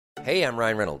Hey, I'm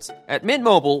Ryan Reynolds. At Mint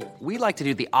Mobile, we like to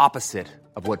do the opposite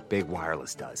of what Big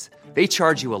Wireless does. They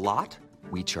charge you a lot,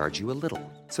 we charge you a little.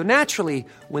 So naturally,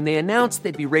 when they announced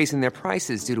they'd be raising their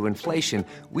prices due to inflation,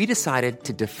 we decided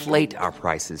to deflate our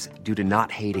prices due to not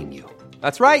hating you.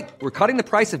 That's right. We're cutting the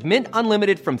price of Mint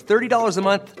Unlimited from $30 a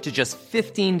month to just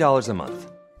 $15 a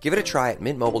month. Give it a try at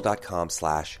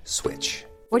mintmobile.com/switch.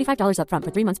 $45 up front for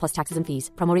 3 months plus taxes and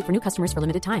fees. Promo rate for new customers for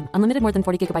limited time. Unlimited more than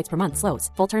 40 gigabytes per month. Slows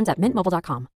full terms at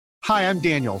mintmobile.com. Hi, I'm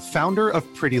Daniel, founder of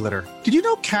Pretty Litter. Did you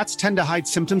know cats tend to hide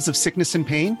symptoms of sickness and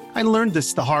pain? I learned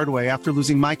this the hard way after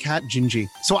losing my cat, Gingy.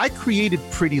 So I created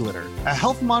Pretty Litter, a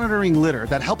health monitoring litter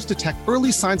that helps detect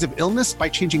early signs of illness by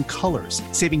changing colors,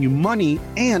 saving you money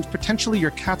and potentially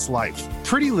your cat's life.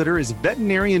 Pretty Litter is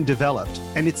veterinarian developed,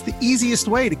 and it's the easiest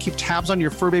way to keep tabs on your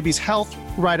fur baby's health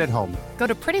right at home. Go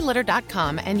to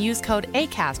prettylitter.com and use code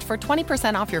ACAST for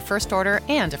 20% off your first order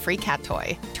and a free cat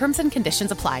toy. Terms and conditions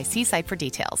apply. See site for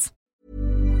details.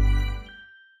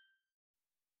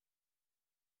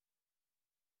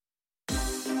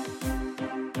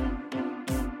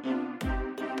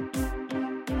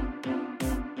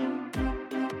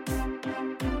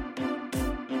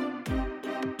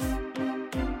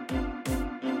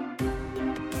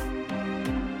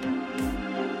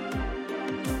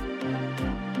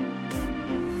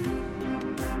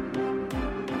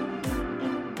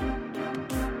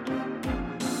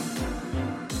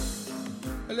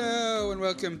 Hello and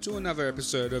welcome to another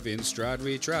episode of In Strahd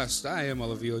We Trust. I am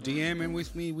Oliver, your DM, and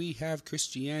with me we have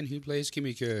Christiane, who plays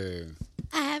Kimiko.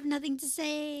 I have nothing to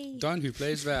say. Don, who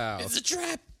plays Val. It's a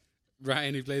trap.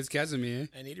 Ryan, who plays Casimir.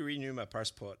 I need to renew my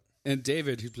passport. And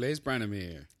David, who plays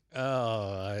Branimir.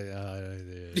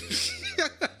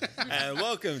 And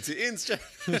welcome to In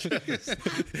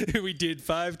Strahd. We did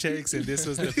 5 takes and this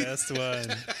was the best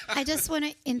one. I just want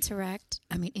to interact.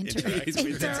 With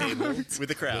the table, with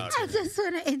the crowd. I just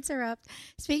want to interrupt.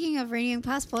 Speaking of renewing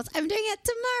passports, I'm doing it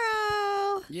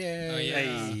tomorrow. Yay. Oh,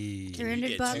 yeah. Hey.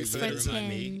 300 bucks for 10 in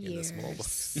the years. small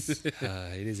box.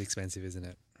 It is expensive, isn't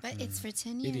it? But it's for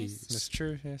 10 years. That's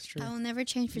true. That's true. I will never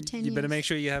change for 10 years. You better make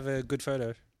sure you have a good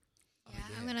photo. Yeah,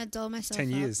 I'm going to doll myself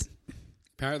 10 up. years.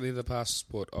 Apparently the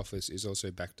passport office is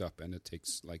also backed up and it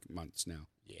takes like months now.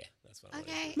 Yeah, that's what I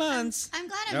Okay. Months. I'm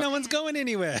glad I'm No doing one's it. going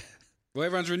anywhere. Well,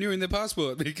 everyone's renewing their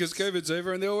passport because COVID's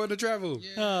over and they all want to travel.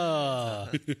 Oh.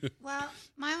 Well,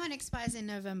 my one expires in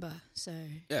November, so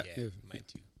Yeah. Mine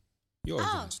too. You're Oh.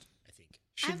 organized. I think.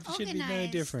 I'm Should be no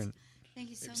organised. different. thank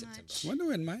you so Maybe September. much. I wonder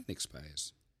when mine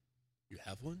expires. You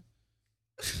have one?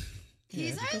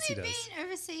 He's of course he only does. been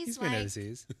overseas He's like been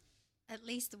overseas. at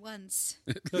least once.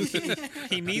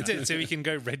 He needs it so he can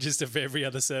go register for every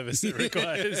other service that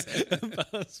requires a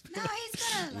passport. No,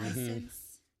 he's got a license.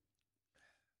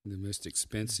 The most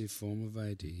expensive form of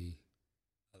ID.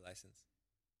 A license.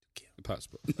 The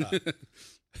passport.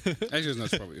 Actually,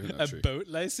 that's probably not A true. boat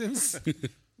license?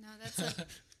 No, that's a...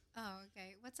 Oh,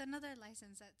 okay. What's another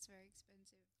license that's very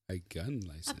expensive? A gun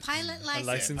license. A pilot A license.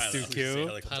 license to Pilot kill?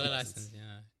 license. Pilot license, yeah.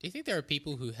 Do you think there are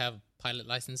people who have pilot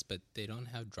license but they don't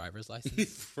have driver's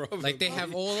license? Probably. Like they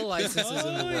have all the licenses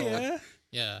in the world. yeah.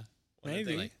 Yeah.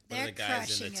 Maybe. Like, One of the They're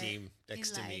guys in the crushing it team next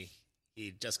in to life. me,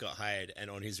 he just got hired, and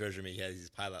on his resume, he has his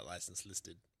pilot license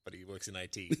listed, but he works in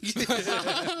IT.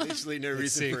 Literally no reason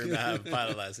sick. for him to have a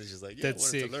pilot license. Just like, yeah, That's I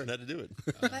wanted sick. to learn how to do it.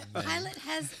 But pilot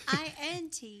has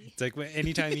INT. It's like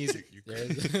anytime he's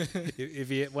if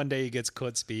he one day he gets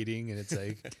caught speeding and it's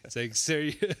like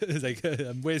sir, it's like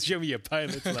where's show me your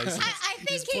pilot's license. I think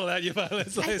Just pull out your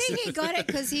pilot's I license. think he got it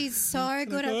because he's so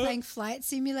good at playing Flight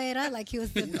Simulator. Like he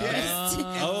was the best.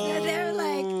 So they were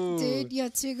like, dude, you're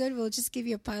too good. We'll just give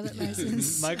you a pilot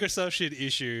license. Microsoft should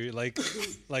issue like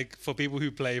for people who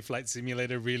play Flight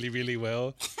Simulator really really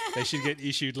well, they should get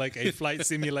issued like a Flight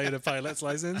Simulator pilot's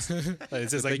license. Like,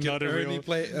 it's just like not a only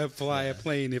real. fly a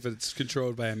plane if it's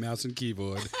controlled by a mouse and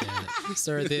keyboard.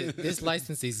 sir, this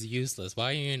license is useless. Why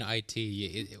are you in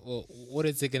IT? What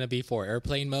is it going to be for?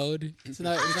 Airplane mode? It's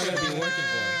not going to be working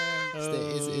for.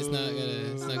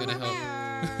 It's not going to help.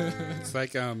 It's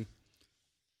like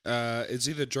it's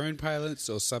either drone pilots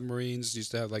or submarines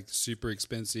used to have like super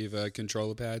expensive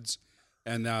controller pads,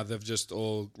 and now they've just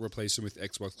all replaced them with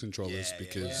Xbox controllers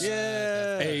because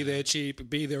A, they're cheap,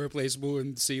 B, they're replaceable,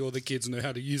 and C, all the kids know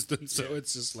how to use them. So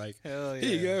it's just like, Hell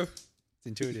here you go. It's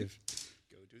intuitive.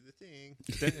 Go do the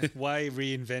thing. Why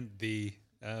reinvent the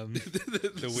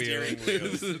wheel? Steering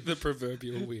wheel. the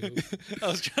proverbial wheel. I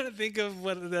was trying to think of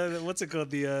what's it called?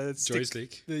 The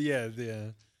Joystick.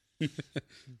 The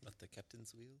Not the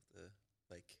captain's wheel.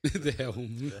 The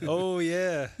helm. Oh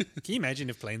yeah. Can you imagine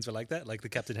if planes were like that? Like the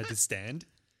captain had to stand.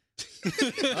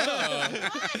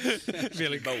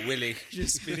 Really, About Willy.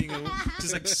 just spinning,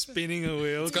 just spinning a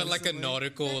wheel. It's got like a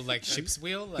nautical like ship's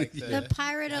wheel, like The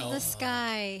pirate of the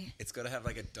sky. It's got to have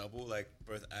like a double, like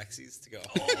both axes to go.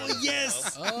 Oh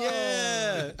yes,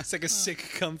 yeah. It's like a sick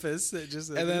compass that just.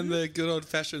 And then the good old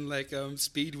fashioned like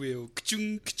speed wheel,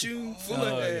 ka-chung, ka-chung, full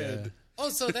ahead. Oh,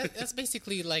 so that's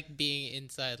basically like being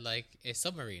inside like a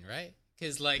submarine, right?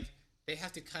 Because like they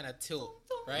have to kind of tilt,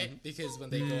 right? Because when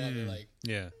they go up, they're like,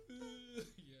 Yeah.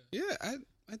 Yeah, I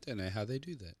don't know how they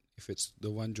do that. If it's the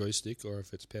one joystick, or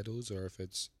if it's pedals, or if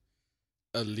it's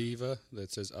a lever that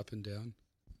says up and down.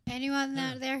 Anyone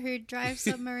out there who drives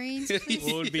submarines? Please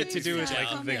What would be to do with please like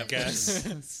the comment. gas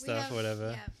We stuff, have-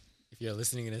 whatever. yeah. if you're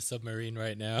listening in a submarine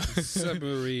right now,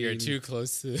 Submarine you're too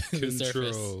close to the surface.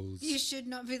 controls. You should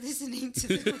not be listening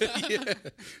to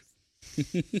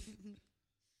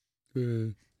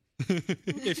them.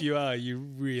 If you are, you're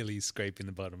really scraping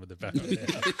the bottom of the barrel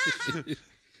there.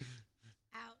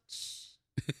 Ouch.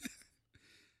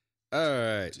 All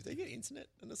right. Do they get internet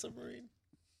in a submarine?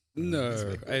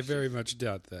 No, I very much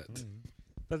doubt that.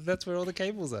 But that's where all the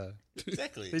cables are.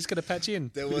 Exactly. They just got to patch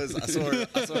in. There was I saw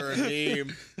a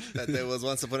meme that there was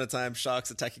once upon a time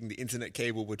sharks attacking the internet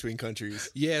cable between countries.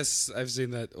 Yes, I've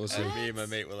seen that also. And me and my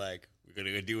mate were like, we're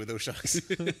gonna go deal with those sharks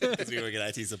because we were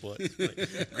get IT support.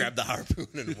 Like, grab the harpoon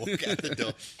and walk out the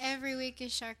door. Every week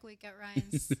is Shark Week at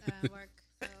Ryan's work.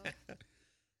 So.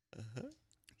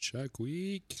 Shark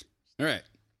Week. All right.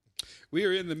 We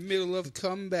are in the middle of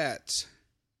combat.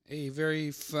 A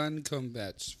very fun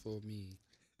combat for me.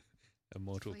 A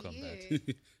Mortal For Kombat.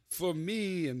 you. For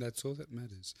me, and that's all that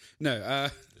matters. No,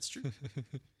 That's true.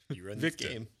 You run Victor.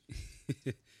 this game.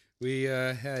 we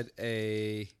had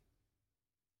an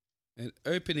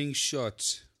opening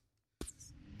shot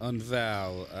on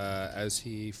Val as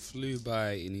he flew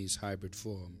by in his hybrid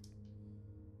form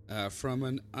from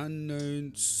an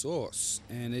unknown source,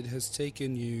 and it has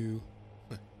taken you.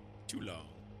 Too long.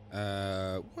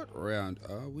 What round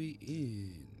are we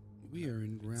in? We are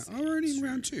in round. Oh, we're in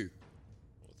round 2.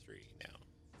 Or 3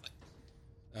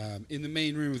 now. In the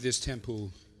main room of this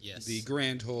temple, Yes. the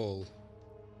Grand Hall,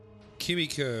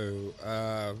 Kimiko,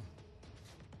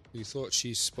 who thought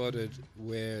she spotted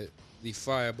where the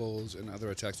fireballs and other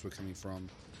attacks were coming from,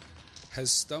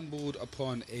 has stumbled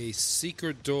upon a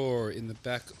secret door in the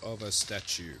back of a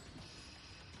statue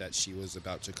that she was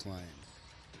about to climb.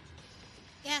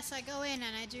 Yes, I go in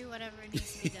and I do whatever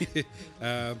needs to be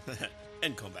done.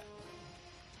 End combat.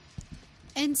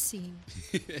 End scene.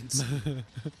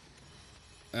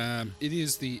 It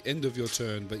is the end of your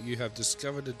turn, but you have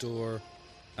discovered a door.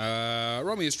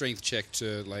 Roll me a strength check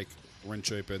to like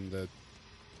wrench open the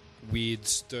weird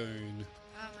stone.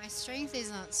 My strength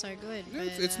is not so good. No,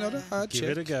 but, it's not a hard Give check.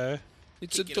 it a go.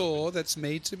 It's a door that's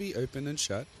made to be open and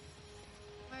shut.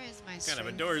 Where is my What strength? kind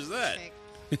of a door is that?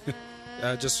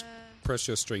 check? Just press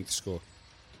your strength score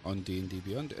on D&D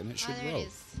Beyond, and it should there it roll.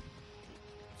 is.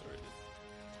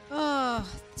 Oh,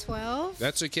 12.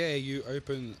 That's okay. You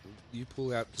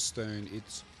pull out the stone.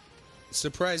 It's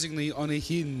surprisingly on a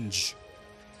hinge.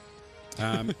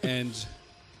 And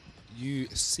you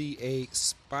see a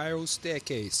spiral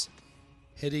staircase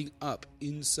heading up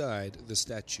inside the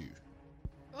statue.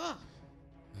 Oh,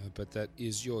 But that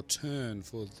is your turn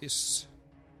for this.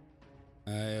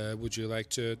 Would you like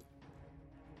to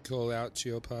call out to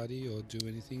your party or do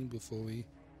anything before we...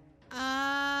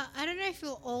 I don't know if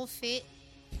you'll all fit.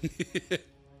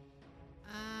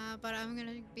 But I'm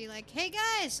gonna be like, hey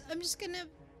guys, I'm just gonna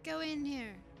go in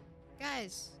here.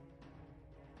 Guys.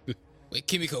 Wait,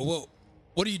 Kimiko, whoa.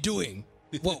 What are you doing?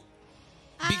 Whoa.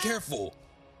 Be careful.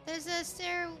 There's a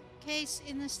staircase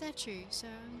in the statue, so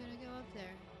I'm gonna go up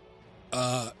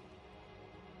there.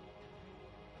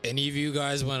 Any of you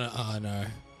guys want to... Oh, no.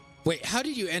 Wait, how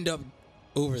did you end up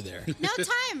over there? No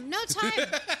time, no time.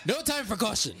 No time for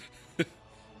caution.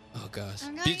 Oh, gosh.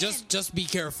 I'm going in. Just be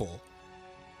careful.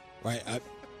 Right?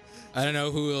 I don't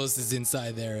know who else is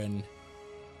inside there, and...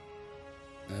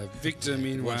 Victor,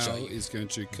 meanwhile, One shot. is going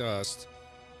to cast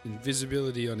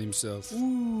invisibility on himself.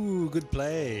 Ooh, good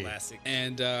play. Classic.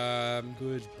 And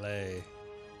Good play.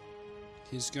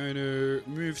 he's going to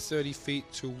move 30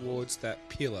 feet towards that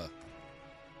pillar.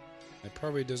 It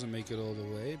probably doesn't make it all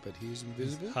the way, but he's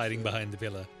invisible. Hiding behind the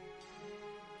pillar.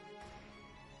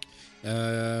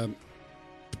 And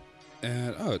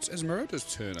it's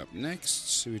Esmeralda's turn up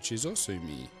next, which is also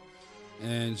me.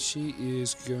 And she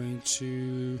is going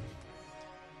to...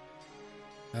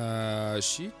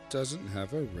 she doesn't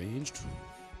have a ranged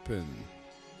weapon.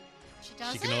 She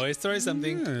does She can it? always throw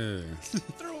something. No.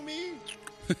 Throw me.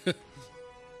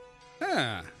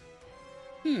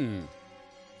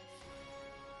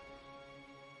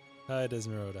 Hide,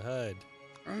 Esmeralda, hide.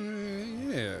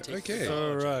 Yeah, okay.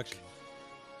 Rock.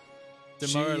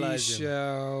 Demoralize She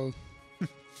him.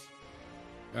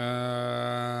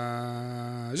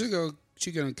 shall...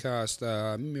 she's going to cast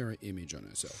Mirror Image on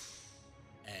herself.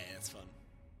 Hey, that's fun.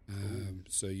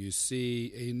 So you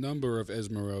see a number of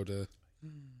Esmeralda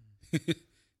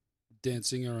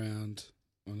dancing around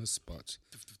on a spot.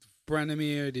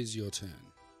 Branimir, it is your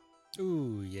turn.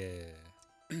 Ooh, yeah.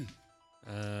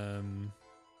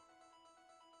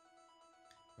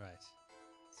 Right.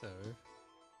 So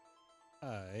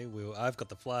I've got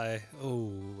the fly.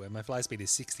 Oh, and my fly speed is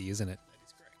 60, isn't it? That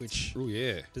is correct. Which Oh,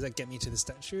 yeah. does that get me to the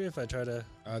statue if I try to?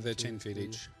 They're 2, 10 feet 3,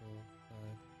 each. 4,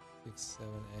 5, 6, 7,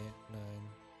 8, 9.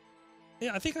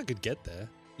 Yeah, I think I could get there.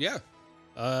 Yeah.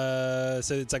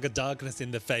 So it's like a darkness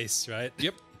in the face, right?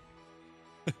 Yep.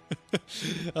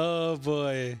 Oh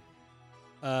boy.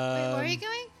 Wait, where are you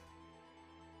going?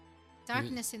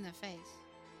 Darkness in the face.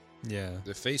 Yeah.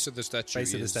 The face of the statue Face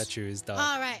is of the statue is dark.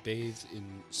 All right. bathed in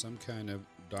some kind of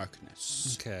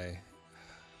darkness. Okay.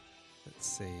 Let's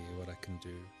see what I can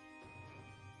do.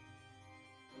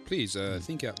 Please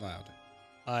think out loud.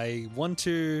 I want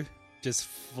to just,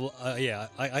 I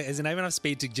as in I have enough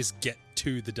speed to just get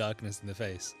to the darkness in the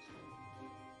face.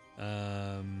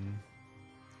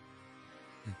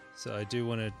 So I do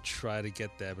want to try to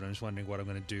get there, but I'm just wondering what I'm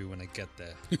going to do when I get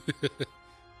there.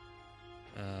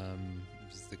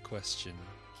 Is the question.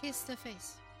 Kiss the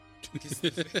face.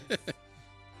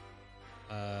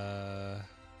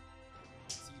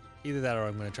 Either that or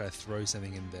I'm going to try to throw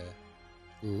something in there.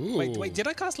 Ooh. Wait, did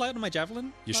I cast light on my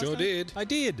javelin? You last sure time? did. I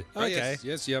did. Oh, Okay.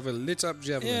 yes, you have a lit up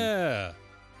javelin. Yeah.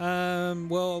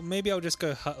 Well, maybe I'll just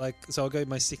go so I'll go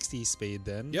my 60 speed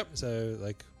then. Yep. So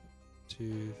like 2, 3,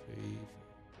 4,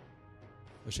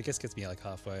 which I guess gets me like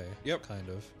halfway. Yep. Kind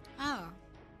of. Oh.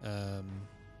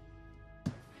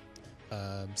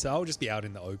 So I'll just be out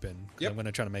in the open. 'Cause Yep. I'm going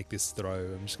to try to make this throw.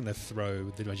 I'm just going to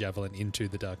throw my javelin into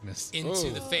the darkness.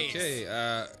 Into the face.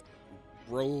 Okay,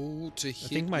 roll to hit I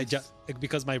think my with,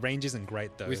 because my range isn't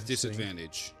great though. with so,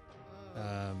 disadvantage.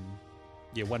 yeah,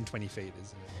 120 feet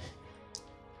isn't it?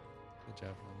 The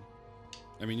javelin.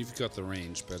 I mean, you've got the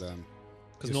range, but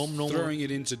Because you're normal throwing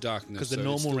it into darkness. because the so it's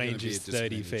normal still gonna range be is a 30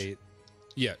 disadvantage. feet.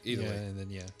 Yeah, either yeah, way. and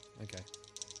then okay.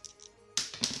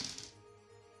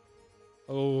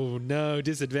 Oh no,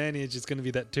 disadvantage. It's going to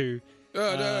be that 2.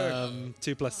 Oh no!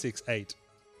 2 plus 6, 8.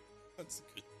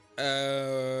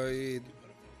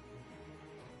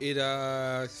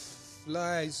 It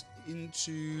flies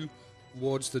into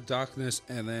towards the darkness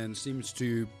and then seems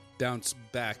to bounce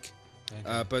back.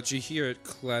 Okay. But you hear it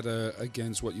clatter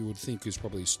against what you would think is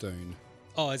probably stone.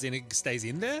 Oh, as in it stays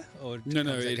in there, or No,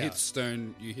 comes it back hits out?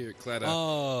 stone. You hear it clatter,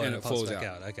 Oh, and it pops falls back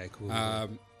out. Okay, cool.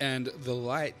 And the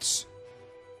light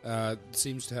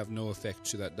seems to have no effect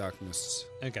to that darkness.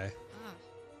 Okay, Ah.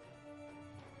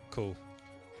 cool.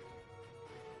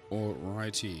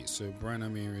 Alrighty, so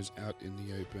Branimir is out in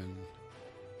the open.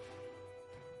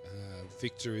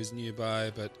 Victor is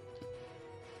nearby, but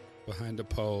behind a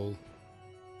pole.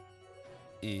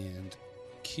 And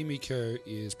Kimiko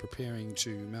is preparing to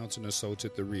mount an assault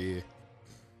at the rear.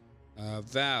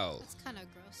 Val, That's kind of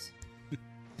gross.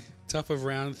 top of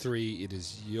round 3, it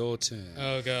is your turn.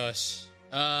 Oh gosh.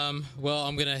 Well,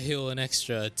 I'm gonna heal an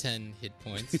extra 10 hit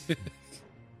points. So, 'cause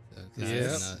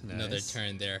there's Yep. another Nice.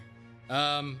 turn there.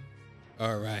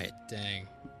 All right. Dang.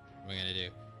 What am I gonna do?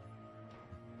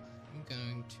 I'm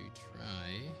going to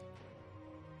try.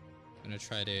 I'm gonna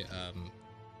try to.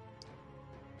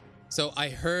 So I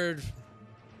heard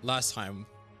last time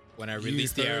when I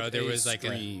released the heard arrow, there a was like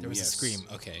scream, there was yes. a scream.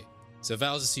 Okay. So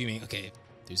Val's assuming, okay,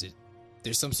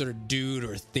 there's some sort of dude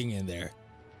or thing in there.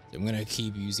 So I'm gonna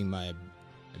keep using my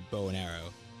bow and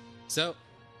arrow. So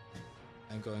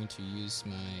I'm going to use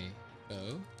my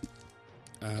bow,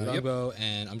 Yep. longbow,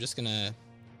 and I'm just gonna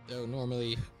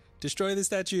normally Destroy the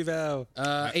statue, Val.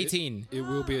 18. It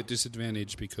will be at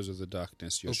disadvantage because of the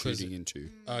darkness you're Oh, 'cause shooting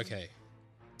into. Okay,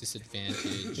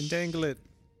 disadvantage. Entangle it.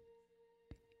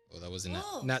 Oh, that wasn't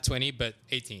Whoa. not 20, but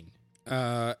 18.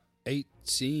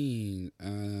 18.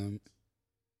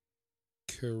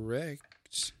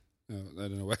 Correct. Oh, I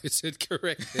don't know why I said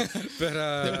correct, but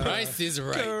The price is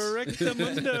right.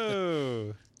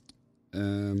 Correctamundo.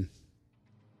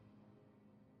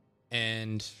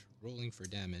 And rolling for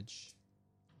damage.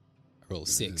 I roll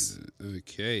 6.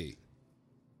 Okay.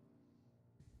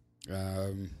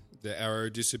 The arrow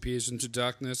disappears into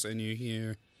darkness, and you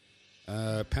hear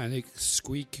panic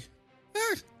squeak.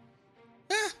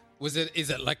 Is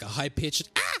it like a high pitched?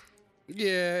 Ah!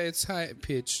 Yeah, it's high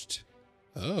pitched.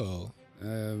 Oh,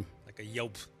 Like a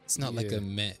yelp. it's not like Yeah.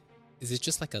 a Is it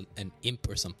just like an imp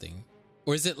or something?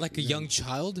 Or is it like a young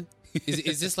child?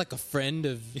 Is this like a friend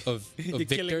of You're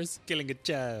Victor's? killing a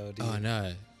child. Oh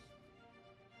no.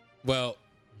 Well,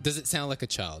 does it sound like a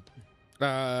child?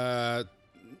 Not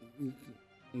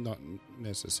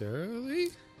necessarily.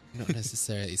 Not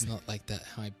necessarily. It's not like that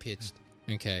high pitched.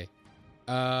 Okay.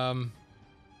 I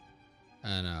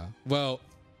don't know. Well,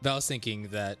 Val's thinking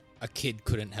that a kid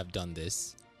couldn't have done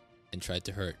this and tried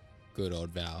to hurt good old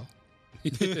Val.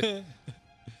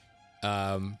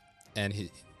 And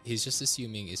he's just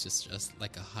assuming it's just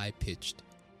like a high pitched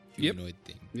humanoid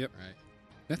thing. Yep. Right.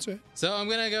 That's right. So I'm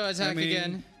gonna go attack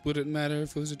again. Would it matter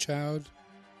if it was a child?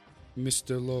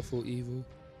 Mr. Lawful Evil.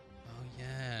 Oh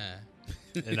yeah.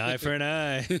 An eye for an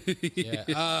eye. Yeah.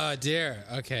 Oh dear.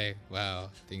 Okay. Wow.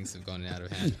 Things have gone out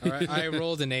of hand. All right. I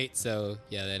rolled an 8, so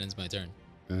yeah, that ends my turn.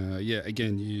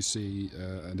 Again, you see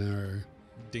an arrow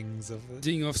Dings of it.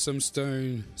 ding off some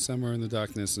stone somewhere in the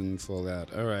darkness and fall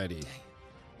out. Alrighty.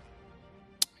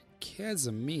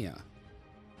 Casimir,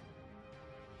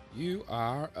 you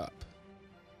are up.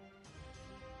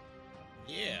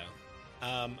 Yeah.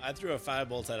 I threw a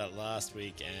firebolt at it last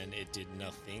week and it did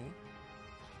nothing.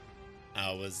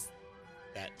 Was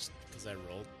that because I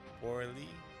rolled poorly?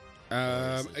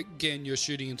 Again, you're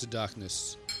shooting into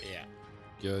darkness. Yeah.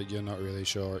 You're not really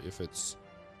sure if it's.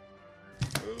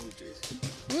 Oh, jeez.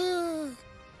 Man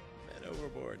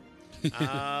overboard.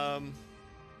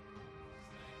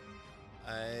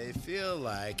 I feel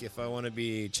like if I want to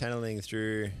be channeling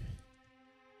through...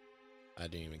 I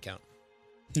didn't even count.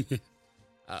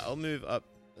 I'll move up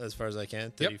as far as I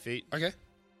can, 30 feet. Okay.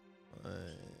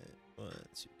 One,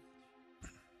 two.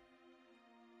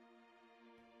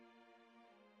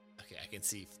 Okay, I can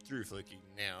see through Floki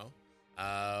now.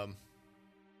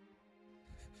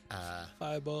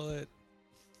 Fireball it.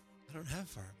 I don't have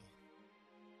fireball.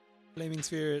 Flaming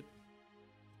spirit.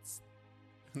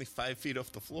 Only 5 feet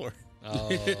off the floor. Oh.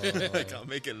 I can't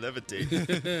make it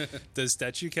levitate. Does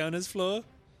statue count as floor?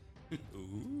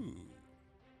 Ooh.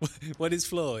 What is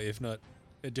floor if not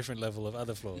a different level of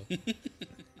other floor?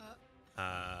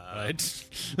 Right?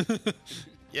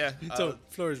 Yeah. So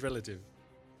floor is relative.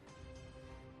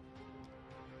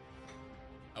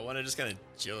 I want to just kind of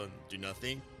chill and do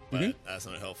nothing, but that's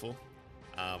not helpful.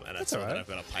 And I saw that I've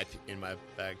got a pipe in my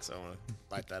bag, so I want to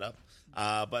light that up.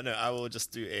 But no, I will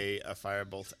just do a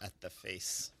firebolt at the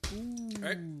face. All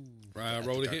right.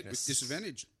 Roll a hit with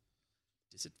disadvantage.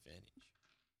 Disadvantage.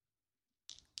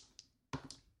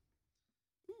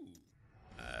 Ooh.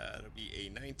 That'll be a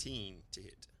 19 to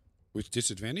hit. With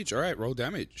disadvantage? All right, roll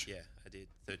damage. Yeah, I did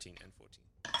 13 and 14.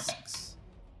 6.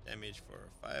 Damage for a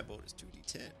firebolt is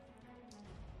 2d10.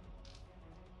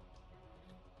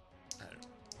 I don't know.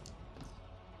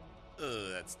 Oh,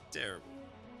 that's terrible.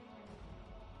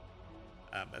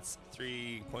 That's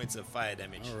 3 points of fire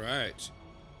damage. All right.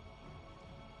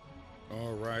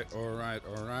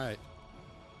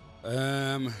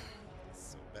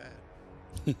 So bad.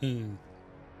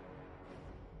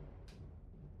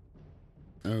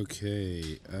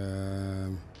 Okay.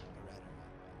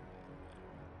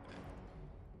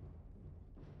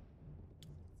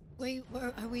 Wait,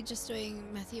 are we just doing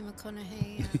Matthew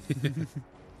McConaughey?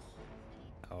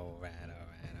 All right.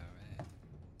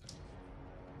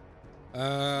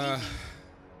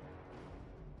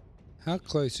 How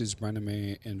close is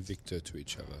Branimir and Victor to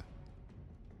each other?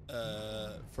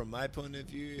 From my point of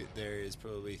view, there is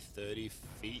probably 30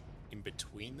 feet in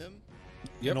between them.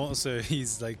 And also,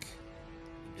 he's like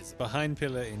Invisible. behind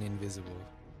pillar and invisible.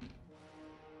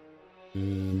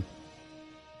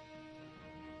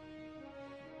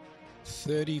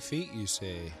 30 feet, you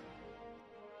say?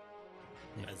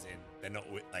 As in, they're not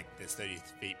like there's 30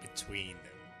 feet between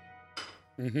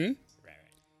them. Mm-hmm.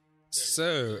 Right.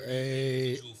 So,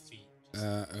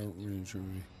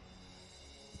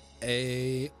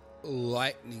 a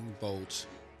lightning bolt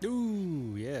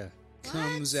Ooh, yeah.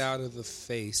 comes out of the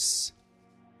face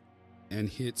and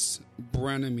hits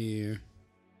Branimir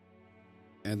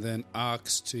and then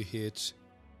arcs to hit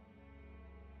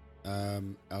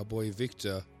our boy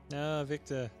Victor No,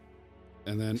 Victor.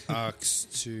 and then arcs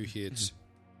to hit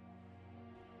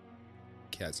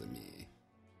Casimir.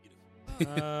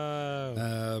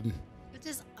 Oh. What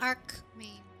does arc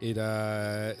mean? It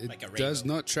Like a does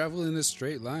rainbow. not travel in a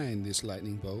straight line, this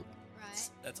lightning bolt. Right.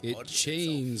 That's It odd in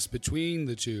chains between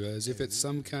the two as if it's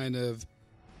some kind of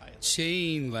itself.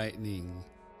 chain lightning.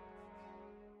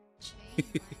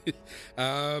 Chain.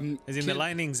 As in the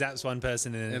lightning zaps one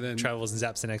person and, And then then- travels and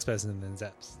zaps the next person and then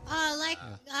zaps. Oh, like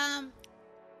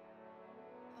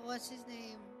what's his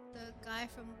name? The guy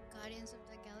from Guardians of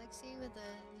the Galaxy with the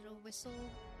little whistle.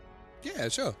 Yeah,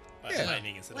 sure. But Yeah.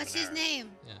 lightning instead What's of an his arrow.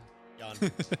 name? Yeah. Yarn.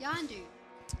 Yandu.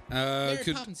 There it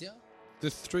Could comes, yo. the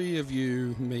three of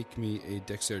you make me a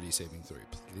dexterity saving throw,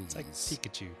 please? It's like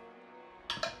Pikachu.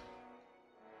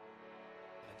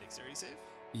 Dexterity save.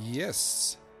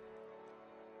 Yes.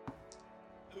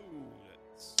 Ooh,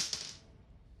 that's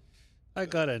I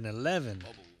got an 11. bubble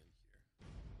in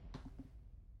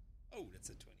here. Oh, that's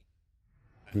a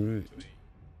 20. All right. 20.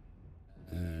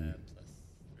 Plus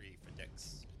 3 for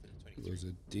dex. It 23. was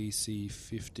a DC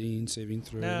 15 saving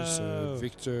throw. No. So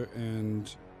Victor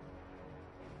and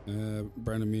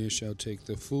Branimir shall take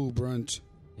the full brunt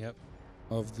Yep,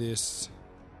 of this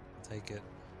take it.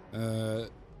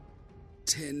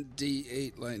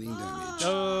 10d8 lightning damage.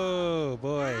 Oh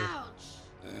boy.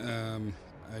 Ouch.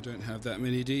 I don't have that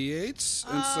many d8s,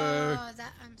 and Oh,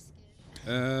 that I'm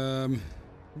scared.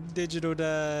 Digital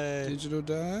die. digital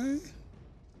die.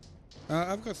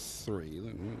 I've got 3.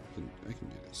 I can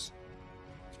do this.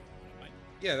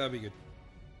 Yeah, that'd be good.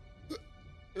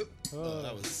 Oh,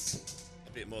 that was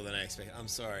a bit more than I expected. I'm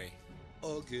sorry.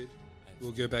 All good.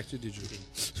 We'll go back to digital.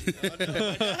 Oh, no,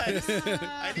 my God.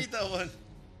 I need that one.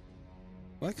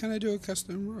 Why can't I do a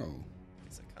custom roll?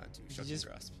 Because I can't do shocking just-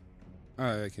 grasp.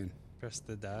 Oh, I can. Press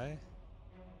the die.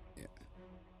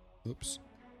 Oops.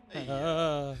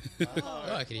 Oh,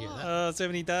 Oh, I can hear that. so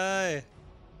many die.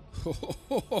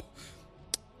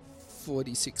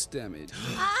 46 damage.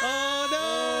 Oh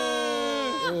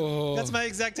no! Oh. That's my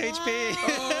exact HP.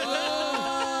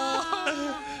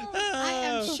 I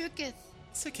am shooketh.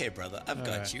 It's okay, brother. I've got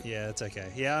Alright, you. Yeah, it's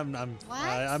okay. Yeah, I'm What?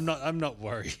 I'm not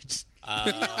worried.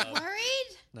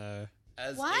 Worried? No.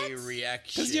 As What? a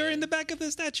reaction. Because you're in the back of the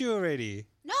statue already.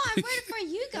 No, I'm worried for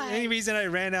you The only guys. reason I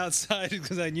ran outside is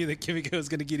because I knew that Kimiko was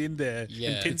going to get in there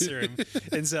Yeah. and pincer him.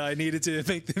 And so I needed to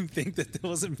make them think that there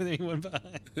wasn't anyone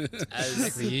behind.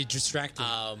 As, You distracted.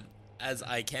 as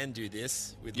I can do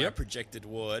this with my projected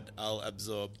ward, I'll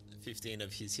absorb 15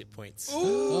 of his hit points.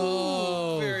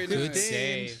 oh, very good nice.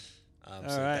 save. All So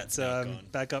right, that's so now I'm gone.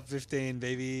 back up 15,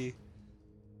 baby.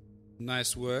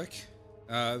 Nice work.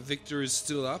 Victor is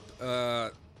still up.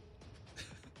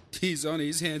 He's on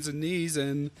his hands and knees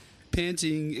and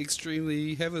panting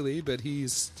extremely heavily, but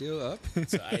he's still up.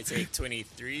 So I take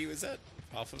 23, was that?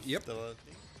 Half of Yep. the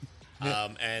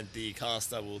thing? And the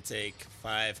caster will take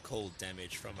 5 cold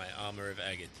damage from my Armor of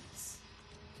Agates.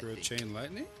 For a chain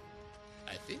lightning?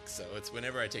 I think so. It's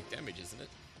whenever I take damage, isn't it?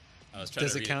 I was trying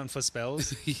Does to it read count for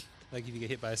spells? Like if you get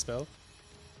hit by a spell?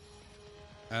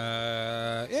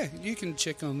 Yeah, you can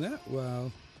check on that.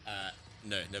 Well,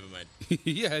 No, never mind.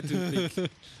 yeah, I didn't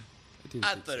think.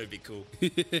 I thought it'd be cool.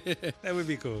 That would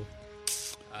be cool.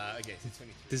 Okay, so 23.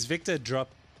 Does Victor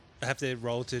have to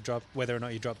roll to drop whether or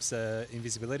not he drops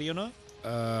invisibility or not?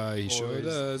 He sure Is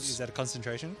does. that a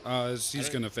concentration? He's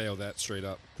going to fail that straight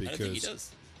up I don't think he because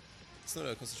does. It's not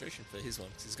a concentration for his one,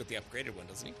 'cause he's got the upgraded one,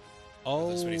 doesn't he? Oh,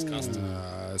 That's what he's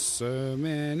casting. so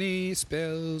many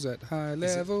spells at high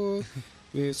level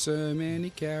with so many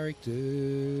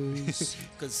characters.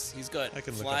 Because he's got I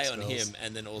can look fly up on spells. him,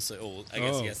 and then also, I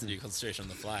guess he Oh. has to do concentration on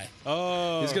the fly.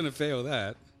 Oh, He's going to fail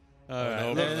that. All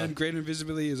right. no, And great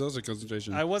invisibility is also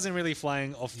concentration. I wasn't really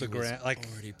flying off the was ground, like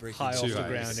already breaking high off too the high.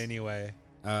 ground anyway.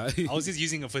 I I was just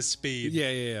using it for speed.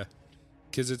 yeah.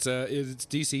 Because it's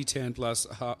DC 10 plus.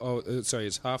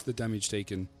 It's half the damage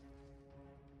taken.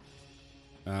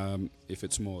 If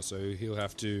it's more, so he'll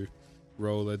have to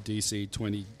roll a DC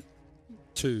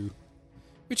 22,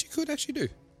 which he could actually do.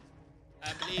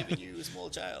 I believe in you, small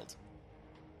child.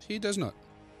 He does not.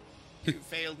 You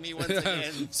failed me once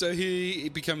again. So he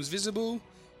becomes visible,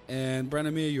 and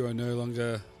Branimir, you are no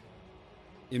longer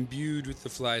imbued with the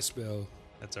fly spell.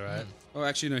 That's all right. Oh,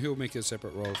 actually, no, he'll make a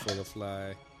separate roll for the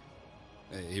fly.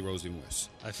 He rolls in worse.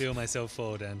 I feel myself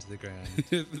fall down to the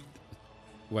ground.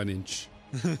 1 inch.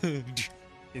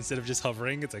 Instead of just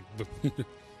hovering, it's like.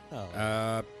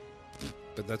 Oh.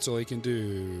 But that's all he can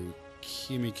do.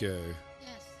 Kimiko, Yes.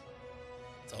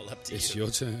 It's all up to it's you.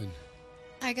 your turn.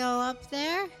 I go up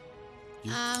there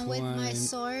You with my climb-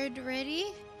 sword ready,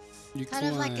 You kind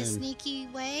of like a climb. sneaky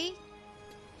way.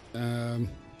 Um,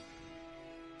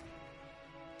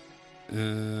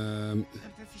 I'm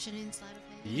proficient in sleight of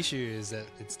hand. The issue is that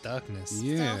it's darkness.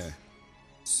 yeah. Stealth.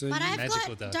 So But you- I've Magical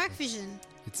got dark darkness. vision.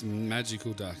 it's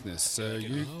magical darkness. So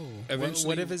you Oh. eventually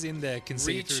Whatever's in there can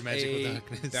see reach through magical a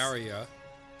darkness. barrier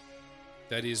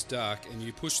that is dark, and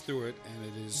you push through it, and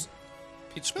it is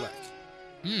pitch black.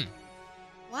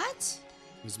 What?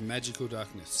 It's magical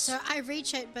darkness. So I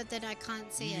reach it, but then I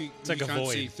can't see you, it. It's like you a can't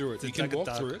void. see through it. It's You can like a walk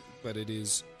dark- through it, but it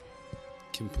is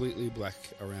completely black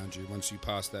around you once you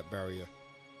pass that barrier.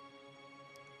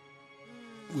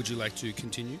 Would you like to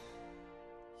continue?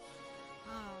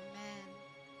 Oh man.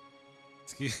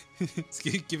 It's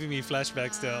giving me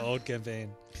flashbacks to our old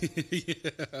campaign.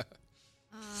 The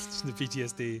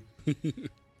PTSD. I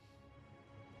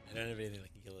don't have anything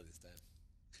like a killer this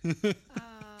time.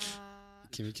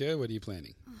 Kimiko, what are you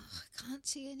planning? I can't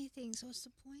see anything, so what's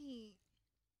the point?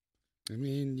 I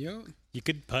mean, You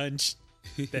could punch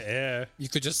the air. You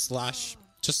could just slash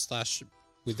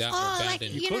without Oh, your like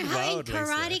banding. you know how in wildly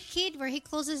Karate slash. Kid where he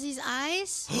closes his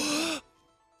eyes?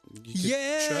 you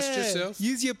could trust yourself.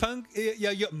 Use your punk.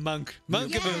 Your monk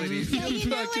abilities. Yeah, you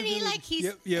know when he like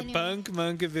he's Your anyway.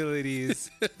 monk abilities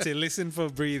to listen for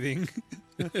breathing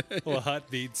or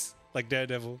heartbeats, like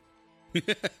Daredevil. Oh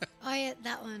yeah,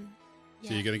 that one. Yeah.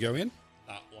 So you're going to go in?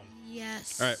 That one.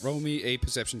 Yes. All right, roll me a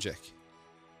perception check.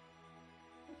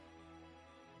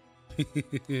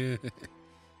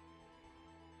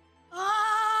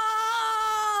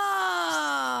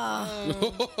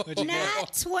 Oh!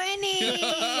 Nat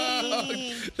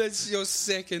 20! That's your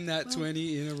second nat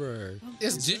 20 in a row.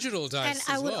 It's digital dice And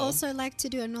I as would well. also like to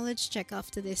do a knowledge check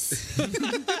after this.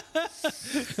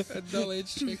 A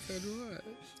knowledge check on what?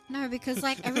 No, because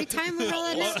like every time we roll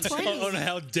a nat 20. On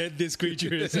how dead this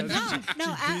creature is. No,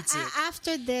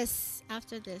 after this.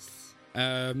 After this.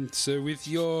 So with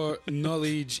your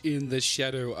knowledge in the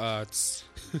shadow arts,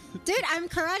 Dude, I'm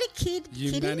Karate Kid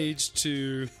you kidding. managed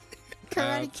to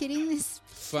Karate kidding this.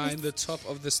 find the top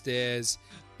of the stairs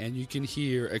and you can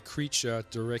hear a creature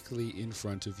directly in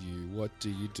front of you. What do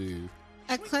you do?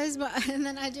 I close my and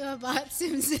then I do a Bart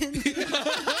Simpson.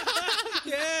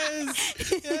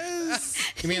 Yes.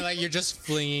 You mean like you're just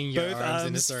flinging your Both arms in a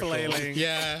arms circle? flailing.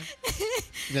 Yeah.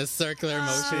 In a circular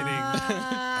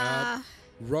motion.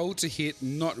 Roll to hit,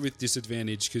 not with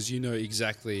disadvantage, because you know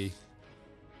exactly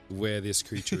where this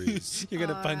creature is. You're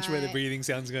going to punch where the Alright. breathing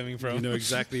sound's coming from. You know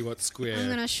exactly what I'm square.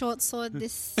 gonna short sword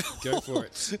this. Go for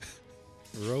it.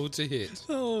 Roll to hit.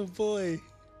 Oh, boy.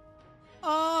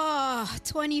 Oh,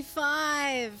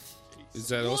 25. Is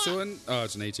that also an... Oh,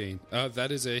 it's an 18.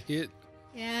 That is a hit.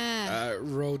 Yeah.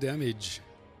 Roll damage.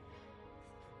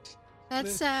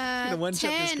 That's Gonna one-shot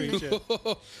this 10. creature.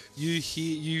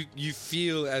 You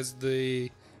feel as the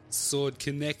sword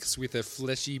connects with a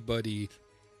fleshy body,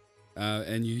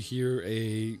 and you hear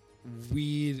a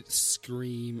weird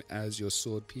scream as your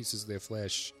sword pierces their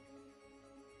flesh.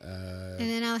 And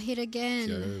then I'll hit Go,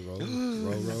 again.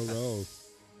 roll.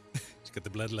 She's got the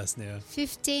bloodlust now.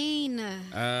 15.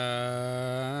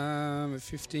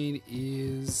 15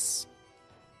 is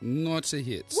not a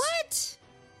hit. What?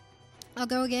 I'll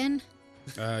go again.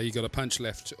 You got a punch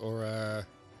left, or a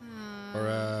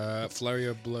flurry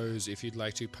of blows if you'd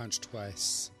like to punch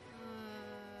twice.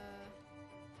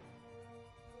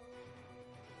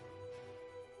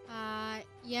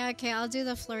 Yeah, okay, I'll do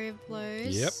the flurry of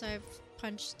blows. Yep. So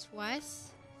punch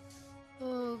twice.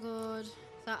 Oh, God.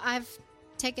 So I've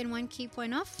taken one key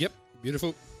point off. Yep,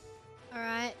 beautiful. All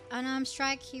right, unarmed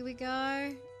strike. Here we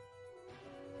go.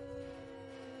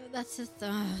 That's a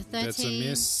 13. That's a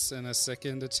miss and a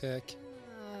second attack.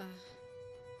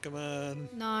 Come on.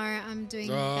 No, I'm doing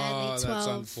Oh, badly. 12. that's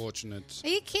unfortunate. Are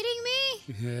you kidding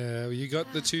me? Yeah, well, you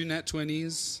got the 2 nat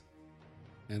 20s,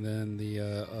 and then the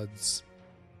odds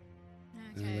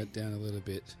Okay. went down a little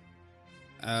bit.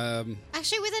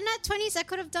 Actually, with the nat 20s, I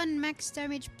could have done max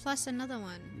damage plus another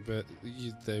one. But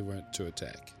they weren't to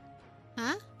attack.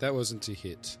 Huh? That wasn't to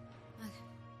hit. Okay.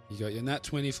 You got your nat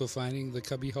 20 for finding the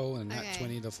cubby hole, and nat Okay.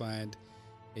 20 to find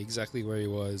exactly where he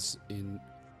was in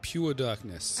pure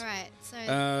darkness. All right, so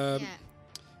Um,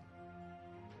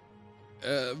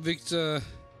 yeah. Victor,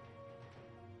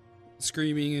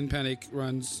 screaming in panic,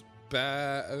 runs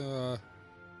back.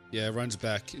 Runs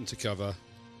back into cover.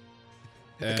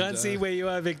 I can't see where you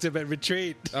are, Victor, but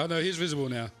retreat. Oh no, he's visible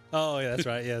now. Oh, yeah, that's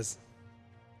right, yes.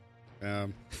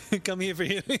 Come here for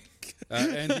healing.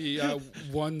 And he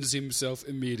wands himself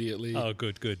immediately. Oh,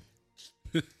 good.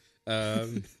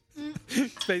 Um,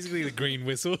 It's basically the green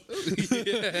whistle.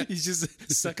 He's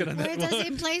just sucking on Where that does one.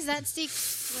 he place that stick?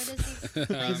 Where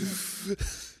does he?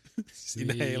 Just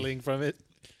inhaling from it.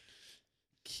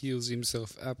 heals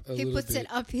himself up a He little puts bit. it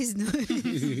up his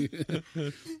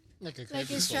nose, Like a like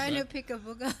he's trying to pick a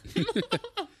booger.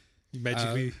 He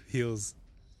magically heals.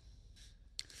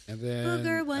 And then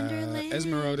Booger Wonderland.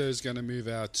 Esmeralda is going to move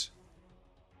out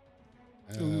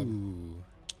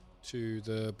to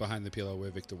the behind the pillar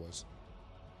where Victor was.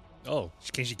 Oh,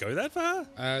 can she go that far?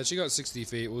 She got 60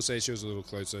 feet. We'll say she was a little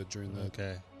closer during the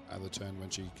Okay. other turn when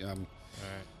she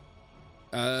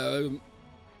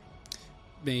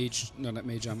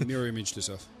mirror imaged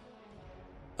herself.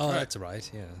 Oh, Right. that's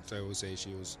right, yeah. So we'll say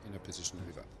she was in a position to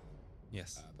move up.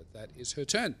 Yes. But that is her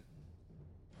turn.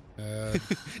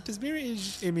 Does mirror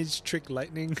image trick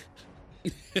lightning?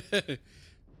 guess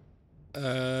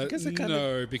it kinda-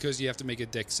 No, because you have to make a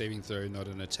dex saving throw, not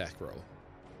an attack roll.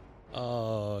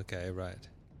 Oh, okay, right.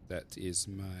 That is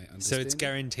my understanding. So it's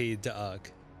guaranteed to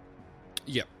arc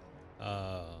Yep.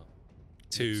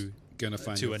 to Gonna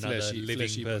find to a another fleshy living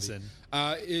body. person.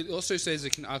 It also says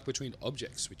it can arc between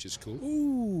objects, which is cool.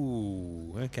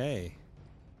 Ooh, okay.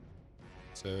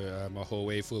 So a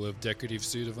hallway full of decorative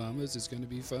suit of armors is going to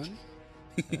be fun.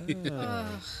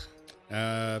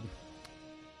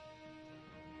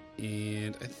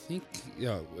 And I think,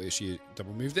 she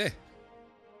double moved there.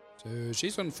 So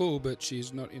she's on full, but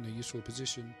she's not in a useful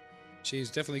position.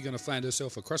 She's definitely going to find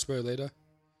herself a crossbow later.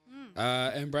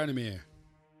 And Branimir.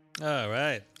 All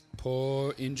right.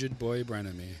 Poor injured boy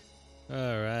Branimir.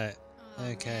 All right. Oh,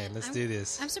 Okay, man. let's do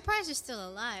this. I'm surprised you're still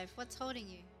alive. What's holding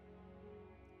you?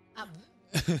 Up.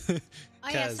 Oh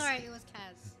yeah, Kaz. sorry, it was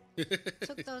Kaz.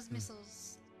 Took those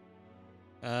missiles.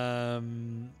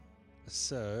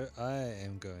 So I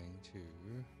am going to.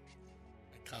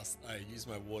 I used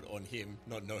my ward on him,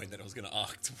 not knowing that it was going to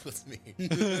arc towards me.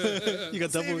 You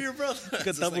got double. Save your brother. You got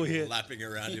Just double like hit. lapping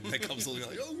around him. That comes along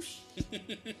like, oh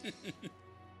shit.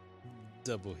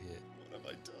 Double hit. What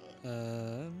have I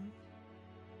done?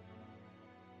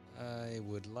 I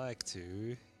would like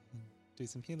to do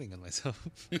some healing on myself.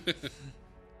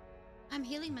 I'm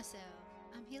healing myself.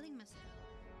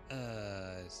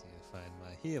 I just need to find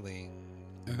my healing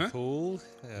Uh-huh. pool.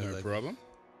 No problem.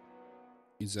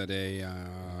 Is that a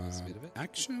That's a bit of it.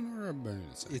 action or a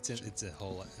bonus action? It's a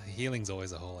whole healing's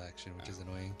always a whole action, which is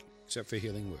annoying. Except for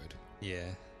healing word. Yeah.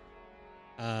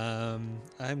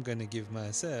 I'm gonna give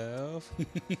myself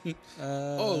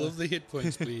All of the hit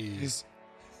points, please.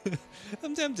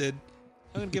 I'm tempted.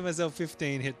 I'm gonna give myself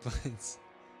 15 hit points.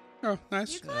 Oh,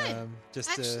 nice. You could. Just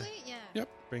to Actually, yeah. Yep.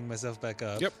 bring myself back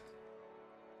up. Yep.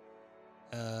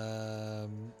 A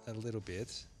little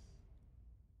bit.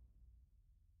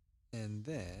 And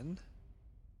then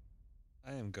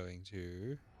I am going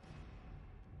to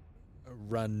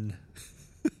run.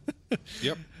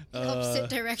 Yep. The opposite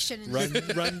direction.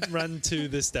 run to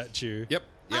the statue. Yep.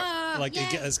 Yep. Like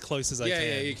yeah. get as close as I yeah, can.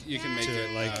 yeah, you can make To,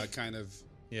 it like- kind of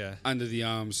Yeah. under the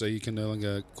arm so you can no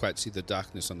longer quite see the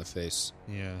darkness on the face.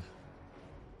 Yeah.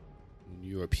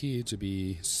 You appear to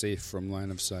be safe from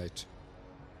line of sight.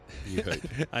 You hope.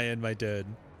 I end my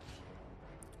turn.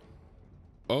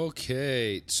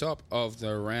 Okay, top of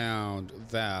the round,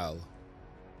 Val.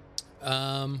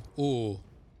 Ooh.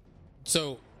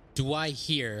 So, do I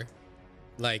hear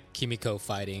like Kimiko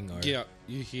fighting or? Yeah,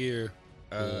 you hear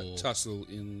Cool. tussle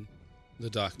in the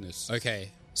darkness. Okay.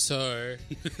 So,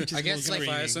 I guess like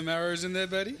Fire some arrows in there,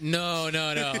 buddy. no.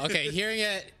 Okay, hearing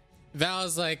it,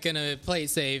 Val's like gonna play it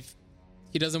safe.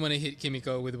 He doesn't want to hit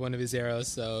Kimiko with one of his arrows,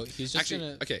 so he's just Actually,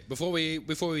 gonna. okay. Before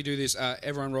we do this,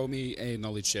 everyone roll me a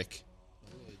knowledge check.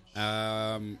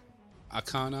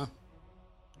 Arcana.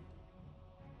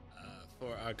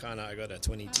 For Arcana, I got a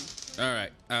 22. All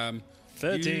right.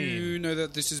 13. You know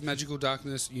that this is magical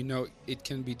darkness. You know it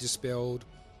can be dispelled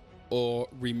or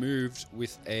removed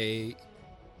with a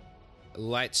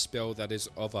light spell that is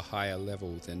of a higher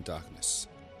level than darkness.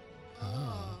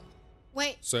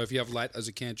 Wait, So if you have light as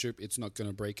a cantrip, it's not going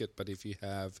to break it. But if you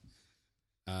have,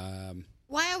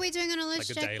 why are we doing a knowledge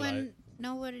Like a check when daylight.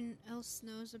 no one else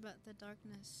knows about the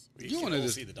darkness? you can want to all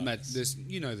this, see the darkness. this,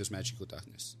 you know, this magical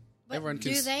darkness. But everyone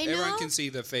can, do they everyone know? can see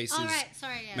the faces. All right,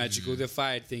 sorry, yeah. Magical. They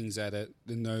fired things at it.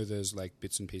 They know there's like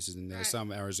bits and pieces in there. Right.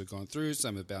 Some arrows have gone through.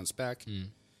 Some have bounced back.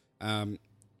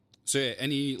 So yeah,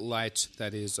 any light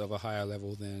that is of a higher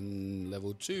level than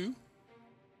level 2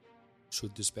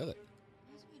 should dispel it.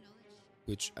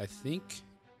 Which I think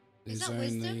Is is that only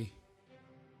wisdom?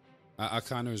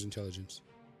 Arcana is intelligence.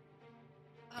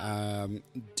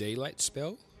 Daylight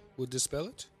spell would dispel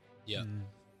it. Yeah.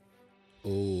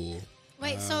 Oh,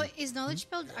 Wait, so is knowledge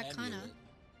spelled Arcana?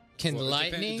 Can well,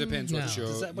 lightning? It depends No. what your,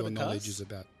 Is that what your it knowledge costs? is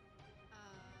about.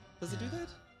 Does it do that?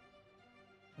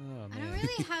 Oh, I man. don't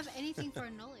really have anything for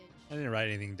knowledge. I didn't write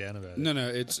anything down about it. No,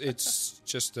 it's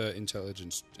just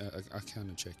intelligence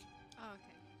Arcana check. Oh,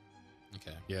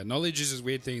 okay. Okay. Yeah, knowledge is this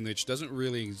weird thing which doesn't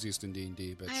really exist in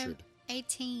D&D, but I am should.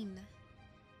 18.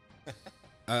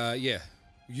 Yeah,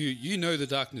 you know the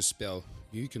darkness spell.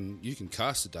 You can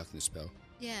cast the darkness spell.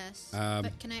 Yes,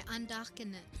 but can I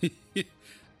undarken it?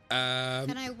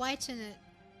 Can I whiten it?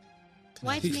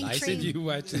 Whitening lighten cream. You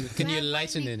whiten it. Can you Yeah,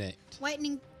 lighten whitening- in it?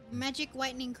 Whitening, magic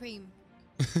whitening cream.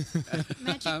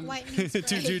 Magic whitening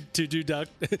spray.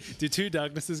 Do two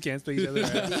darknesses cancel each other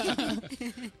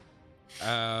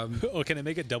out? Or can I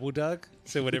make it double dark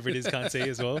so whatever it is can't see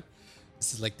as well?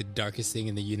 This is like the darkest thing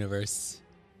in the universe.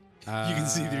 You can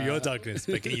see through your darkness,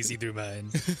 but can you see through mine?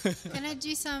 Can I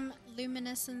do some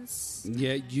luminescence?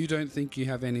 Yeah, you don't think you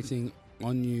have anything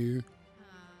on you.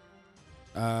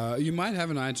 You might have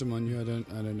an item on you. I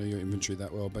don't know your inventory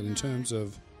that well, but in terms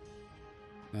of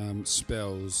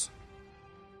spells,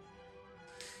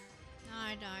 No,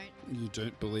 I don't. you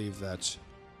don't believe that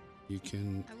you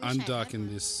can I wish I had undarken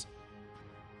one. this.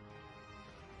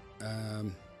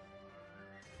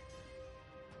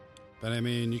 But I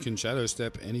mean, you can shadow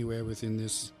step anywhere within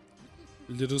this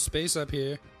little space up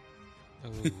here. Oh,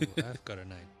 I've got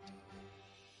an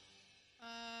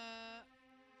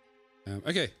idea.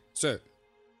 Okay, so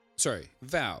sorry,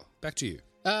 Val, back to you.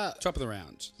 Top of the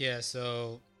round. Yeah,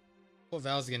 so what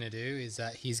Val's gonna do is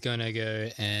that he's gonna go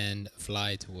and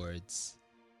fly towards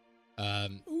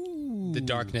the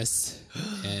darkness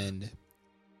and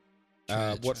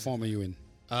What form are you in?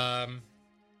 oh,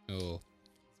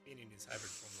 Being in his hybrid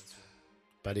form as well.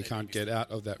 But he can't get out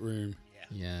of that room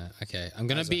yeah, okay. I'm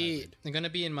gonna As a be hybrid. I'm gonna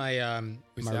be in my my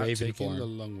without raven taking form. the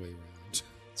long way round.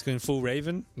 It's going full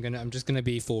Raven. I'm just gonna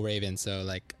be full raven, so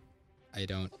like I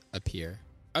don't appear.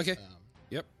 Okay.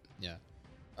 Yep. Yeah.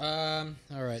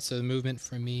 All right. So the movement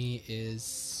for me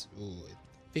is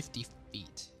 50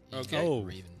 feet. in Okay. my Oh.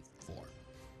 Raven form.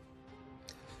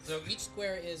 So each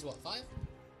square is what 5?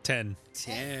 10.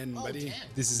 10, Oh, buddy. 10.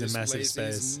 This is a This massive place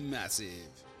is space. massive.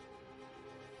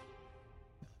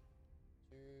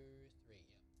 2, 3. Yeah.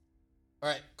 All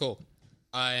right. Cool.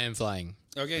 I am flying.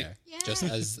 Okay. there, just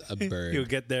as a bird. You'll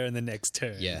get there in the next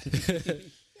turn. Yeah.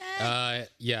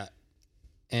 Yeah.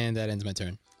 And that ends my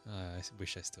turn. I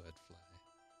wish I still had fly.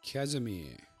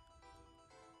 Casimir.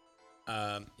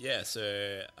 Yeah,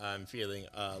 so I'm feeling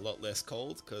a lot less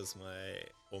cold because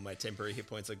all my temporary hit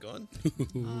points are gone.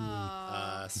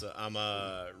 So I'm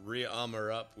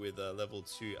re-armor up with a level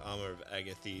 2 armor of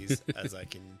Agathes as I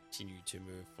continue to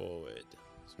move forward.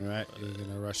 All right, you're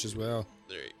gonna rush as well.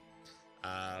 3.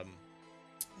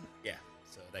 Yeah,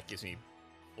 so that gives me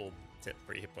full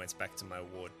temporary hit points back to my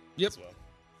ward Yep. as well.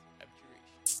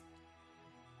 Abjuration.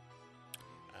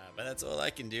 But that's all I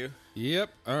can do. Yep.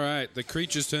 All right, the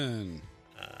creature's turn.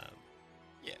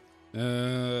 Yeah.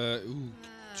 Ooh.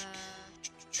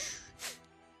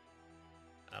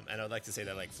 And I'd like to say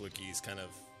that like Fluky's kind of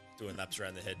doing laps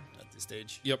around the head at this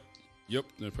stage. Yep.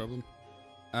 No problem.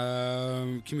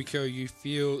 Kimiko, you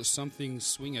feel something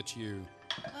swing at you.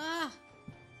 Ah,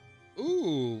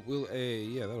 Ooh,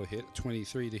 yeah, that'll hit.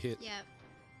 23 to hit. yeah.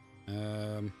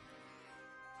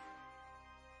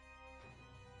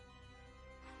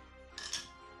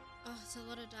 Oh, it's a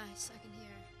lot of dice. I can hear.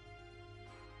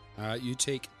 You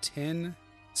take 10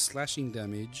 slashing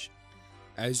damage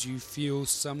as you feel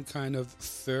some kind of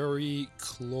furry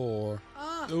claw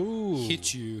Oh, Ooh.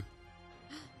 hit you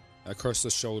across the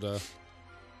shoulder.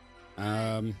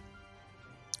 Grab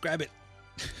it.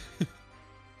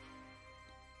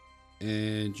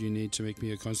 And you need to make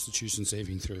me a Constitution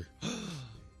saving throw.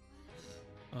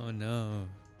 Oh no.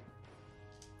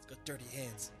 It's got dirty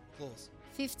hands, claws.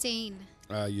 15.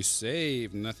 You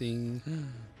save. Nothing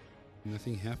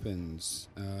happens.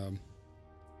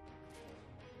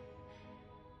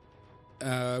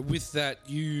 With that,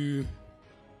 you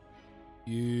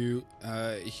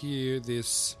hear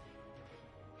this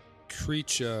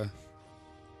creature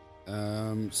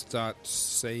start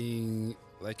saying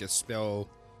like a spell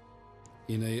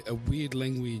in a weird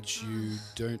language you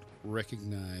don't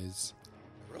recognize.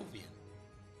 Rovian.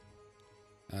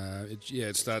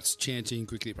 It starts chanting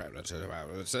quickly. But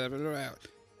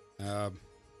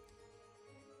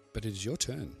it is your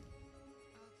turn.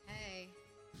 Okay.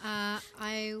 I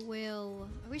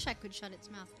wish I could shut its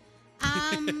mouth.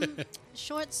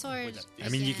 Short sword. I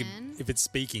mean, you again, can, if it's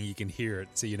speaking, you can hear it,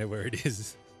 so you know where it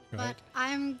is. Right? But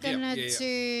I'm gonna yeah.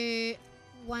 do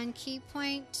 1 key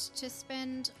point to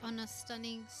spend on a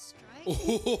stunning strike.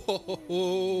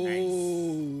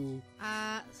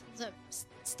 So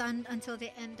stunned until the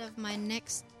end of my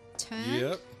next turn.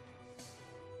 Yep.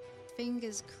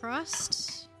 Fingers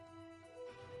crossed.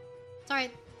 Sorry,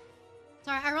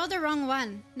 I rolled the wrong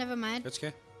one. Never mind. That's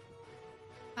okay.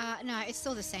 No, it's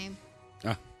still the same.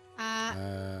 Ah.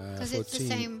 'Cause it's the 14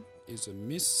 same. is a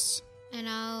miss. And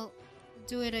I'll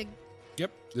do it again.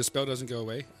 Yep. The spell doesn't go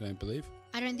away, I don't believe.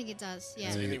 I don't think it does. Yeah.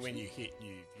 It's only when you hit,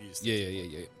 you use. Yeah.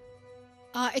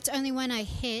 It's only when I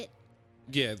hit.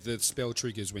 Yeah, the spell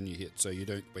triggers when you hit, so you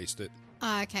don't waste it.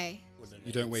 Okay.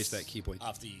 You don't waste that key point.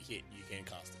 After you hit, you can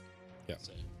cast it. Yeah.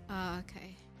 So,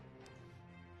 Okay.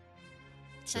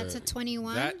 So That's a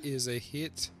 21. That is a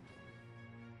hit.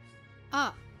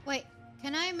 Oh, wait.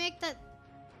 Can I make that?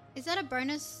 Is that a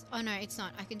bonus? Oh, no, it's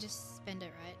not. I can just spend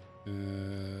it, right?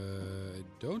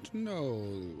 don't know.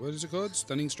 What is it called?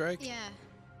 Stunning Strike? Yeah.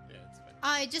 Yeah, it's fine.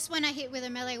 Oh, just when I hit with a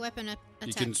melee weapon attack.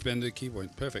 You can spend a key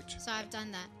point. Perfect. So I've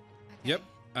done that. Okay. Yep.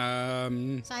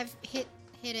 So I've hit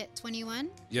it 21.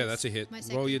 Yeah, that's a hit. My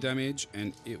Roll your second. damage,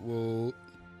 and it will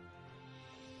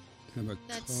have a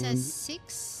That con- says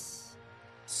 6.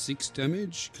 6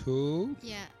 damage. Cool.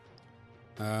 Yeah.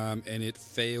 And it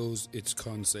fails its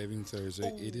con saving throw, so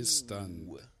it is stunned.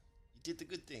 You did the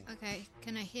good thing. Okay.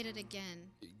 Can I hit it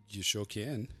again? You sure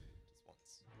can. Just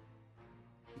once.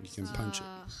 You can punch it.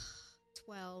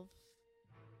 12.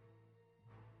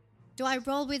 Do I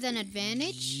roll with an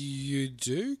advantage? You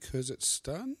do, because it's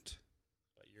stunned.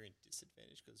 But you're in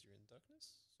disadvantage because you're in darkness.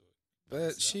 So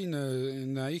But she knows.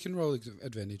 No, you can roll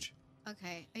advantage.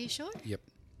 Okay. Are you sure? Yep.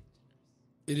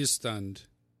 It is stunned.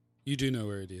 You do know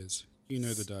where it is. You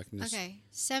know the darkness. Okay.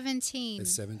 17. The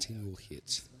 17 will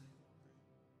hit.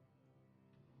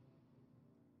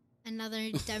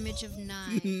 Another damage of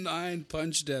 9. 9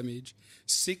 punch damage,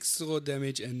 6 sword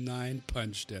damage, and 9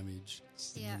 punch damage.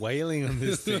 Yeah. Wailing on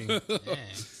this thing.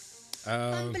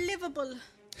 Unbelievable.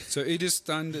 So it is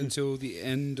stunned until the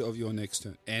end of your next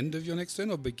turn. End of your next turn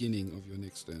or beginning of your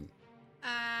next turn?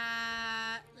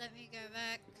 Let me go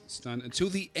back. Stunned until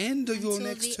the end of your Until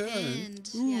next the turn. end,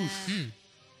 Oof. yeah.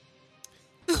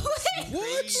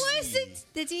 What? Why is it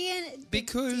the DM?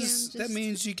 Because that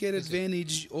means you get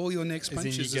advantage all your next As in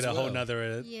punches you get as a whole well.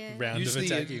 nother Yeah. round Usually,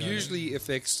 of it attacking. on it. usually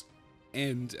effects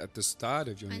end at the start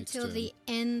of your next Until turn. the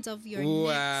end of your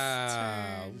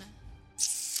Wow. next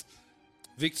turn.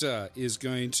 Victor is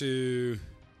going to.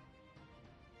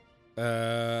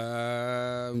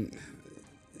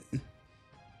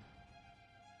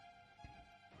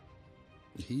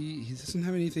 He doesn't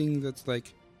have anything that's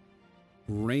like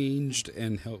ranged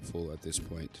and helpful at this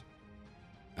point.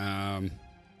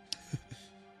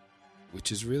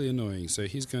 Which is really annoying. So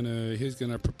he's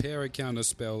gonna prepare a counter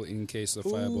spell in case the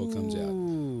fireball comes out.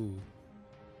 Ooh.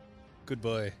 Good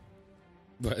boy.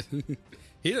 But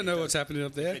he don't know what's happening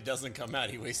up if there. it doesn't come out,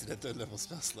 he wasted a 3rd level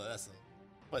spell slot. That's all.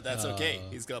 But that's okay.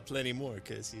 He's got plenty more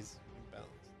because he's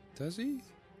imbalanced. Does he?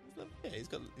 Yeah, he's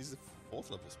a 4th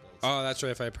level spell. Oh, that's right.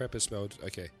 If I prep a spell,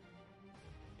 okay.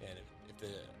 Yeah, and if the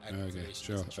Okay, activation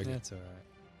sure. doesn't Okay. That's all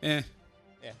right. Eh.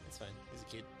 Yeah, it's fine. He's a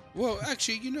kid. Well,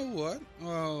 actually, you know what?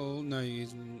 Oh no, you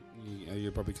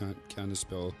probably can't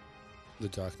counterspell the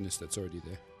darkness that's already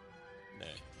there. No,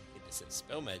 it just says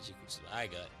spell magic, which is what I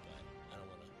got, but I don't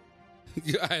want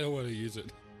to. I don't want to use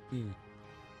it.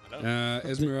 I don't.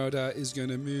 Esmeralda is going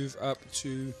to move up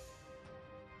to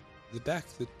the back.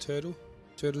 The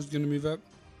turtle's going to move up.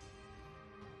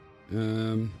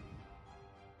 1,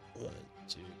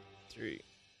 2, 3.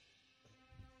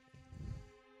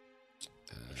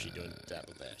 What's she doing?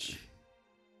 Double dash.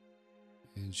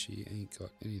 And she ain't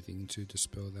got anything to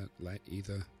dispel that light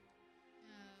either.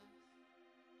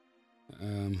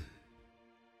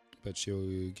 But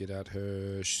she'll get out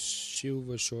her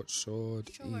silver short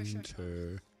sword and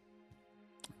her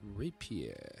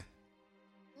rapier.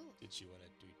 Did she want to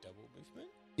do double movement?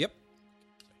 Yep.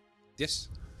 Yes.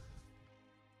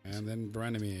 And then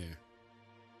Branimir.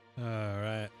 All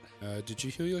right. Did you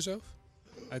heal yourself?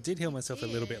 I did heal myself a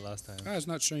little bit last time. Ah, it's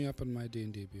not showing up on my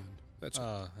D&D Beyond. That's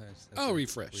Oh, I'll a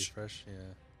refresh. Refresh, yeah.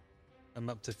 I'm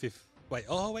up to 5th. Wait,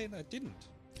 no, I didn't.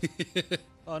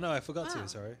 Oh no, I forgot to.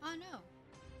 Sorry. Oh no.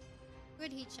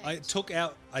 Good, he checked.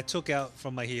 I took out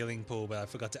from my healing pool, but I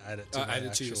forgot to add it to my add it to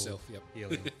actual yourself, yep.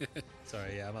 healing.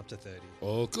 Sorry, yeah, I'm up to 30.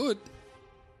 all good.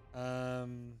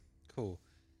 Cool.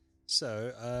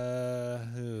 So,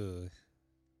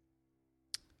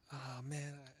 oh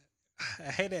man, I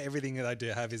hate that everything that I do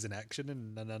have is an action,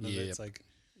 and none of it's like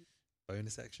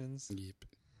bonus actions. Yep.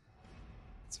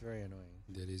 It's very annoying.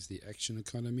 That is the action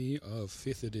economy of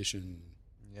 5th edition.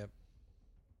 Yep.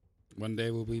 One day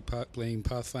we'll be playing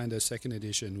Pathfinder 2nd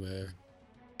edition where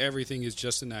everything is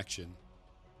just an action.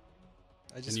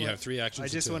 And you have 3 actions. I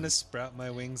just a want to turn. sprout my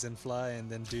wings and fly, and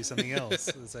then do something else.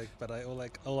 It's like, but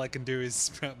all I can do is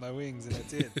sprout my wings, and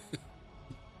that's it. You can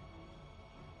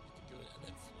do it and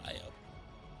then fly up.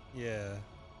 Yeah,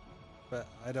 but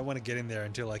I don't want to get in there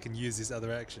until I can use this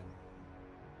other action.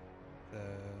 So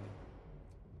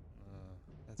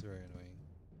that's very annoying.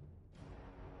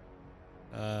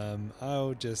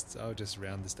 I'll just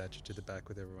round the statue to the back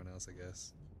with everyone else, I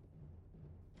guess.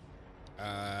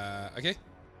 Okay.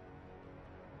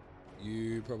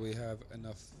 You probably have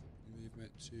enough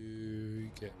movement to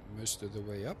get most of the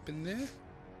way up in there.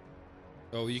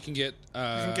 Oh, you can get. You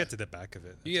can get to the back of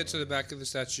it. You get to the back of the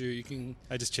statue. You can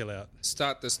I just chill out.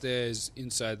 start the stairs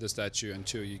inside the statue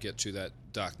until you get to that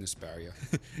darkness barrier.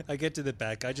 I get to the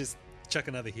back. I just chuck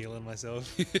another heal on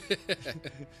myself.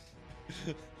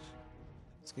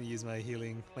 Just gonna use my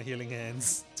healing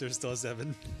hands to restore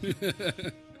 7.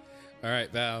 All right,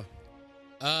 Val.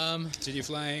 Continue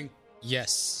flying.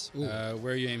 Yes. Ooh.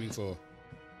 Where are you aiming for?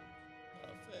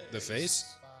 The face?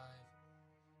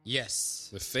 Yes.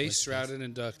 The face shrouded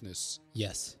in darkness.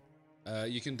 Yes.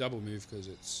 You can double move because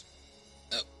it's...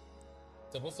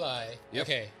 Double fly. Yep.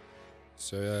 Okay.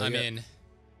 So I'm in.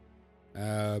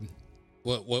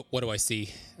 What do I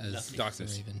see? As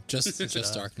darkness. Raven?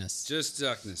 Just darkness. Just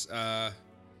darkness.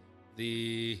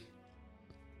 You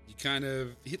kind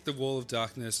of hit the wall of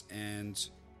darkness and...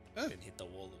 And hit the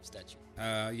wall of statue.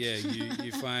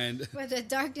 You find... Where the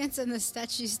darkness and the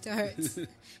statue starts,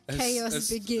 chaos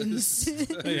begins.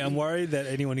 Hey, I'm worried that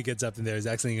anyone who gets up in there is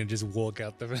actually going to just walk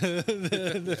out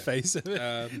the face of it.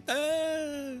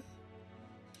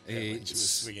 A When she was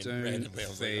swinging stone randomly, I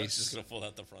was like, oh, it's face. just going to fall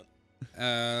out the front.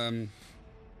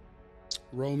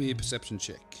 Roll me a perception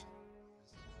check.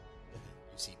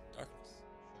 You see darkness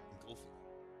engulfing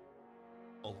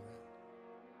all around.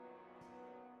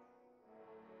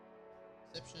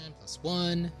 Perception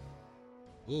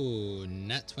 +1. Ooh,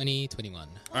 nat 20, 21.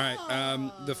 All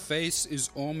right. The face is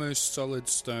almost solid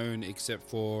stone except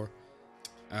for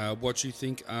what you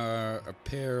think are a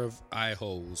pair of eye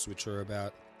holes, which are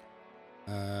about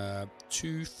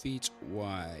 2 feet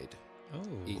wide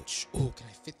each. Oh, can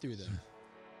I fit through them?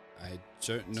 I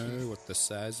don't know what the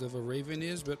size of a raven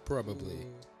is, but probably.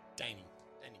 Tiny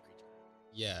creature.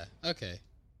 Yeah. Okay.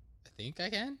 I think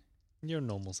I can. You're a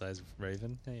normal size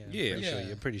raven. Yeah.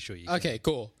 I'm pretty sure you can. Okay.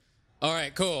 Cool. All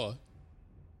right. Cool.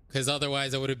 Because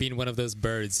otherwise, I would have been one of those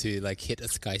birds who like hit a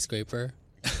skyscraper.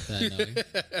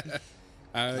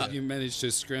 You managed to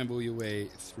scramble your way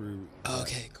through.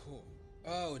 Okay. Cool.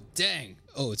 Oh dang.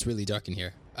 Oh, it's really dark in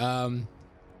here.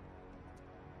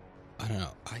 I don't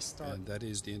know. I start. And that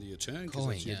is the end of your turn because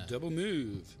Going, that's your yeah. double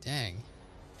move. Dang.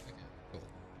 Okay. Cool.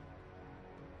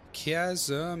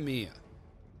 Kazamia.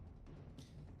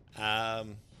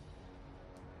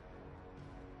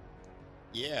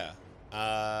 Yeah.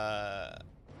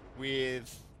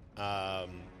 With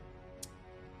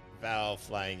Val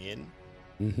flying in,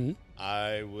 Mm-hmm.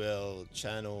 I will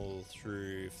channel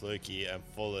through Floki and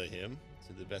follow him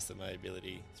to the best of my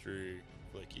ability through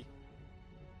Floki.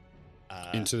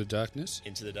 Into the darkness?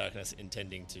 Into the darkness,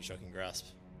 intending to shock and grasp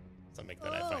something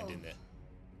that I find in there.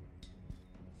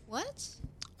 What?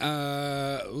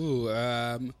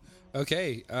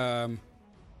 Okay.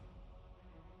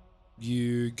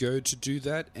 You go to do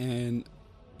that, and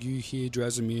you hear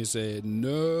Drazimir say,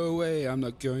 "No way, I'm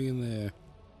not going in there."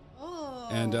 Oh.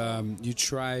 And you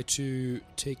try to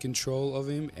take control of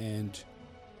him, and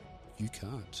you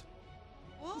can't.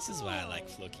 This is why I like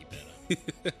Floki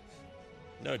better.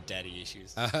 No daddy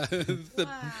issues. How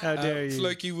dare you?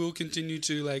 Floki will continue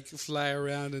to like fly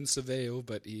around and surveil,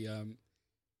 but he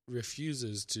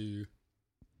refuses to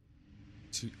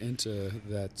enter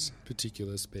that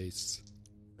particular space.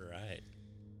 Right.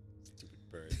 Stupid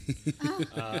bird.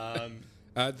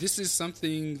 This is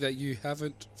something that you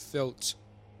haven't felt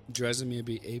Drazimir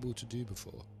be able to do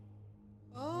before.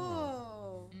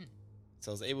 Oh.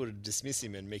 So I was able to dismiss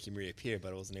him and make him reappear,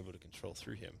 but I wasn't able to control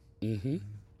through him. Mm-hmm.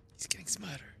 He's getting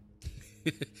smarter.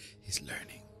 He's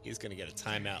learning. He's going to get a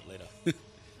timeout later.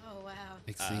 Oh, wow.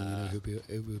 Next thing you know, he'll be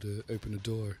able to open a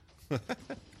door. Am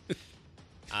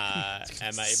I able to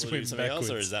Swim do something else, or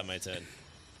backwards. is that my turn?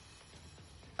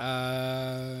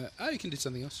 You can do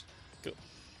something else. Cool.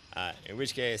 In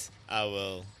which case, I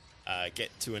will get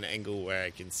to an angle where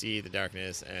I can see the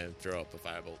darkness and throw up a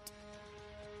firebolt.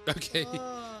 Okay.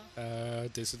 Oh.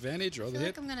 Disadvantage, I roll the feel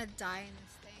hit. like I'm gonna die in this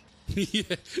thing.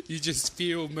 Yeah, you just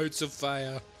feel motes of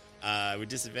fire. With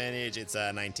disadvantage, it's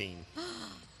 19.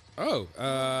 Oh, The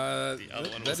other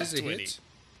one that was is a 20. hit.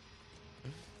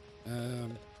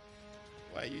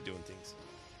 Why are you doing things?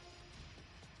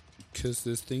 Because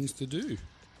there's things to do.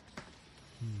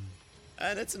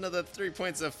 And it's another 3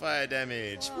 points of fire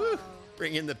damage. Woo!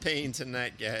 Bring in the pain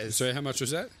tonight, guys. So how much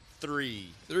was that?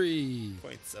 3 3.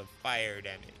 points of fire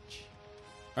damage.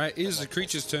 All right, it is the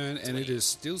creature's turn, and it is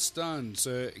still stunned.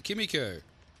 So, Kimiko,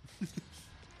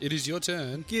 it is your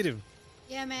turn. Get him.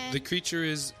 Yeah, man. The creature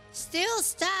is Still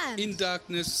stunned. in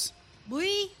darkness,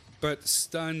 Boy. but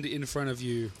stunned in front of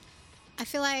you. I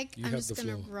feel like You I'm have just the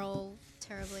gonna floor. roll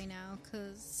terribly now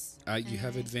because You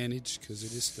have advantage because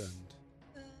it is stunned.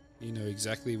 You know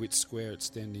exactly which square it's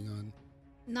standing on.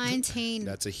 19.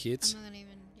 That's a hit. I'm not gonna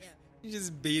even. Yeah. You're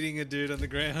just beating a dude on the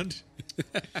ground.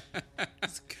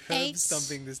 Just curb 8.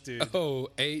 stomping this dude. Oh,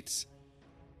 8.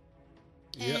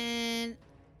 Yep. And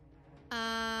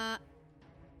I'll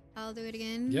do it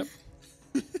again. Yep.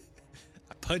 I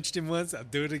punched him once. I'll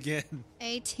do it again.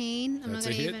 18. I'm That's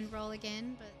not a gonna hit. even roll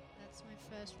again, but that's my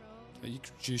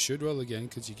You should roll again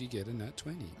because you could get a nat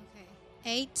 20. Okay.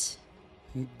 8.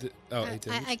 8 damage.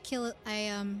 I kill it.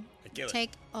 I kill it.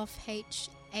 take off H8.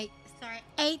 Sorry,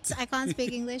 8. I can't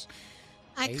speak English.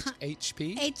 I can't.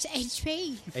 HP?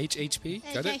 HP. HP?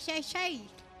 Got it?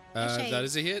 H. That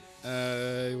is a hit.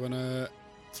 You want to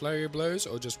flurry of blows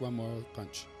or just one more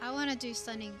punch? I want to do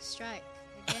stunning strike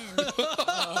again.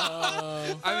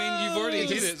 I mean, you've already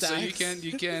hit it, so you can.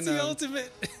 It's the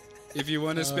ultimate. If you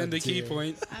want to spend a key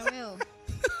point, I will.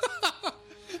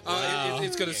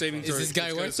 it's got a saving throw. Is this guy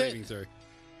It's got a worth saving it? throw.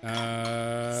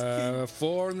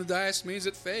 4 on the dice means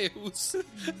it fails.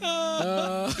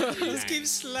 You just keep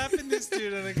slapping this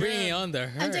dude on the ground. Bring on the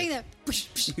hurt. I'm doing the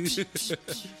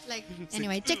like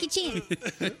anyway, Jackie Chan.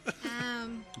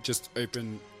 Just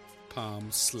open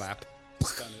palm slap.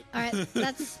 Stun it. All right,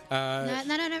 that's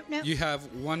no. You have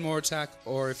one more attack,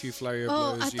 or if you flurry your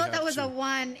Oh, blows, I you thought that have was two. a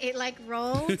 1. It like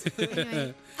rolled.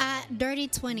 Anyway, dirty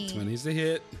 20. 20's the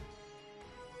hit.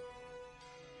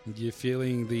 You're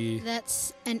feeling the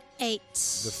That's an 8.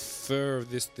 fur of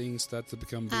this thing start to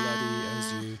become bloody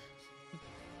as you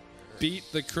beat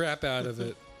the crap out of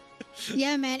it.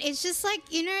 Yeah, man. It's just like,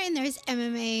 you know, in those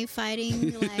MMA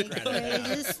fighting, like, where it's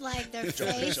just like their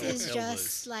face is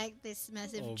just like this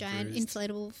massive, giant, bruised.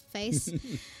 inflatable face.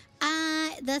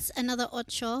 That's another 8,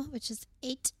 which is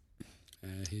 8.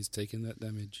 He's taking that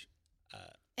damage.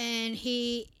 And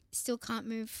he still can't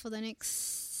move for the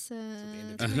next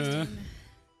turn.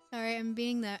 Sorry, I'm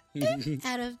beating the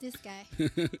out of this guy.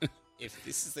 If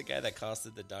this is the guy that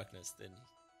casted the darkness, then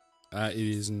It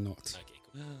is not. okay,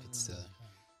 cool. It's,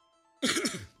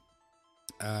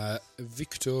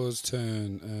 Victor's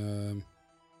turn.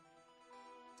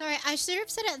 Sorry, I should have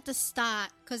said it at the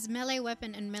start, because melee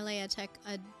weapon and melee attack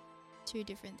are 2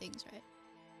 different things, right?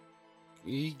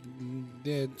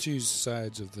 They're two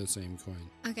sides of the same coin.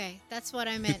 Okay, that's what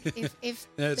I meant. If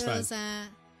That's there fine. was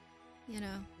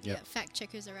Yep. fact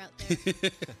checkers are out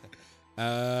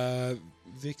there.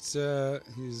 Victor,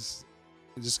 he's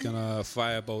just gonna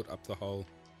firebolt up the hole.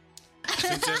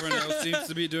 Since everyone else seems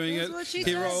to be doing it, That's what she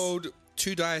he does. rolled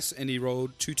 2 dice and he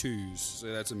rolled 2 2s, so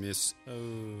that's a miss.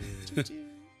 Oh.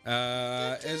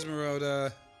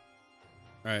 Esmeralda.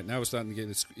 All right, now we're starting to get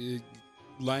this. It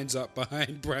lines up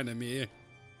behind Branimir.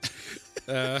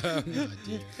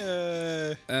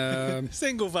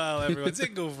 Single file, everyone.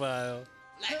 Single file.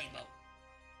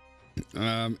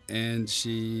 And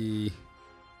she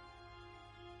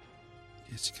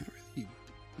can't really.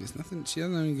 There's nothing. She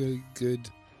doesn't have any good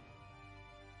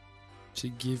to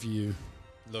give you.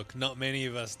 Look, not many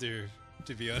of us do,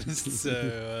 to be honest.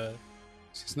 So,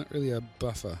 She's not really a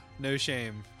buffer. no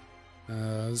shame.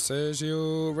 So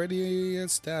she'll ready a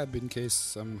stab in case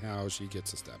somehow she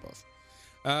gets a stab off.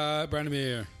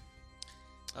 Branimir,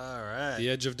 All right. the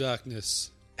Edge of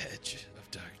Darkness. Edge of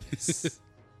Darkness. It's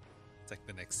like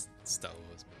the next Star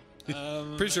Wars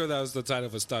movie. Pretty sure that was the title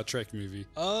of a Star Trek movie.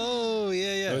 Oh,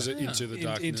 yeah. Or was it Into the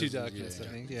Darkness? Into Darkness, Yeah. I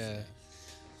think. Yeah.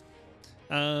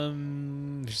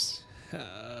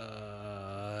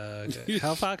 Okay.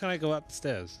 How far can I go up the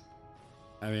stairs?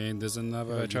 I mean, there's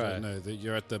another. If I You try. don't know that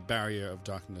you're at the barrier of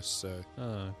darkness, so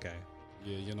Oh, okay.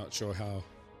 you're not sure how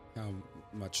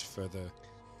much further.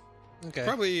 Okay.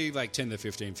 Probably like 10 to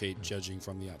 15 feet, judging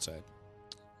from the outside.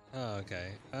 Oh,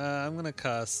 okay. I'm gonna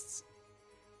cast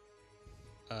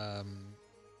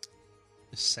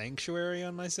Sanctuary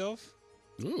on myself,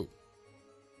 Ooh.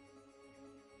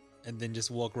 and then just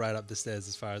walk right up the stairs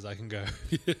as far as I can go.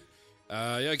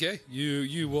 Yeah, okay.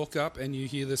 You walk up and you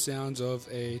hear the sounds of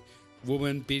a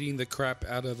woman beating the crap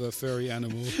out of a furry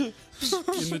animal in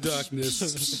the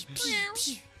darkness.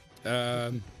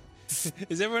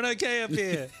 Is everyone okay up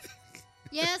here?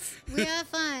 Yes, we are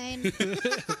fine.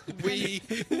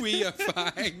 We are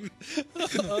fine.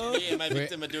 Me and my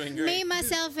victim are doing great. Me,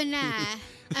 myself, and I.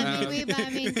 I mean, we, but I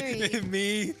mean 3.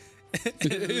 Me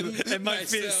and my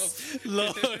fist,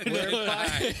 Lord.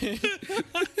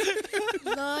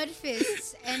 Lord,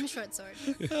 fists, and short sword.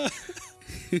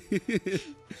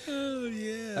 Oh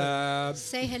yeah.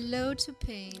 Say hello to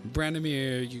pain.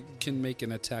 Branimir, you can make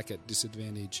an attack at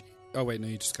disadvantage. Oh wait, no,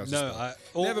 you just cast a No,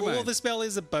 spell. Never all mind. the spell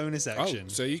is a bonus action. Oh,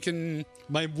 so you can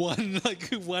My one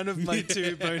of my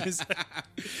 2 bonus.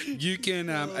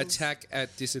 attack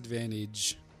at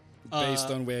disadvantage based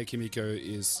on where Kimiko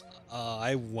is.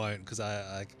 I won't, because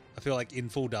I feel like in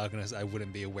full darkness I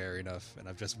wouldn't be aware enough, and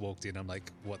I've just walked in. I'm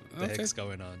like, what the Okay. heck's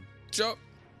going on? Sure.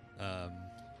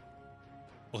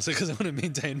 Also, because I want to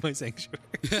maintain my sanctuary.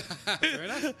 Fair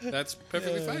enough. That's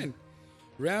perfectly fine.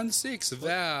 Round 6,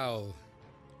 Val.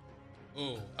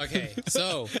 Oh, okay.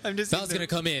 So I'm just Val's gonna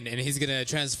come in and he's gonna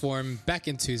transform back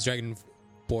into his dragon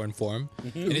Darkborn form,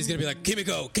 and he's gonna be like,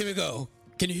 Kimiko,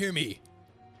 can you hear me?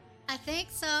 I think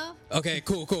so. Okay,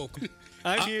 cool.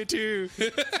 I'm here too.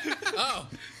 Cool.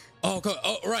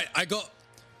 Oh, right. I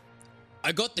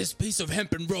got this piece of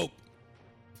hempen rope.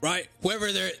 Right,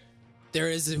 whoever there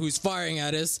is who's firing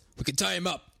at us, we can tie him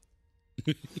up.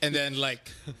 And then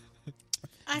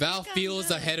Val feels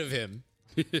ahead of him.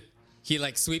 He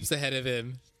sweeps ahead of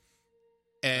him.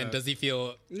 And does he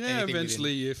feel? Yeah,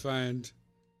 eventually you find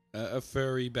a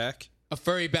furry back. A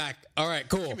furry back. All right,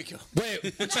 cool. Wait, Put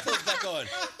your clothes back on.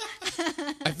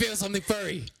 I feel something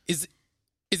furry. Is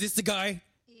this the guy?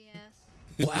 Yes.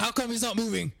 Well, how come he's not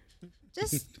moving?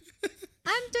 Just,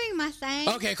 I'm doing my thing.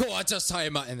 Okay, cool. I'll just tie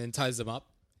him up and then ties him up.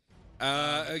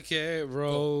 Okay,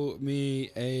 roll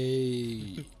me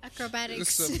a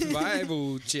Acrobatics.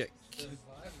 survival check.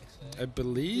 I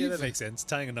believe. Yeah, that makes sense.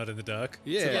 Tying a knot in the dark.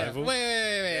 Yeah. Survival.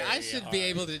 Wait. I should be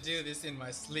able to do this in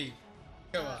my sleep.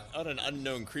 Come on. On an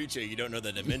unknown creature you don't know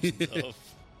the dimensions of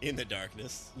in the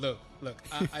darkness. Look.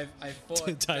 I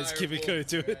fought. Ties dire Kimiko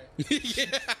wolves, to it.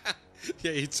 right?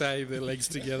 Yeah, you tie their legs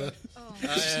together.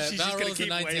 She's just gonna rolls a keep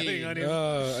wailing 19. on him.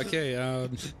 Oh, okay.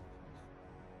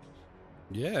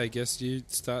 Yeah, I guess you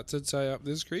start to tie up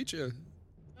this creature.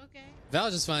 Okay. Val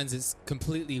just finds it's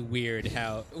completely weird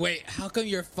how. Wait, how come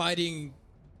you're fighting?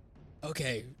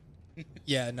 Okay.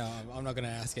 Yeah, no, I'm not gonna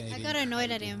ask I anything. got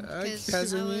annoyed at him because I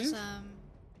Casimir? was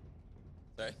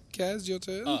Sorry? Kaz, your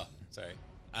turn. Oh, sorry.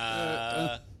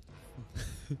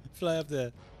 Fly up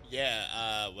there.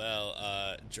 Yeah,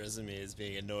 Dresmir is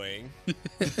being annoying.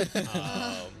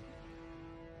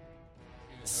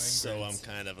 So I'm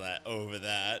kind of over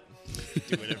that.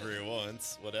 Do whatever he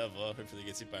wants. Whatever. Hopefully he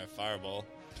gets hit by a fireball.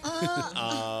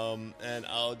 And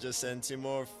I'll just send one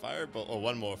more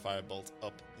firebolt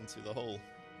up into the hole.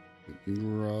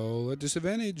 Roll a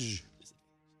disadvantage.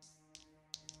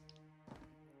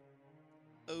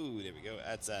 Oh, there we go.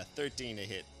 That's a 13 to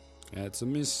hit. That's a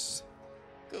miss.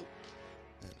 Cool.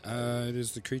 It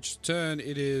is the creature's turn.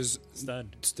 It is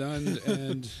Stunned.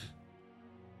 and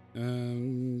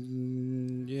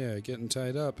getting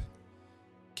tied up.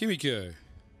 Kimiko.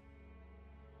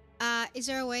 Is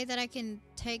there a way that I can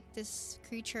take this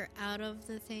creature out of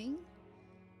the thing?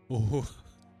 Ooh.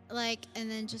 And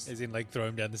then just As in, throw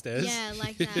him down the stairs? yeah,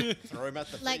 like that. Throw him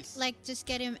at the face. Just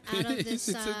get him out of this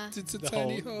it's a The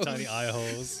tiny whole hole. tiny eye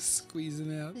holes.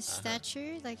 Squeezing out. this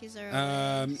statue. Is there a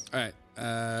way? All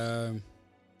right.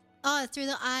 Oh, through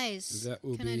the eyes. That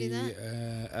will Can I be do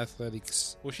that?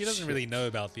 athletics. Well, she doesn't really know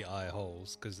about the eye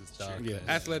holes because it's dark. Yeah,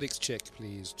 athletics check,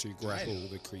 please, to grapple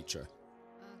the creature.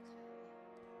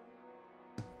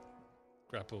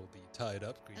 Grapple the tied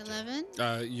up creature.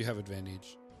 11. You have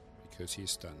advantage because he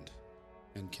is stunned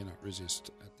and cannot resist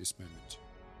at this moment.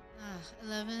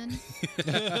 11.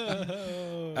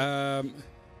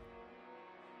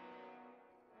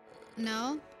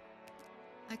 No,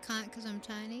 I can't because I'm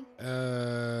tiny.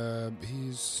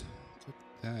 He's got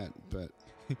that, but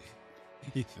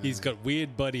He's got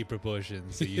weird body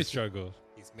proportions, so you struggle.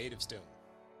 He's made of stone.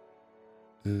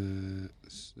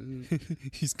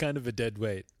 He's kind of a dead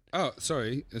weight. Oh,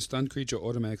 sorry. A stunned creature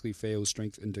automatically fails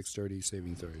strength and dexterity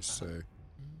saving throws. So,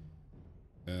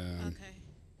 Okay.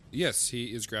 yes, he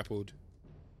is grappled.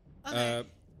 Okay.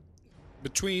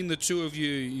 Between the two of you,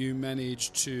 you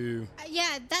manage to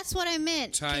Yeah, that's what I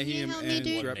meant. tie Can you him help me, and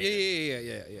dude? grab.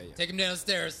 Yeah. Take him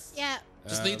downstairs. Yeah.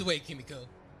 Just lead the way, Kimiko.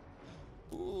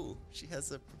 Ooh, she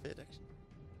has a prepared action.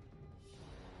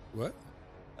 What?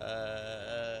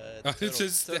 Turtle,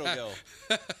 just turtle girl.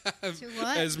 To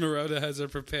what? Esmeralda has a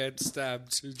prepared stab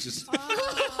to just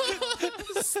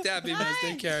stab him as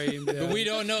they carry him down. But we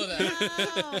don't know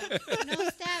that. No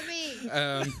stabbing.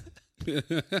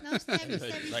 No stabby,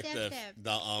 stabby, Like stab.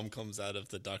 the arm comes out of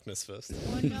the darkness first.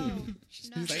 Oh no.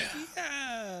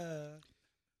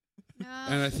 No.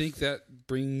 And I think that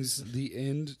brings the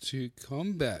end to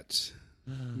combat.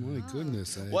 My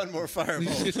goodness. One more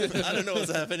fireball. I don't know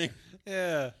what's happening.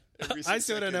 Yeah. Every I 6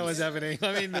 still don't know what's seconds.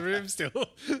 happening. I'm in the room still.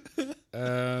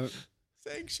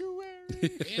 Sanctuary. We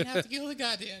didn't have to kill the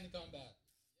goddamn combat.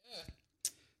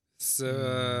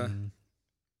 So,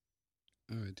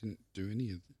 oh, I didn't do any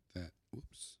of that.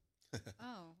 Whoops.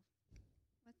 Oh.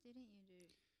 What didn't you do?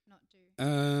 Not do.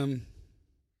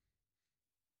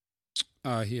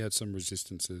 He had some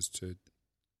resistances to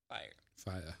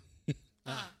fire. It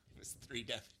was 3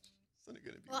 damage. It's not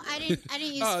gonna be Well, real. I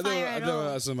didn't use There fire at there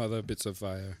all. were some other bits of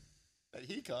fire. That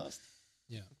he cast.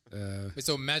 Yeah. Uh,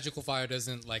 So magical fire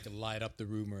doesn't light up the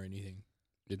room or anything.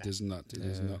 it does not. It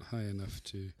is not high enough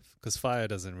to. Because fire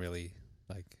doesn't really,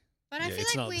 But I feel it's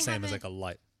like not we the same as haven't, a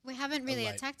light, we haven't really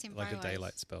light, attacked him like a fire-wise.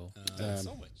 daylight spell.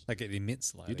 So much. Like it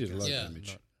emits light. You did a lot Yeah. of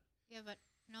damage. Yeah, but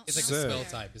It's like So- a spell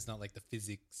type. It's not like the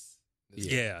physics.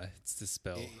 Yeah, it's the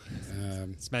spell.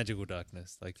 Um, It's magical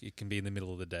darkness. Like it can be in the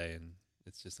middle of the day, and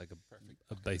it's just like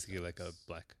basically like a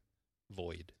black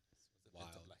void, Wild.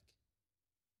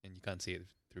 and you can't see it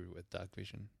through with dark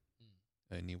vision.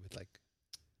 Only with like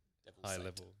high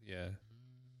level. Yeah.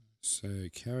 so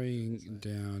carrying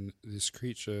down this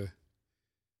creature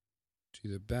to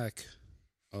the back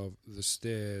of the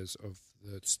stairs of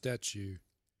the statue.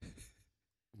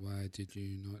 Why did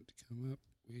you not come up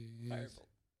with...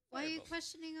 Why are you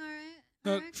questioning our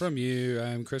Not action? from you.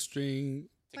 I'm questioning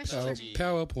Question.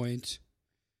 PowerPoint.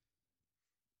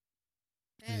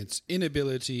 Bad. Its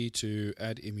inability to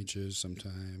add images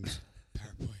sometimes.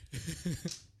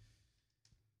 PowerPoint.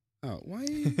 Oh, why?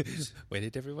 is- Where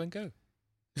did everyone go?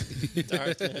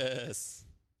 Darkness.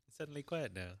 It's suddenly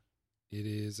quiet now. It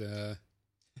is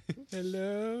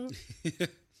Hello,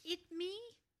 It me?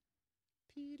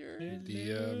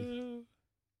 the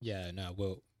Yeah, no,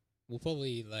 we'll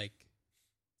probably like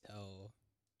tell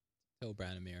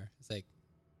Branimir. It's like,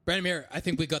 Branimir, I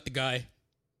think we got the guy.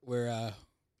 We're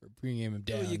bringing him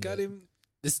down. you got him.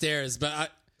 the stairs,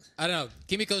 but I don't know.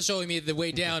 Kimiko's showing me the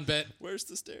way down, but Where's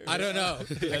the stairs? I don't know.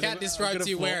 I can't describe to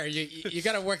you fall. where. You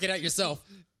got to work it out yourself.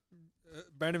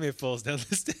 Branimir falls down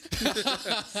the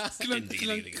stairs. clunk,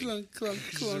 clunk, clunk, clunk,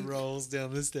 Just clunk. rolls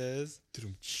down the stairs.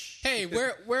 Hey,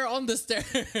 we're on the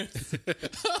stairs.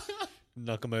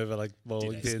 Knock him over like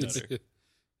bowling pins.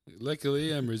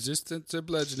 Luckily, I'm resistant to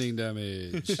bludgeoning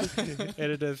damage.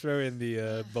 Editor, throw in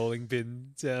the bowling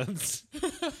pin sounds.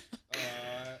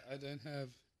 I don't have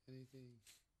anything.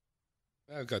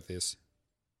 I've got this.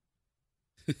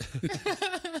 Yeah.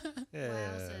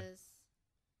 Wowzers.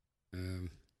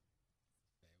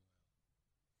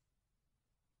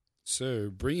 So,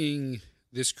 bringing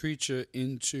this creature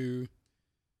into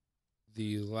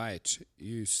the light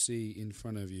you see in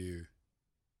front of you.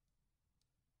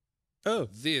 Oh.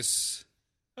 This,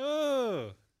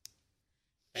 Oh.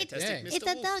 Fantastic, Dang. Mr. It's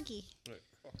a Wolf. doggy.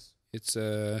 it's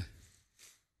a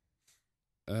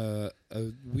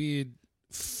weird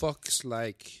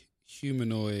fox-like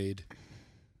humanoid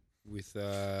with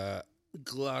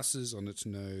glasses on its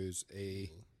nose, a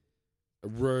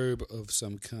robe of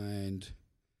some kind.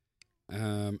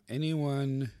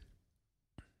 Anyone?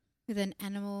 With an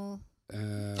animal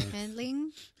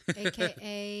handling,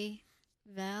 aka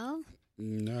Val.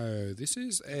 No, this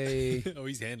is a. Oh,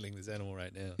 he's handling this animal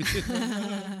right now.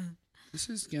 This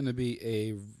is going to be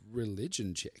a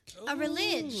religion check. A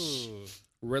relig. Ooh.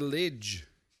 Relig.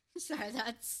 Sorry,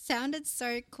 that sounded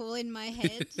so cool in my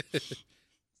head.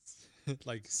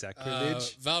 Like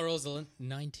sacrilege. Val rolls a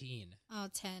 19. Oh,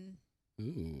 10.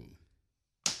 Ooh.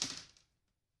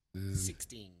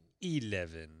 16.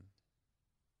 11.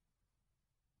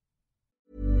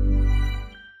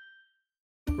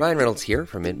 Ryan Reynolds here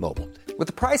from Mint Mobile. With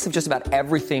the price of just about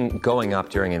everything going up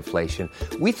during inflation,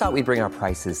 we thought we'd bring our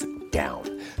prices down.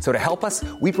 So to help us,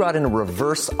 we brought in a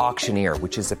reverse auctioneer,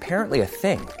 which is apparently a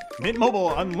thing. Mint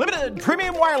Mobile Unlimited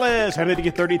Premium Wireless. How to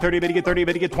get 30, 30, bit to get 30,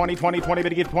 bit to get 20, 20, 20, bit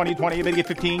to get 20, 20, bit to get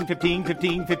 15, 15,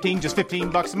 15, 15, just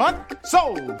 $15 a month?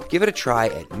 Sold! Give it a try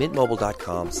at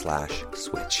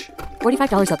mintmobile.com/switch.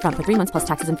 $45 up front for 3 months plus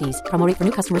taxes and fees. Promo rate for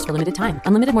new customers for limited time.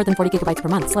 Unlimited more than 40 gigabytes per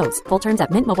month. Slows full terms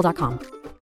at mintmobile.com.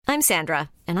 I'm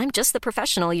Sandra, and I'm just the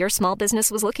professional your small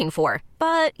business was looking for.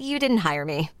 But you didn't hire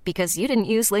me because you didn't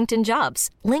use LinkedIn Jobs.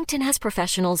 LinkedIn has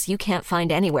professionals you can't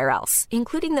find anywhere else,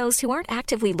 including those who aren't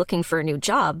actively looking for a new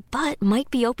job, but might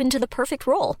be open to the perfect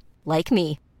role, like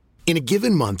me. In a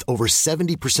given month, over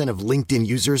 70% of LinkedIn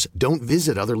users don't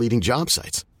visit other leading job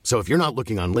sites. So if you're not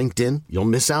looking on LinkedIn, you'll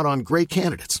miss out on great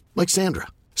candidates like Sandra.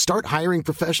 Start hiring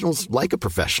professionals like a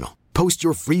professional. Post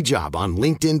your free job on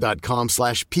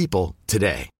linkedin.com/people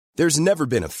today. There's never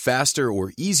been a faster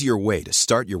or easier way to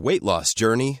start your weight loss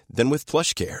journey than with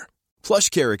PlushCare.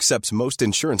 PlushCare accepts most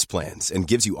insurance plans and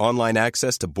gives you online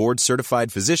access to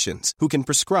board-certified physicians who can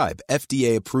prescribe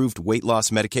FDA-approved weight loss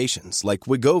medications like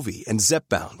Wegovy and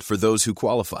Zepbound for those who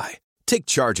qualify. Take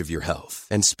charge of your health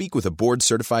and speak with a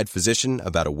board-certified physician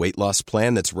about a weight loss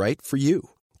plan that's right for you.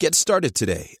 Get started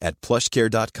today at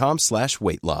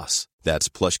plushcare.com/weight loss. That's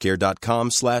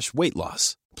plushcare.com/weight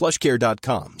loss.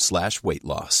 plushcare.com/weight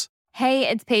loss. Hey,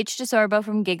 it's Paige DeSorbo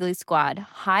from Giggly Squad.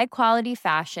 High quality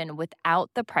fashion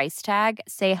without the price tag.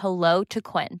 Say hello to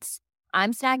Quince.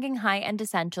 I'm snagging high-end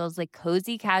essentials like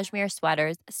cozy cashmere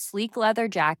sweaters, sleek leather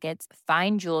jackets,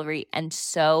 fine jewelry, and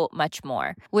so much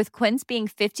more. With Quince being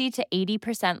 50 to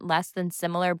 80% less than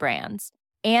similar brands.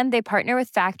 And they partner with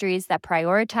factories that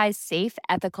prioritize safe,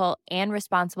 ethical, and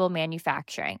responsible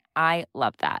manufacturing. I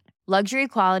love that. Luxury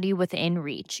quality within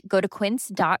reach. Go to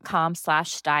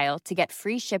quince.com/style to get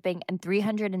free shipping and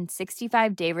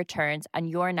 365-day returns on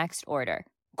your next order.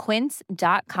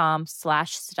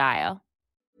 Quince.com/style.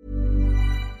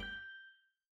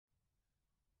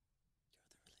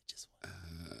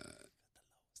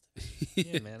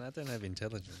 Yeah, man, I don't have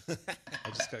intelligence. I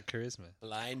just got charisma.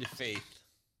 Blind faith.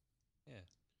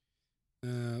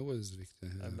 Yeah. What does Victor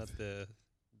have? I'm not the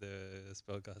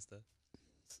spellcaster.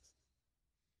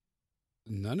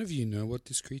 None of you know what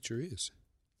this creature is.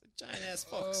 Giant ass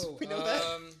fox. We know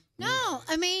that. No,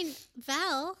 I mean,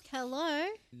 Val, hello.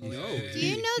 No. Do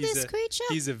you know He's this a- creature?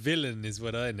 He's a villain, is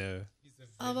what I know.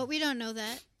 Oh, but we don't know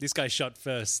that. This guy shot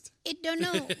first. We don't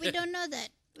know that. We don't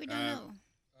know.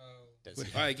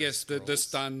 I guess the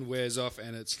stun wears off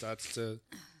and it starts to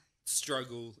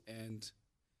struggle and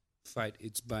fight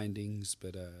its bindings,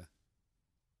 but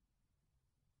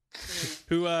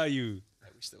Who are you? I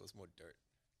wish there was more dirt.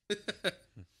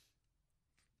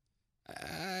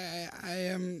 I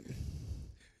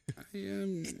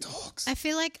am dogs. I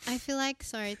feel like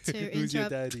sorry to Who's your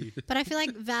interrupt, daddy? but I feel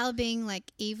like Val being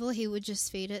like evil, he would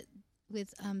just feed it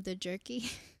with the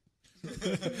jerky.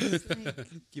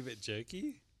 Give it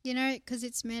jerky? You know, because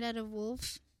it's made out of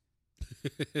wolf.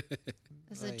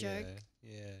 As a Oh, joke.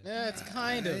 Yeah, it's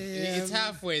kind of. It's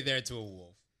halfway there to a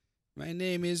wolf. My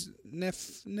name is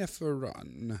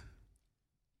Nepheron.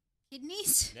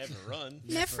 Kidneys? Never run.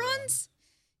 Nephrons?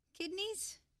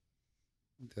 Kidneys?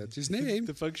 That's his name.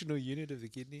 The functional unit of the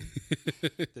kidney?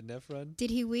 The nephron? Did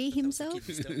he wee himself?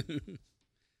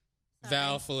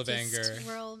 Val, full of Just anger.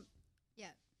 We're all,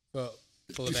 yeah. Well,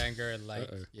 full of anger and like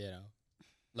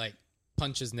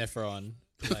punches Nephron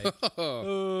like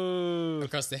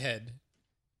across the head.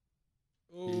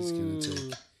 He's gonna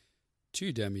take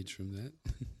 2 damage from that.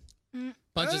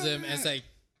 Punches him and it's like,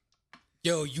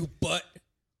 "Yo, you butt!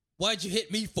 Why'd you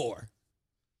hit me for?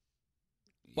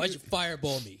 Why'd you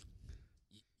fireball me?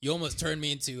 You almost turned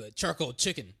me into a charcoal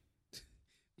chicken."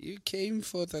 You came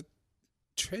for the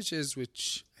treasures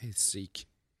which I seek.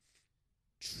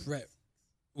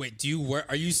 Wait, do you work?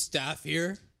 Are you staff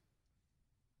here?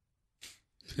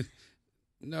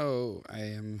 No, I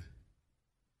am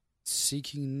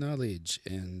seeking knowledge,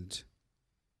 and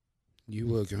you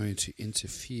were going to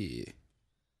interfere.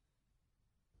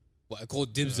 Well, I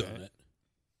called dibs All on right.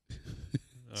 it.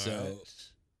 So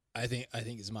I think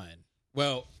it's mine.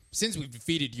 Well, since we've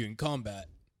defeated you in combat,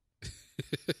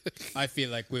 I feel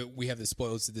like we have the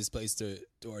spoils of this place to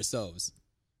ourselves.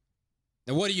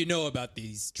 Now, what do you know about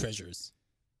these treasures?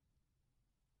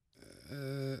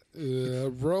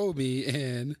 Roll me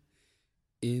an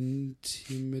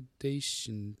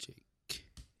intimidation check.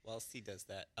 Whilst he does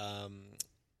that,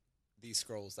 these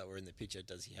scrolls that were in the picture,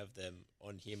 does he have them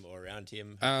on him or around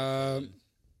him? Am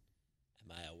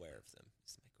I aware of them?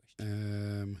 Is my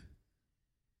question.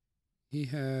 He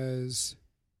has.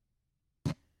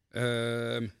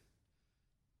 Well,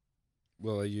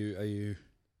 are you?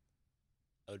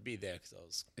 I would be there because I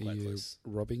was Are quite you close.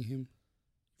 robbing him,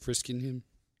 frisking him?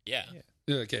 Yeah.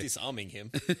 Okay. Disarming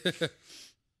him.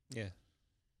 Yeah.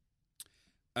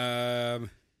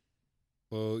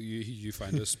 Well, you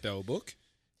find a spell book.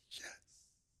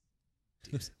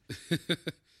 Yes.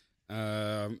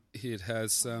 It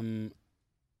has some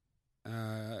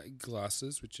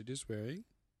glasses, which it is wearing,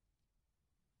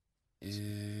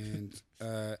 and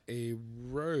a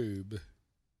robe,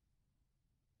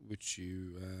 which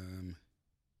you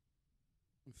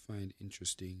find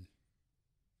interesting.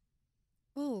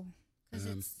 Oh, because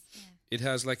Um, it's It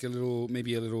has like a little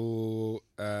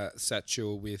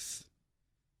satchel with,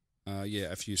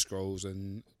 a few scrolls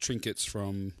and trinkets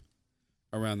from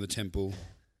around the temple.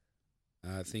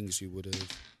 Things you would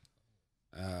have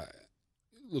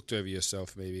looked over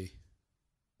yourself, maybe.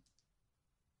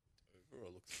 Over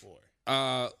or looked for?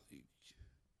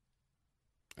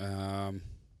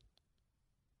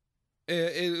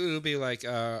 It'll be like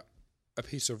a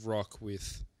piece of rock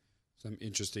with some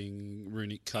interesting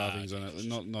runic carvings on it.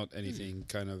 Not anything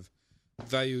kind of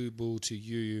valuable to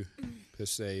you per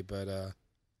se, but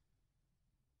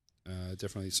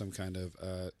definitely some kind of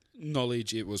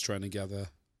knowledge it was trying to gather.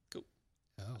 Cool.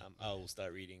 I will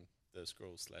start reading the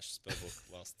scroll / spellbook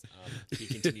whilst he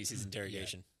continues his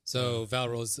interrogation. So Val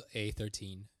rolls a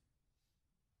 13.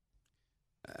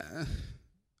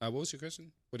 What was your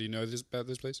question? What do you know about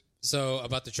this place? So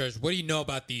about the treasure. What do you know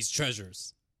about these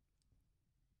treasures?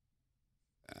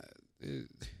 There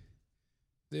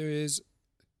is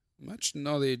much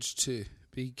knowledge to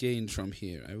be gained from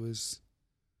here. I was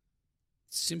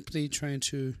simply trying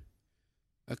to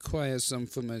acquire some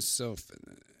for myself.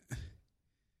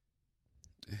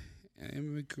 I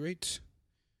am a great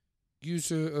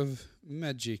user of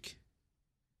magic.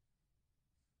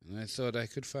 And I thought I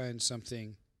could find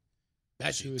something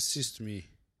to assist me.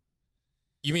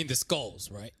 You mean the skulls,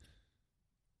 right?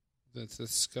 That's the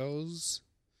skulls?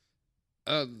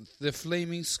 The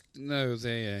flaming... No,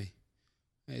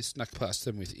 I snuck past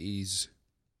them with ease.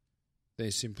 They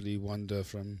simply wander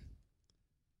from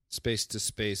space to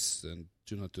space and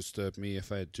do not disturb me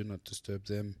if I do not disturb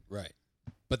them. Right.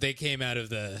 But they came out of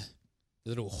the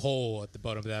little hole at the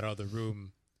bottom of that other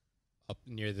room up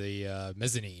near the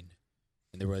mezzanine.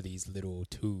 And there were these little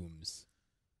tombs.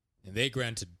 And they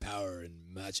granted power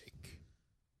and magic,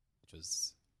 which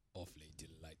was awfully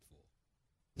delightful.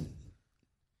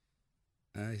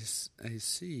 I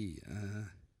see.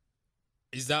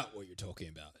 Is that what you're talking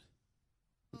about?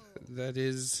 That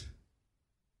is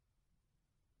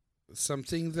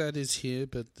something that is here,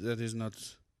 but that is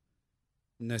not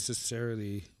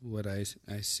necessarily what I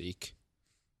seek.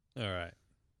 All right.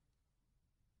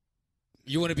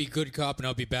 You want to be good cop and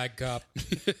I'll be bad cop.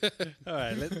 All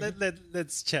right,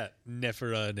 let's chat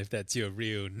Neferon, if that's your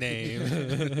real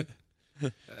name.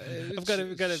 I've got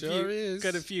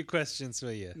a few questions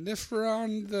for you.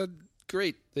 Neferon the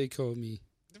Great, they call me.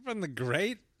 Neferon the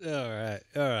Great? All right.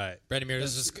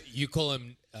 Branimir, you call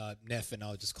him Neff, and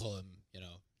I'll just call him,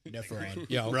 Neferon.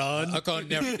 Yeah, Ron. I'll call him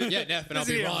Neff. Yeah, Neff, and I'll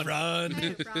be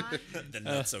Ron. Then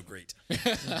not so great.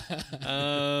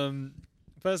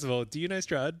 First of all, do you know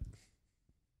Strahd?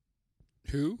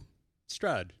 Who?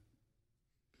 Strahd.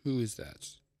 Who is that?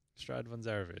 Strahd von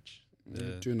Zarovich.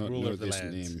 I do not know this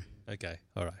name. Okay,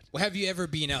 all right. Well, have you ever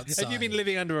been outside? Have you been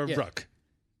living under a rock?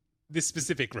 This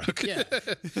specific rock? Yeah.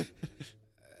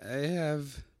 I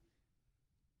have.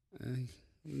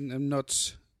 I'm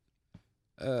not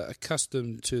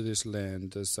accustomed to this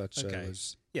land as such. Okay. I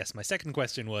was. Yes, my second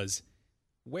question was,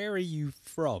 where are you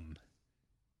from?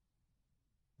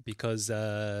 Because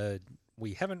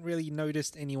we haven't really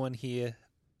noticed anyone here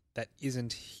that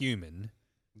isn't human.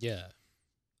 Yeah.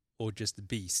 Or just a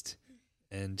beast.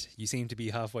 And you seem to be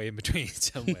halfway in between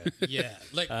somewhere. Yeah.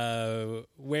 Like,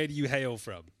 where do you hail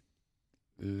from?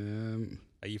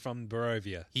 Are you from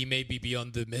Barovia? He may be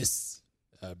beyond the mists,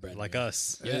 Branimir. Like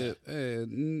us. Yeah.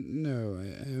 No, I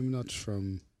am not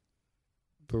from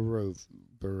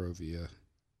Barovia.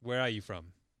 Where are you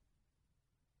from?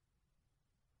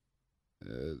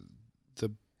 The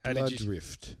Blood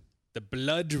Rift. The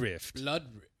Blood Rift. Blood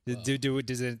Rift.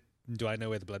 Do I know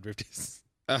where the Blood Rift is?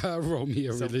 Roll me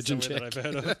a religion check. That I've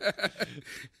heard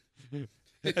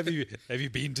of. Have you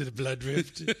been to the Blood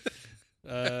Rift?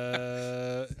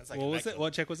 What was it?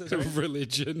 What check was it? Sorry.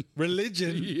 Religion.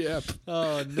 Religion? Yep.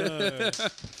 Oh no.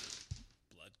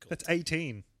 That's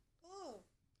 18.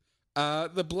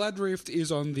 The Blood Rift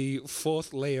is on the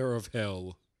 4th layer of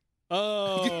hell.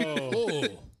 Oh.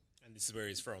 And this is where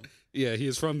he's from. Yeah, he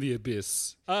is from the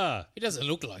abyss. He doesn't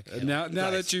look like hell. Now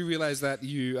that you realize that,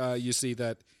 you see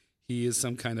that he is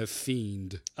some kind of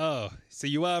fiend. Oh, so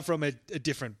you are from a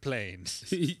different plane.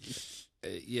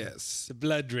 Yes. The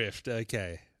Blood Rift.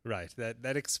 Okay, right.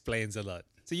 That explains a lot.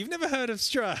 So you've never heard of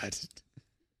Strahd?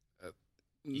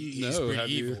 He's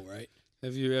pretty evil, right?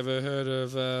 Have you ever heard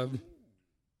of?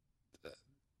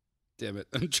 Damn it!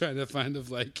 I'm trying to find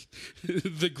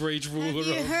the great ruler.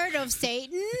 Have you heard of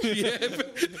Satan? Yeah.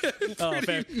 Oh,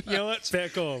 fair. You know what? Fair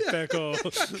call.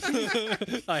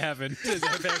 I haven't.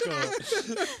 Fair call.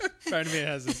 Branimir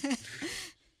hasn't.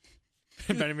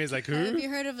 Brandimir's like, who? Have you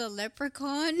heard of a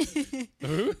leprechaun?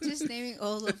 Who? Just naming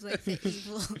all of the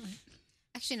evil.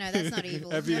 Actually, no, that's not evil.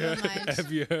 Have Never mind.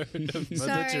 Have you heard of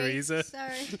Mother Teresa?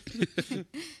 Sorry.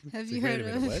 Have you heard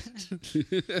of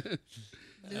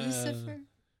Lucifer?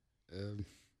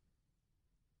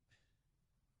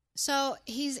 So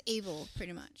he's evil,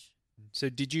 pretty much. So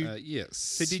did you? Yes.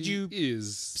 So did you?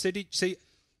 Is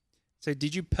So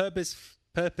did you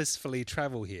purposefully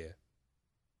travel here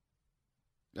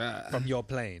from your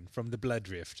plane, from the Blood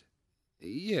Rift?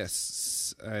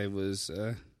 Yes, I was.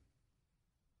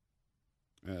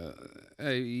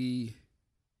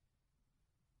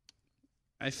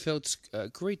 I felt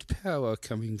great power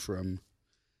coming from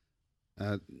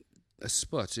a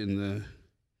spot in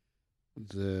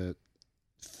the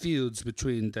fields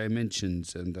between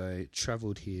dimensions, and I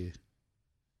traveled here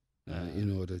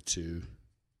in order to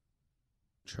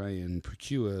try and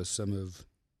procure some of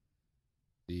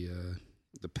the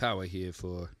power here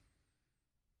for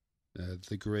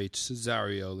the great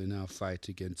Zariel in our fight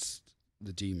against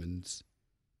the demons.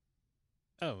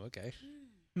 Oh, okay.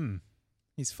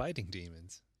 He's fighting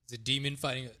demons. Is a demon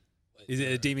fighting? Is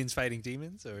it demons fighting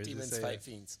demons, or is Demons it fight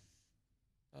fiends.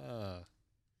 Oh,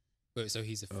 Wait, so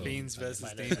he's a fiends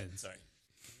versus demons. Sorry.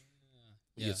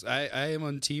 Yes, I am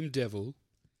on Team Devil.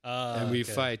 and we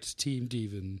okay. fight Team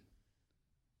Devon.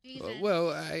 Devon.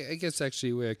 Well, I guess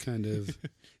actually we're kind of.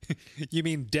 You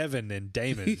mean Devon and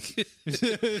Damon? Is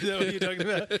that what you're talking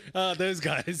about? Those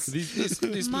guys. This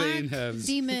Mark plane has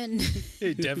Demon.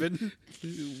 Hey, Devon.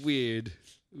 weird.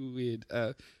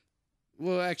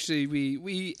 Well, actually,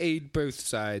 we aid both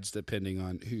sides depending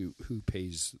on who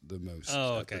pays the most.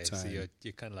 Oh, at the okay. So time.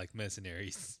 you're kind of like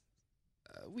mercenaries.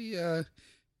 We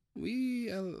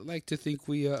like to think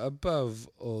we are above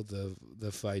all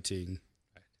the fighting.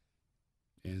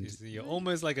 And You're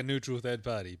almost like a neutral third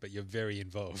party, but you're very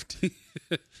involved.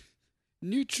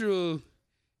 neutral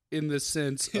in the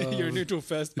sense of You're a neutral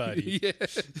first party. Yeah.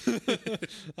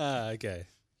 Okay.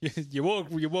 You're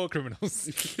war criminals.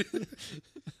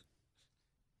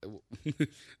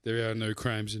 There are no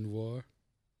crimes in war.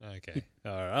 Okay.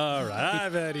 All right.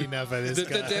 I've had enough of this The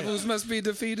guy. devils must be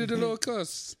defeated at all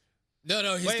costs. No,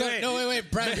 Wait.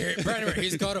 Branimir,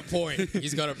 he's got a point.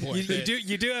 He's got a point.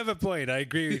 You do have a point. I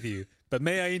agree with you. But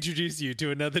may I introduce you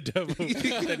to another devil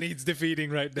that needs defeating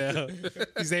right now?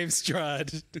 His name's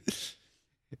Strahd.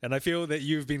 And I feel that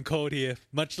you've been called here,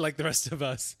 much like the rest of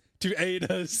us, to aid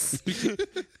us.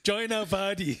 Join our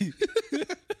party.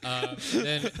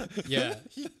 Then, yeah.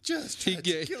 He just tried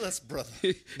to kill us, brother.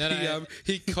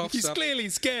 He coughs He's up. clearly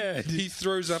scared. He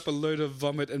throws up a load of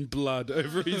vomit and blood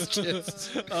over his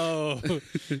chest. Oh,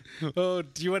 do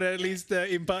you want to at least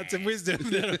impart some wisdom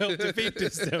that'll help defeat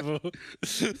this devil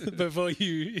before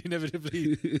you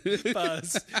inevitably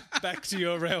pass back to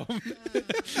your realm?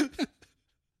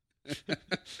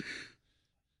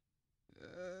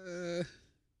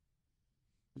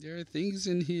 There are things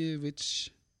in here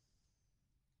which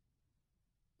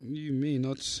you may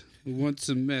not want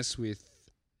to mess with,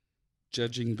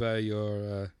 judging by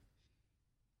your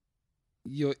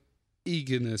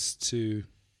eagerness to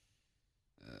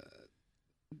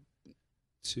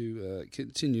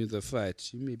continue the fight.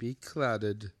 You may be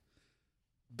clouded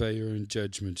by your own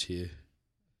judgment here.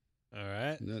 All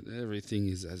right. Not everything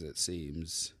is as it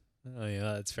seems. Oh,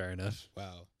 yeah, that's fair enough.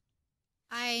 Wow.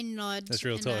 I nod. That's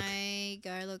real and talk. I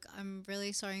go, look, I'm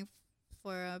really sorry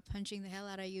for punching the hell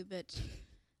out of you, but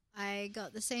I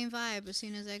got the same vibe as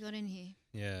soon as I got in here.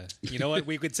 Yeah. You know what?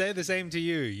 We could say the same to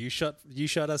you. You shot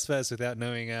us first without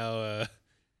knowing our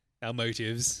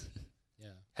motives. Yeah.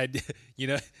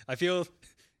 I feel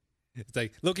it's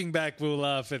like looking back, we'll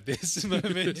laugh at this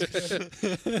moment.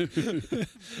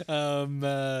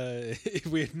 If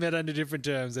we had met under different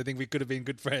terms, I think we could have been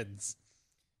good friends.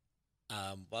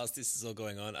 Whilst this is all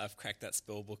going on, I've cracked that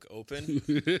spell book open,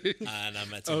 and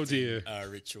I'm attempting a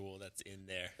ritual that's in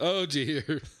there. Oh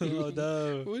dear. Oh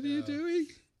no. What are you doing?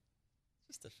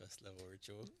 Just a first level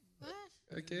ritual. What?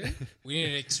 Okay. We need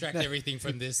to extract everything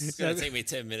from this. It's going to take me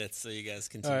 10 minutes, so you guys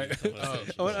continue All right. the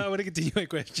conversation. I want to continue my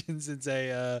questions and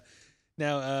say,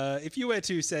 now, if you were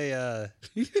to say,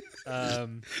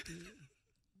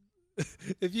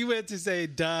 if you were to say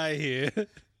die here.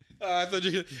 I thought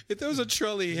if there was a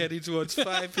trolley heading towards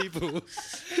 5 people,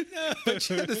 but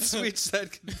you had a switch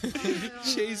that could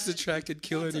chase the track and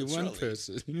kill only one trolley.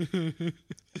 person.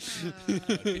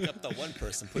 Pick up the one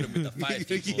person, put him with the 5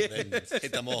 people, then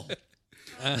hit them all.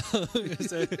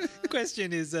 So the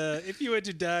question is, if you were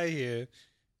to die here,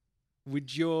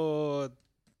 does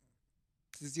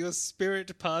your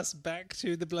spirit pass back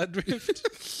to the Blood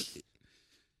Rift?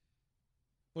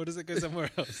 Or does it go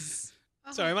somewhere else?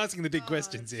 Sorry, I'm asking the big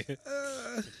questions here.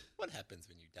 What happens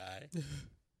when you die?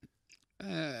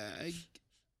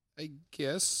 I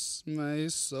guess my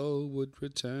soul would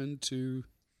return to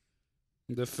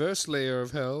the first layer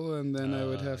of hell, and then I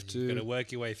would have You're going to to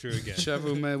work your way through again.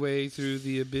 shovel my way through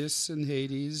the abyss and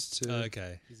Hades to.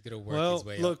 Okay. He's going to work his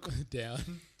way look, up,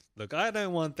 down. Look, I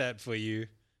don't want that for you.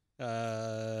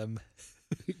 Look,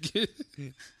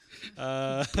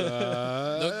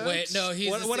 wait, no, he's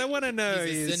what I want to know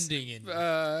he's is ascending in.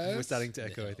 we're starting to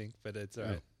echo, I think, but it's all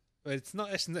right. Oh. But it's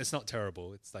not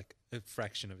terrible. It's like a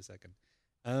fraction of a second.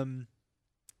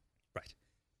 Right.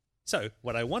 So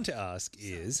what I want to ask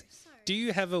is, do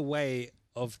you have a way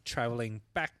of traveling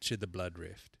back to the Blood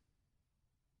Rift?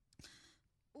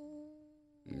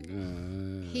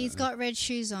 He's got red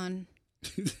shoes on.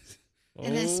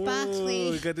 And they're sparkly.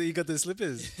 You got the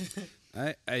slippers.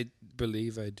 I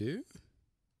believe I do.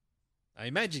 I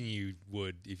imagine you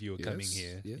would if you were coming Yes,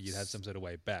 here. yes. You'd have some sort of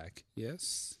way back.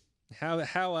 Yes.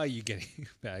 How are you getting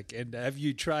back? And have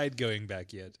you tried going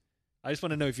back yet? I just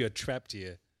want to know if you're trapped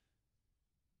here.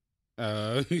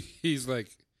 He's like,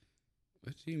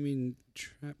 what do you mean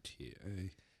trapped here?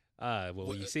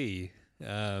 You see,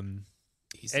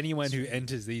 anyone who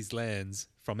enters these lands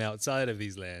from outside of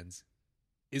these lands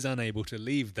is unable to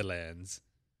leave the lands.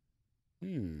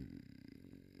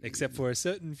 except for a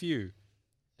certain few.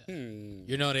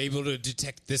 You're not able to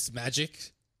detect this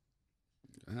magic?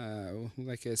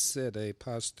 Like I said, I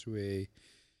passed through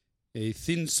a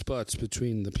thin spot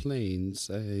between the planes.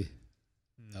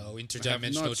 Interdimensional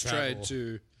have not travel. tried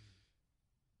to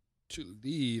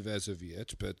leave as of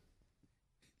yet, but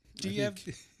Do you have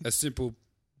a simple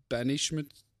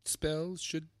banishment spell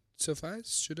should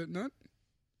suffice, should it not?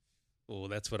 Oh,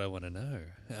 that's what I want to know.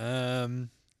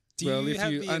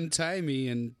 If you untie me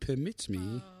and permit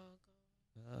me.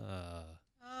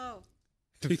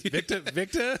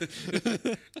 Victor?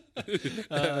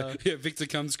 Victor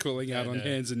comes crawling out on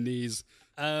hands and knees.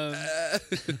 Val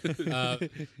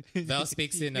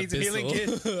speaks in Needs a healing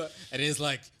Abyssal, and is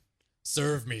like,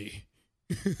 serve me.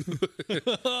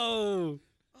 Oh.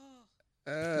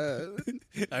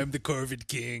 I'm the Corvid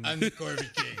King. I'm the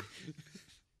Corvid King.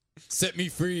 Set me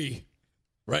free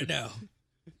right now.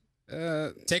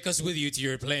 Take us with you to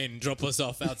your plane. Drop us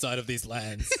off outside of these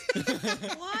lands. What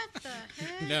the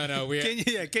heck? No,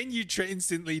 we're... Can you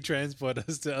instantly transport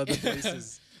us to other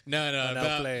places? No. On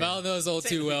our plane. Val knows all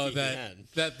too well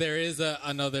that there is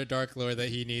another Dark Lord that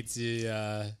he needs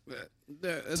to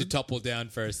topple down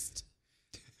first.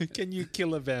 Can you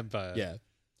kill a vampire? Yeah.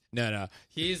 No.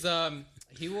 He's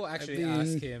he will actually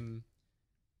ask him,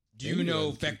 do you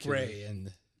know Bekray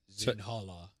and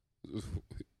Zinhala?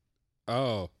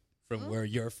 Oh. From where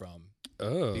you're from.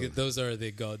 Oh. Because those are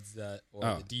the gods the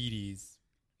deities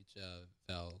which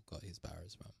Val got his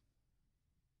powers from.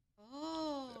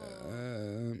 Oh.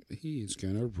 He's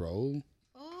gonna roll.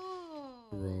 Oh.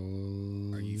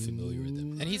 Roll. Are you familiar with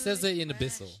them? And he says it in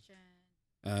Abyssal.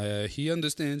 He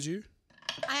understands you.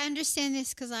 I understand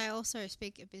this because I also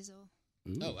speak Abyssal.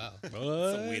 Ooh. Oh wow!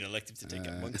 Some weird elective to take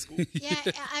at monk school. Yeah,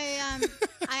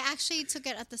 I actually took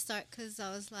it at the start because I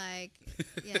was like,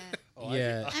 yeah.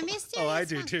 I missed you. Oh, I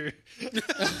do too.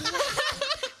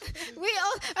 We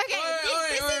all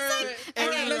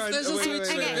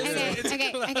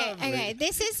okay.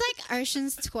 This is like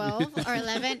Ocean's 12 or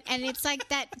 11, and it's like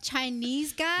that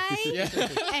Chinese guy,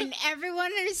 and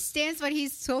everyone understands what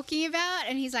he's talking about,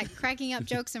 and he's like cracking up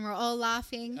jokes, and we're all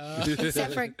laughing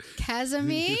except for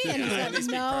Casimir, and he's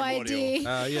got no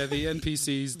idea. The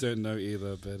NPCs don't know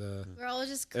either, but We're all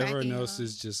just cracking everyone else up.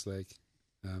 is just like.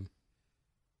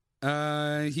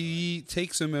 He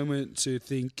takes a moment to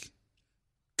think.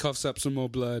 Coughs up some more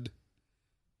blood,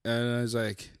 and I was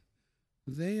like,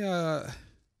 they are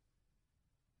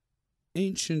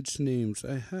ancient names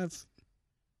I have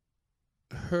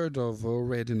heard of or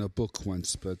read in a book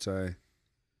once, but I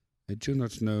do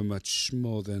not know much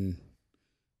more than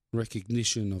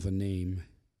recognition of a name.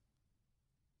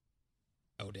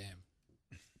 Oh, damn.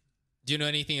 Do you know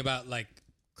anything about, like,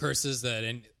 curses that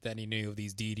any of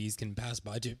these deities can pass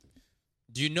by? Do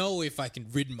you know if I can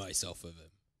rid myself of them?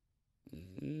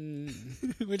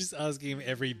 We're just asking him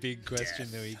every big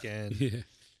question that we can. Yeah.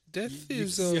 Death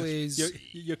is always...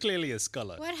 You're clearly a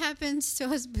scholar. What happens to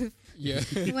us when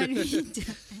we die?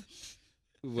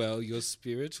 Well, your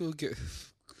spirit will get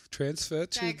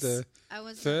transferred to Jax, the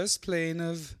first plane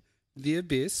of the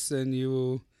abyss, and you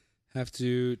will have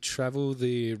to travel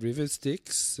the river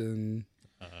Styx, and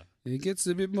it gets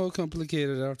a bit more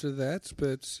complicated after that,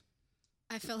 but...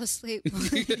 I fell asleep.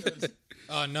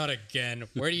 Oh, not again.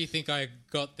 Where do you think I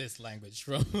got this language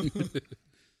from?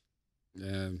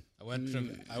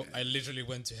 I literally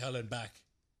went to hell and back.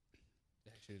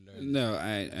 No,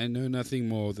 I know nothing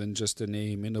more than just a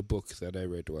name in a book that I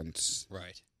read once.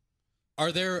 Right. Are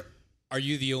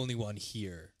you the only one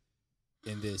here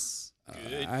in this?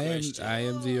 I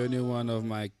am the only one of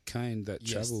my kind that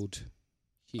traveled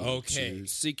here to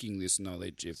seeking this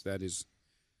knowledge, if that is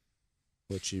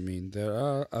what you mean. There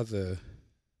are other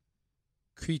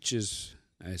creatures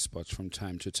I spot from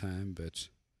time to time, but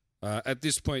at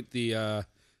this point the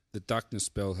darkness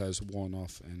spell has worn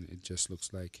off, and it just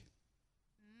looks like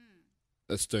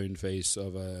a stone face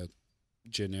of a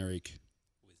generic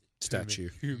statue.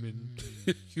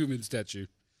 Human statue.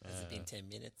 Has it been 10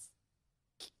 minutes?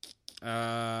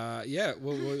 Yeah.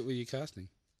 What were you casting?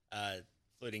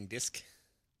 Floating disc.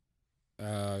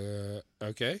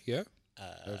 Okay, yeah.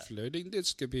 A floating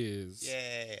disc appears.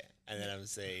 Yeah. And then I would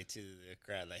say to the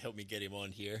crowd, like, help me get him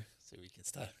on here so we can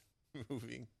start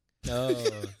moving.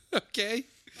 Oh. Okay.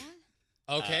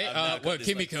 Okay.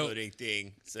 Kimiko? Floating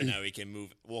thing, so now we can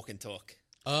walk and talk.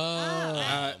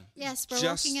 Oh. Yes, we're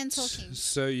walking and talking.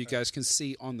 So you guys can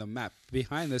see on the map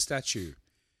behind the statue,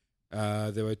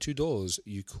 there are two doors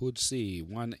you could see.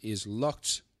 One is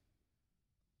locked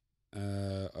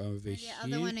over here,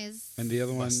 The other one is and the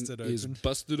other one is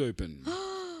busted open.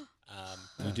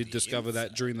 You did discover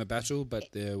that during the battle,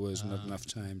 but there was not enough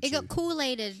time It to got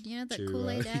Kool-Aided. You know that to,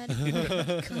 Kool-Aid ad?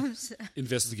 Comes-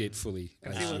 investigate fully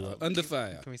as you are under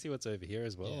fire. Can we see what's over here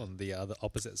as well on the other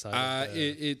opposite side? Of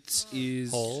It is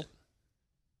hole.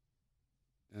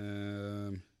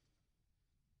 I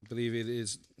believe it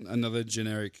is another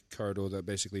generic corridor that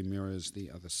basically mirrors the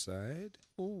other side.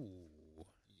 Ooh.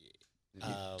 Let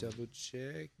me double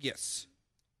check. Yes.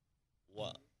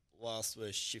 Whilst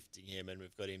we're shifting him and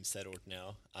we've got him settled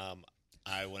now,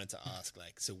 I wanted to ask,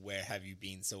 like, so where have you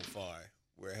been so far?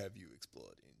 Where have you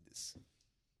explored in this?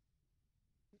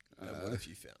 And what have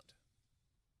you found?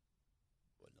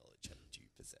 What knowledge do you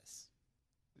possess?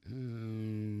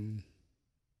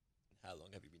 How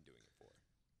long have you been doing it for?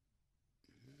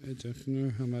 I don't know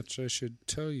how much I should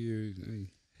tell you.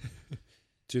 I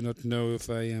do not know if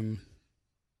I am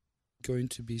going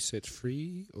to be set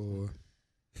free or...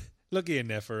 Look here,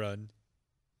 Nephiron.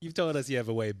 You've told us you have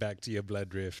a way back to your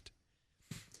blood rift.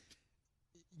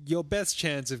 Your best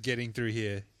chance of getting through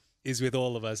here is with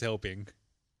all of us helping.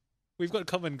 We've got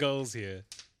common goals here.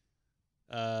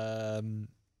 But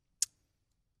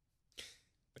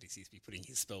he sees me putting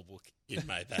his spellbook in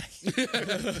my bag.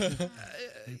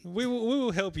 We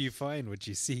will help you find what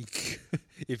you seek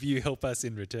if you help us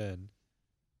in return.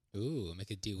 Ooh,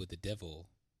 make a deal with the devil.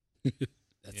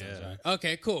 That sounds right.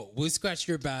 Okay, cool. We'll scratch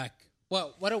your back.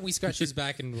 Well, why don't we scratch his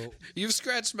back and we'll... You've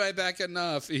scratched my back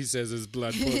enough, he says as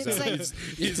blood pours out. Like,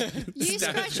 you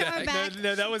scratch our back.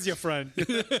 No, that was your front.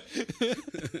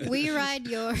 We ride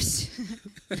yours.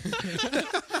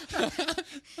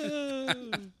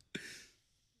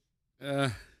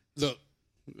 Look,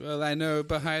 well, I know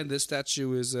behind the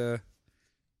statue is a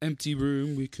empty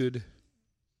room. We could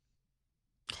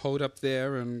hold up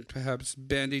there and perhaps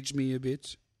bandage me a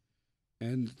bit.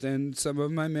 And then some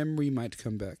of my memory might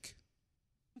come back.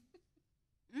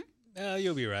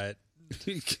 You'll be right.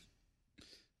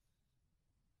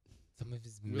 Some of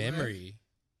his memory.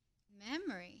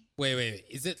 Memory. Wait.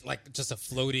 Is it like just a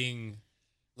floating,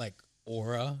 like,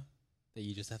 aura that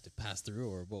you just have to pass through?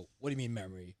 Or what do you mean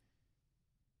memory?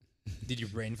 Did your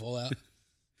brain fall out?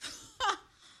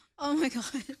 Oh my god.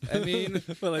 I mean,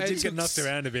 well, I did get knocked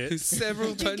around a bit.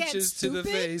 Several punches to the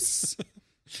face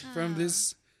from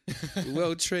this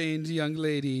well-trained young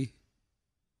lady.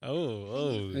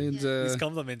 Oh. And, he's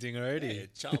complimenting already. Hey,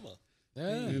 charmer.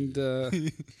 And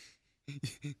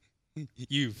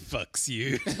you fucks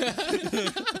you.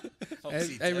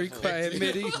 I require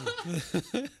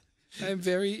I'm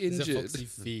very injured. He's a foxy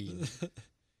fiend.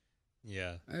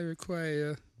 Yeah. I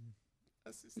require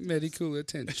medical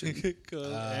attention.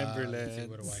 Amberland.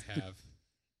 What do I have?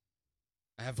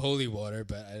 I have holy water,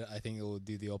 but I think it will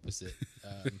do the opposite.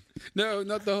 No,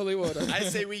 not the holy water. I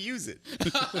say we use it.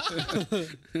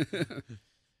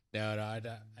 No, I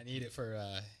need it for,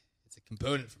 it's a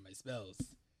component for my spells.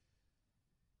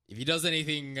 If he does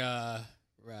anything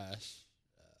rash.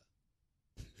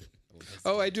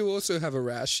 I do also have a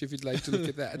rash, if you'd like to look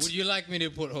at that. Would you like me to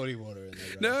put holy water in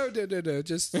there? No.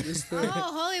 Just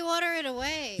holy water it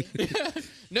away.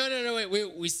 No, wait.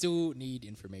 We still need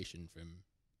information from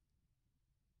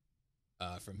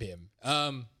him.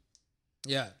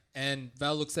 Yeah, and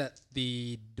Val looks at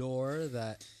the door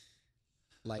that,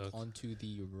 like, onto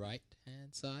the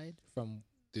right-hand side from...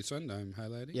 This one I'm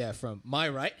highlighting? Yeah, from my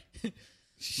right.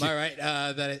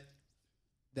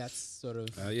 That's sort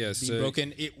of being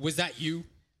broken. Was that you?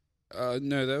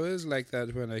 No, that was like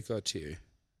that when I got here.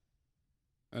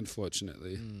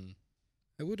 Unfortunately.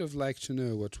 I would have liked to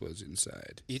know what was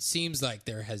inside. It seems like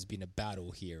there has been a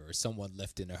battle here or someone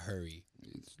left in a hurry.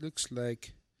 It looks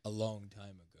like... A long time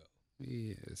ago.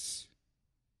 Yes.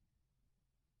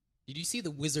 Did you see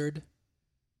the wizard?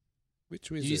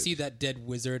 Which wizard? Did you see that dead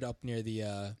wizard up near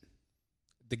the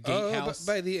gatehouse?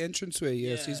 By the entranceway,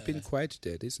 yes. Yeah. He's been quite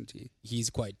dead, isn't he? He's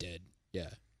quite dead, yeah.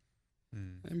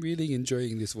 I'm really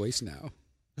enjoying this voice now.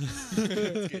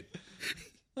 Good.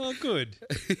 Oh, good.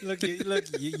 Look,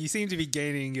 you seem to be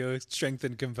gaining your strength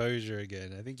and composure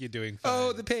again. I think you're doing fine.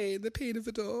 Oh, the pain of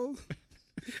it all.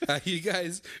 You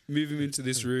guys move him into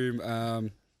this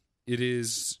room. It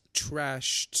is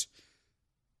trashed.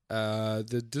 There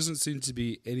doesn't seem to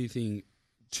be anything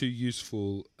too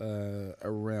useful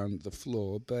around the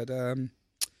floor, but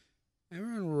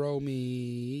everyone roll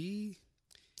me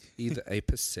either a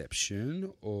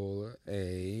perception or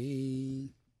a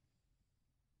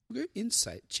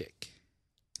insight check.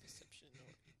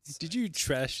 Did you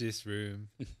trash this room,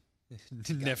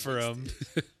 Nephirim?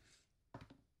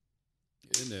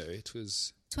 No, it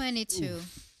was 22.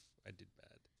 I did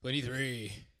bad.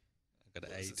 23. I got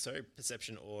an 8. Sorry,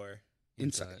 perception or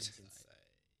insight.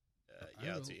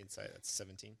 Yeah, I'll do insight. That's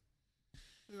 17.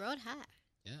 We rolled high.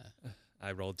 Yeah.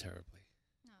 I rolled terribly.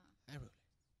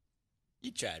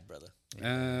 You tried, brother.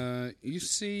 You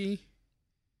see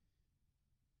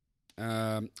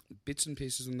bits and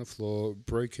pieces on the floor,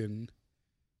 broken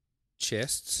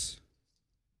chests.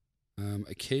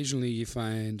 Occasionally you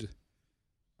find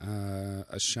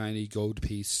a shiny gold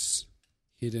piece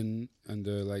hidden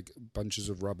under like bunches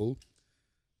of rubble.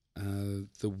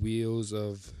 The wheels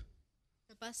of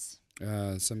The bus.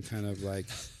 some kind of like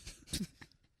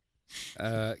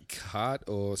cart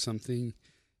or something.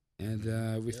 And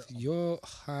with your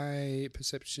high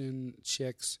perception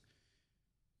checks,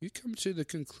 you come to the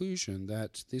conclusion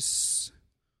that this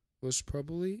was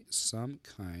probably some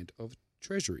kind of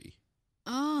treasury.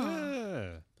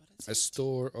 Oh. A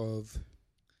store of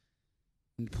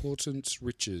important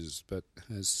riches, but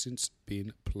has since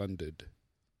been plundered.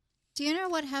 Do you know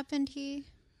what happened here?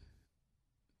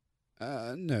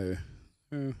 No.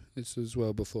 This was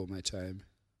well before my time.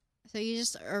 So you're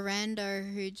just a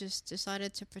rando who just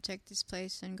decided to protect this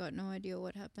place and got no idea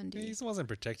what happened here. He wasn't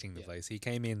protecting the place. He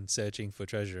came in searching for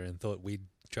treasure and thought we'd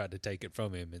tried to take it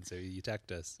from him, and so he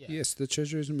attacked us. Yeah. Yes, the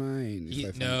treasure is mine.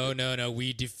 No.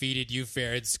 We defeated you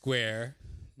fair and square.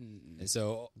 And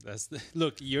so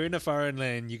look, you're in a foreign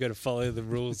land. You got to follow the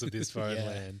rules of this foreign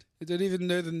land. I don't even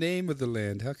know the name of the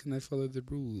land. How can I follow the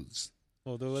rules?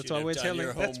 Well, that's why we're telling.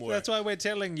 That's why we're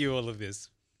telling you all of this.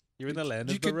 You're in the land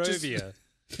of Barovia.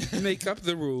 Make up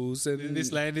the rules, and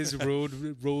this land is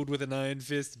ruled with an iron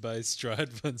fist by Strahd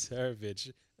von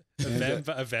Sarovich,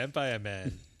 a vampire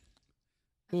man.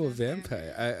 Oh, a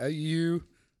vampire! Are you?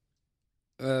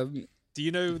 Do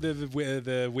you know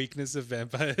the weakness of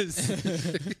vampires?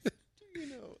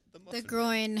 The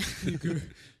groin.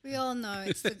 We all know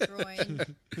it's the groin.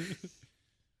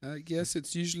 I guess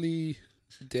it's usually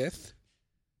death.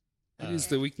 It is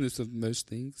the weakness of most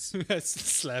things.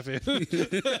 Slap him.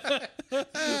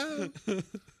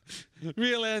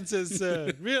 Real answers,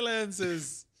 sir. Real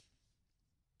answers.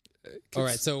 All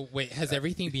right, so wait, has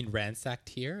everything been ransacked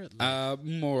here?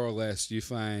 More or less. You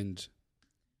find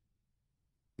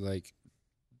like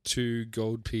 2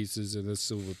 gold pieces and a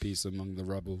silver piece among the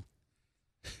rubble.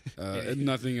 And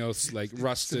nothing else, like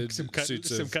rusted some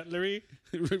cutlery,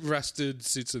 rusted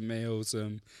suits of mail,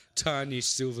 some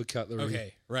tarnished silver cutlery.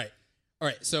 Okay, right. All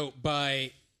right, so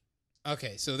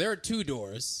so there are 2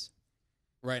 doors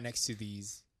right next to the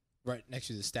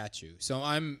statue. So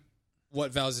what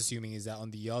Val's assuming is that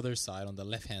on the other side, on the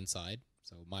left-hand side,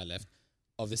 so my left,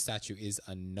 of the statue is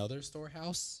another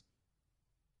storehouse,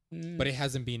 but it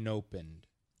hasn't been opened.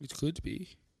 It could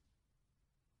be.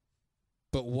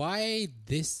 But why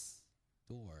this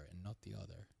door and not the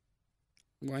other?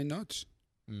 Why not?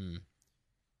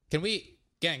 Can we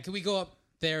go up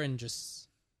there and just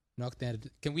knock down?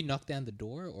 Can we knock down the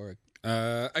door or?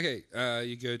 Okay.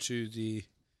 You go to the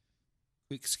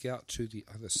quick scout to the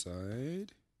other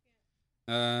side.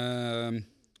 A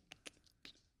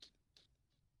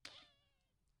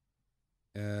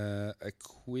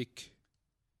quick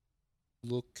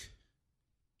look.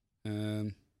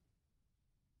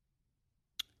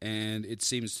 And it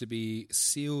seems to be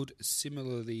sealed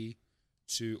similarly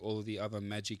to all of the other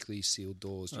magically sealed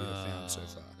doors you have found so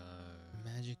far. No.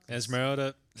 Magically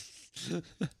Esmeralda.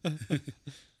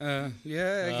 Yeah,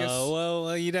 I guess.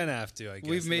 Well, you don't have to, I guess.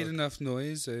 We've made enough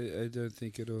noise. I don't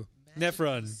think it'll...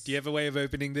 Nephron, do you have a way of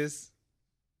opening this?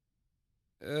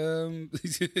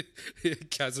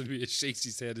 Casimir shakes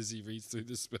his head as he reads through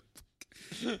the spell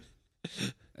book.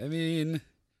 I mean,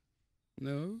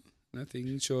 no,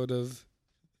 nothing short of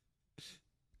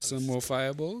some more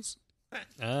fireballs.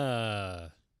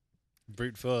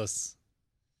 Brute force.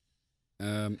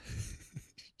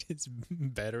 It's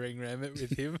battering ram it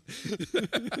with him.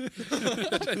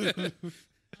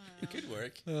 It could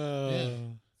work.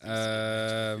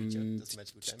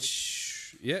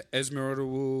 Yeah, Esmeralda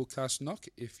will cast knock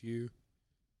if you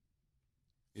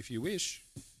wish.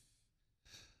 Is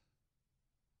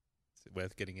it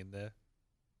worth getting in there?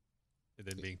 And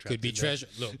then being trapped Could be in treasure.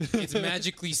 there? Look, it's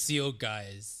magically sealed,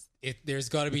 guys. There's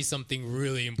got to be something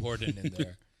really important in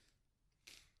there.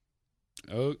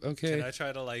 Oh, okay. Can I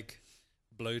try to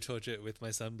blowtorch it with my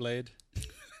sunblade?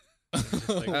 Just,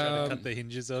 try to cut the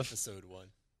hinges off. Episode 1.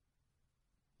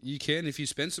 You can if you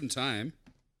spend some time.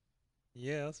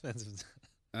 Yeah, I'll spend some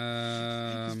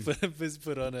time. Just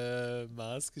put on a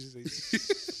mask.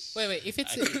 Wait. If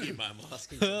it's my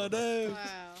mask. Oh no!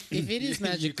 Wow. If it is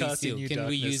magically sealed, can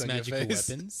we use magical face.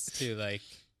 weapons to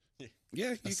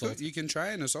Yeah, you can try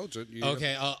and assault it. You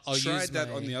Okay, I'll tried use that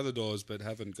my- on the other doors, but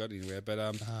haven't got anywhere. But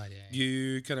dang.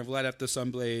 you kind of light up the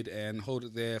sunblade and hold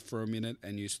it there for a minute,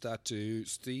 and you start to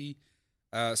see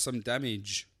some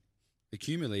damage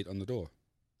accumulate on the door.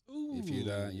 Ooh If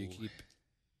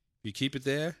you keep it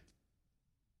there.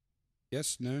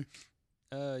 Yes, no.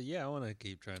 Yeah, I want to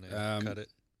keep trying to cut it.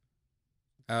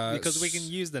 Because we can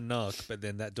use the knock, but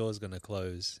then that door's going to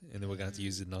close, and then we're going to have to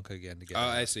use the knock again to get out.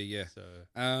 I see, yeah. So,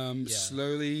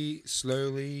 slowly.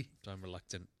 So I'm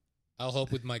reluctant. I'll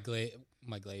help with my glaive,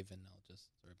 and I'll just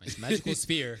my magical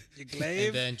spear. Your glaive?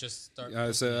 And then just start.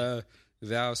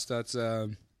 Val starts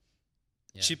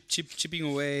chipping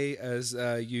away as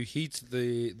you heat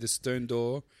the stone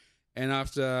door. And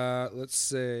after, let's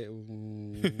say...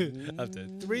 after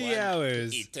 3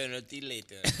 hours. Eternity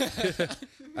later.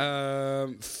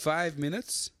 5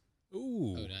 minutes.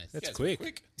 Ooh, oh, nice. That's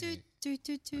quick.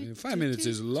 5 minutes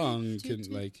is long. You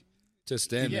can, just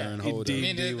stand there and hold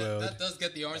it. That does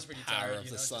get the arms pretty tired. Power of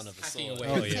the sun of the sword.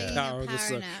 Oh, yeah. Power of the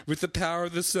sun. With the power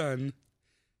of the sun,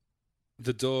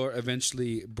 the door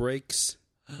eventually breaks.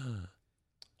 And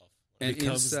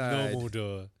becomes inside... normal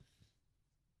door.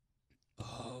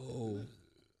 Oh,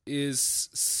 is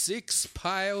 6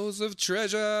 piles of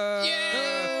treasure.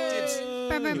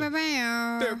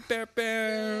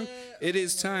 It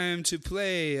is time to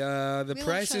play The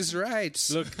Price is Right.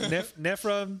 Look,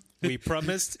 Nephron, we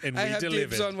promised and we I have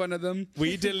delivered. dibs on one of them.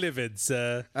 We delivered,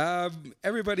 sir.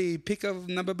 Everybody pick a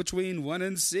number between 1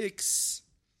 and 6.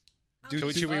 Should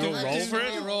we all roll for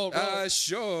it? Roll.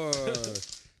 Sure.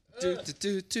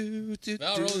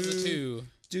 Val rolls a 2.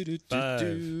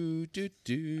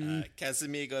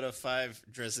 Casimir got a 5,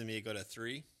 Dresimir got a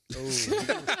 3.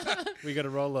 Oh, we got to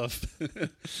roll off.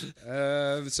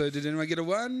 So did anyone get a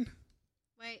 1?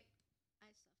 Wait, I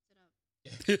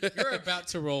stuffed it up. You're about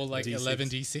to roll like D6. 11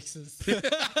 d6s.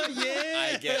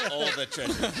 I get all the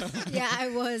treasure. Yeah, I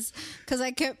was, because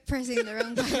I kept pressing the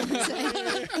wrong button. So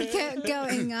it kept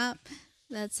going up.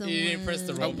 That's a You didn't press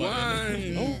the roll A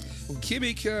button. 1.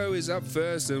 Kimiko is up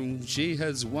first, and she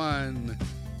has won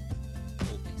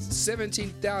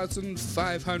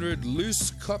 17,500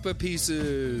 loose copper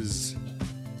pieces.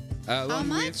 Along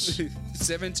much? with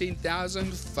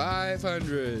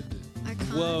 17,500. I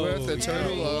can't. Whoa, Worth a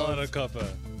total a lot of of copper.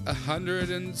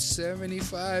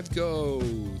 175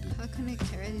 gold. How can I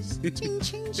carry this? Ching,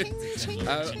 ching, ching, ching,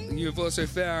 ching. You've also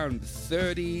found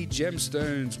 30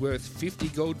 gemstones worth 50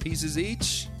 gold pieces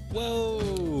each.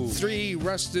 Whoa. 3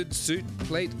 rusted suit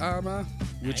plate armor,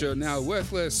 which are now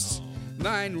worthless.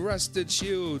 9 rusted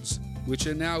shields, which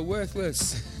are now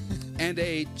worthless. And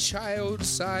a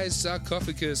child-sized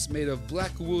sarcophagus made of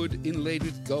black wood inlaid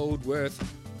with gold worth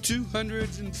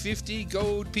 250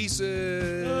 gold pieces.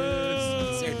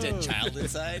 Is there a dead child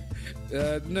inside?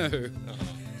 No.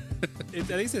 At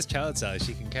least it's child size.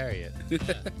 She can carry it.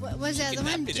 What was the other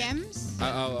one? Gems?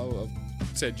 I'll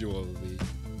send you all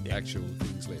the actual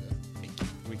things later.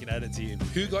 We can add it to you.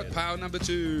 Who got pile number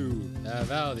 2?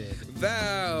 Val did.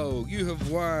 Val, you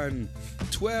have won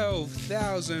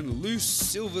 12,000 loose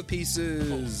silver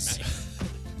pieces.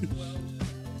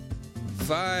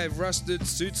 5 rusted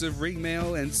suits of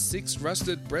ringmail and 6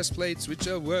 rusted breastplates, which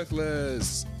are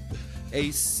worthless. A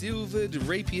silvered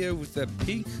rapier with a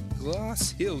pink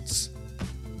glass hilt.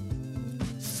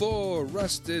 4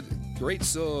 rusted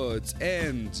greatswords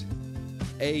and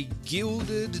a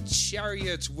gilded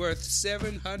chariot worth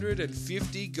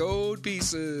 750 gold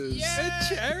pieces. Yeah! A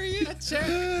chariot? A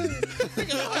chariot! We're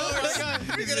gonna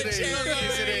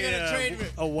trade me.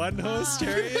 A one-horse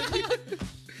chariot?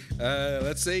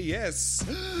 Let's say yes.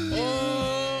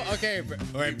 Oh, okay.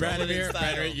 All right, Branimir,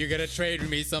 you're going to trade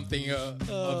me something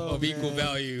of equal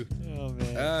value. Oh,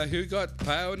 man. Who got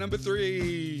pile number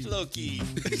 3? Loki.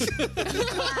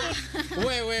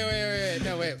 Wait.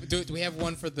 No, wait. Do we have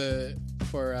one for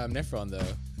Nephron,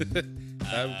 though?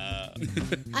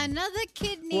 Another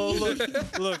kidney. Well,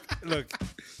 look.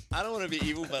 I don't want to be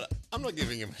evil, but I'm not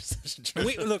giving him such a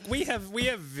treasure. We have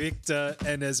Victor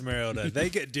and Esmeralda. They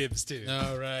get dibs too.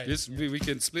 All right. We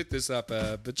can split this up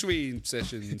between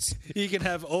sessions. You can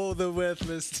have all the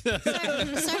worthless stuff. So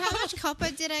how much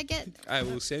copper did I get? I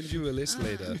will send you a list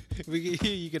later.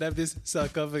 You can have this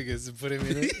sarcophagus and put him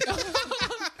in it.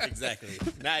 Exactly.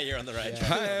 Now you're on the right track.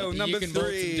 Pile number you can 3.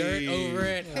 roll some dirt over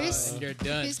it, and you're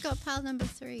done. Who's got pile number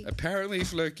 3? Apparently,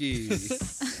 Floki.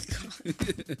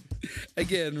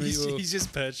 Again, we will. He's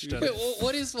just perched on Wait, it.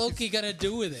 what is Loki gonna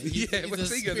do with it? Yeah,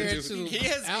 what's he gonna do with it? He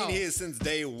has been here since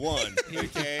day 1,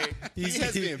 okay? He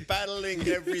has been battling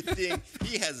everything.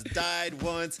 He has died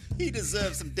once. He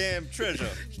deserves some damn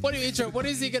treasure. What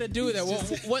is he gonna do with it?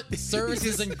 What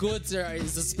services and goods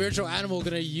is the spiritual animal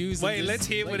gonna use? Wait, let's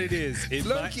hear what it is. It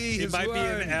might be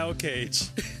an owl cage.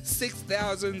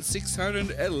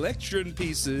 6,600 electron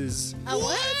pieces. A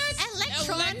what?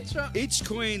 Electron? Each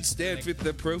coin stamped with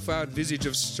the profiled visage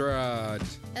of Strahd.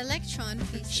 Electron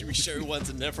pieces. Should we show ones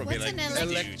in there? What's an electron?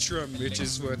 Electrum, which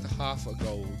is worth half a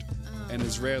gold. And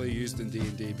is rarely used in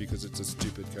D&D because it's a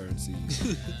stupid currency.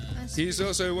 He's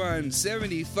also won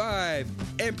 75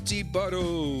 empty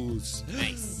bottles.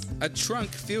 Nice. A trunk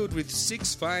filled with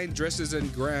 6 fine dresses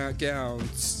and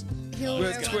gowns. He'll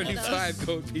Worth wear one of 25 those.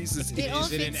 gold pieces It all each.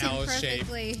 fits him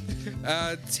perfectly.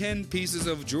 10 pieces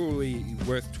of jewelry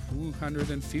worth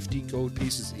 250 gold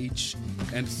pieces each.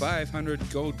 And 500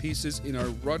 gold pieces in a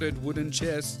rotted wooden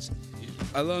chest.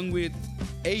 Along with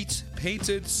 8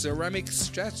 painted ceramic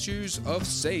statues of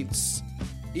saints,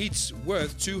 each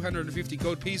worth 250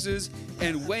 gold pieces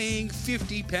and weighing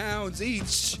 50 pounds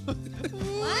each.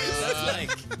 That's like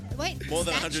Wait, more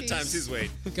than statues. 100 times his weight.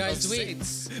 Guys,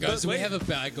 do we have a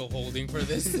bag of holding for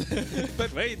this?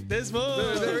 But wait, there's more.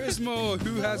 There is more.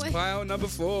 Who has wait. pile number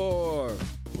 4?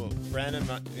 Well, Brandon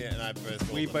and I both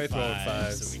rolled We both rolled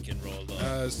 5s. so we can roll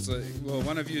the. Well,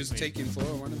 one of you is taking 4,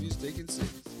 one of you is taking 6.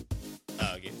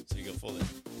 Oh, okay. So you go 4 then.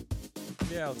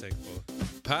 Yeah, I'll take 4.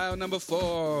 Pile number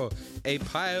 4, a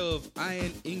pile of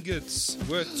iron ingots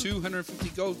worth 250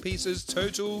 gold pieces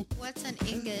total What's an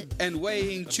ingot? and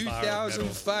weighing A bar of metal.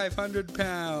 2,500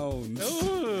 pounds.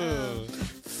 Ooh.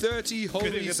 30 Could've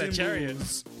holy got that chariot.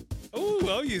 symbols. Ooh,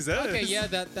 I'll use that. Okay, yeah,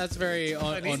 that's very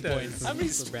on need point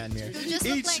those. for Brandmere. Just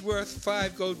look Each like worth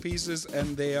 5 gold pieces,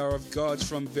 and they are of gods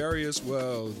from various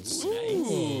worlds.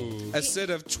 Ooh. A set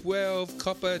of 12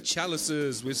 copper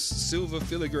chalices with silver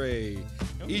filigree,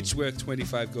 each worth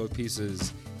 25 gold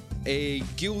pieces. A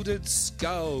gilded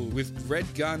skull with red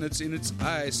garnets in its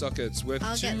eye sockets, worth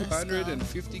I'll get the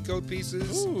 250 gold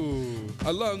pieces. Ooh.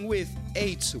 Along with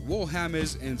 8 war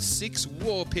hammers and 6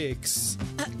 war picks.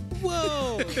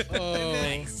 Whoa. Oh,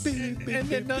 And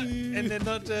they're not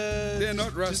They're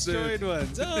not rusted. destroyed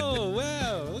ones. Oh,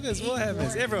 wow. Look at those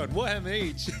Warhammers. Everyone, Warhammer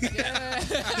each.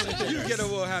 You get a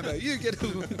war hammer. You get a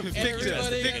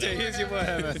Victor, here's your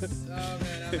Warhammer. Oh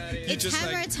man, I'm out of here. it's just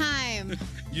hammer like- time.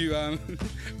 You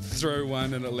throw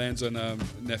one and it lands on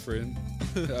Nephrin.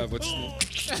 Oh,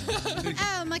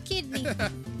 my kidney.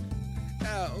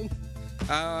 Ow.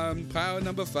 Pile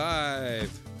number 5.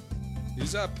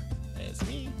 Who's up? It's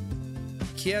me.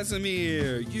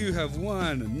 Casimir, you have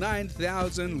won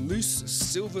 9,000 loose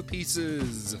silver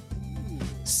pieces.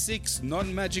 6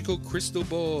 non-magical crystal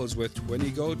balls worth 20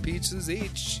 gold pieces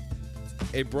each.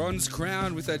 A bronze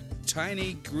crown with a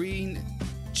tiny green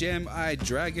gem-eyed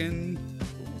dragon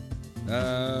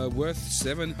worth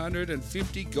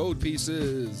 750 gold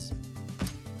pieces.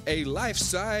 A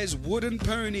life-size wooden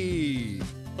pony.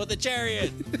 For the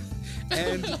chariot.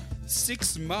 And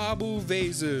 6 marble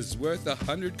vases worth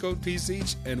 100 gold pieces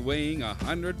each and weighing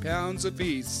 100 pounds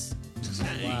apiece.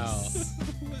 Wow.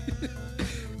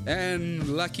 And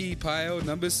lucky pile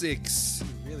number 6.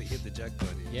 Really hit the jackpot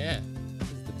here. Yeah,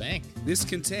 it's the bank. This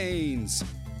contains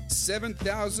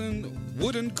 7,000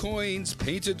 wooden coins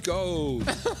painted gold.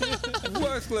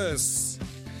 Worthless.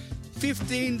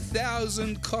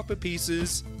 15,000 copper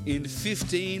pieces in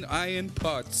 15 iron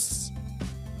pots.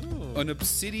 An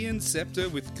obsidian scepter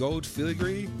with gold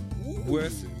filigree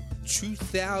worth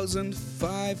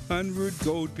 2,500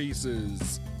 gold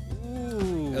pieces.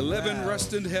 11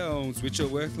 rusted helms, which are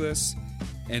worthless,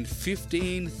 and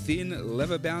 15 thin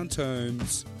leather-bound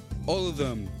tomes. All of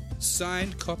them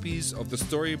signed copies of the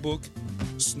storybook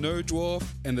Snow Dwarf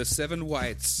and the Seven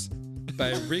Whites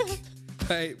by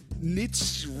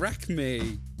Nitsch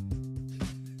Rackme.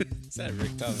 Is that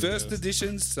Rick Thomas? First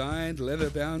edition signed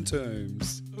leather-bound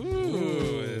tomes.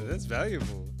 Ooh, that's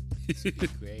valuable.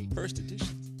 Great. First edition.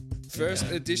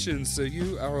 First edition, so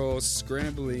you are all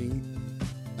scrambling.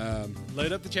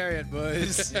 Load up the chariot,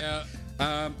 boys. Yeah.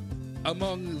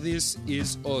 Among this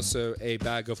is also a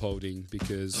bag of holding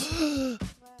because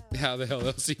how the hell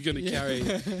else are you going to carry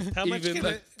How much even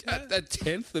can a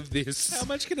tenth of this? How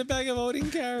much can a bag of holding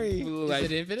carry? Like,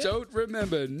 it infinite? don't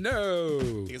remember. No.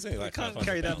 It's only like Can't 500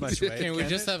 carry that pounds. much weight. Can we can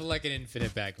just it? have like an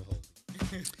infinite bag of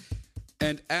holding?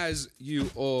 And as you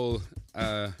all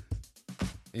are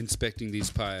inspecting these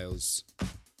piles,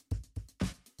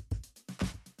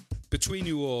 between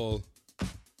you all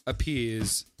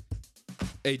appears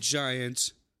a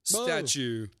giant Whoa.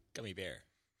 statue, Gummy bear.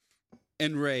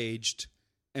 enraged,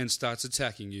 and starts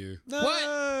attacking you.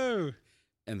 No.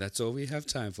 And that's all we have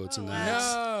time for tonight.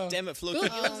 No. Damn it, Fluke.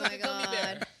 Oh my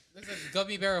god. Looks like a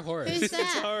gummy bear horse. Who's It's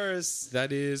that? Horus.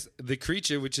 That is the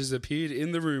creature which has appeared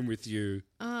in the room with you.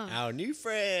 Oh. Our new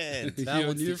friend. That Your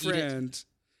wants to new eat it. friend,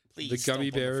 Please the gummy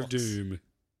stomp on bear the of fox. doom.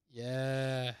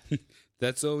 Yeah.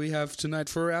 That's all we have tonight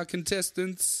for our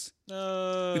contestants.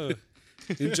 No.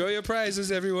 Enjoy your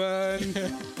prizes, everyone.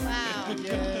 Wow.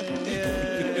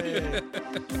 Yay.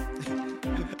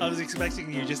 I was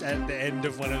expecting you just at the end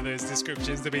of one of those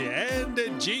descriptions to be, and a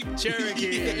Jeep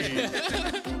Cherokee.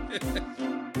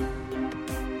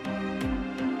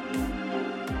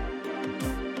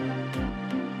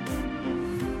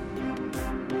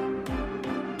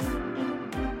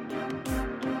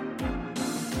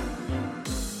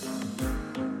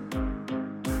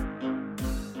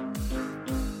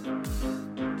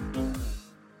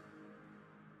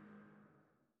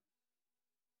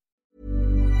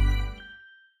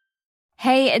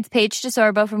 Hey, it's Paige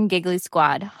DeSorbo from Giggly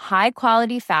Squad. High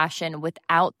quality fashion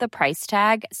without the price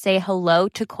tag. Say hello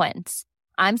to Quince.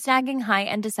 I'm snagging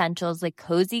high-end essentials like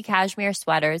cozy cashmere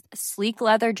sweaters, sleek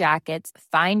leather jackets,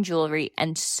 fine jewelry,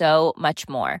 and so much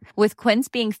more. With Quince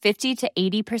being 50 to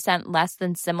 80% less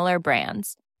than similar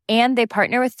brands. And they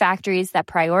partner with factories that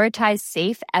prioritize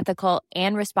safe, ethical,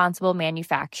 and responsible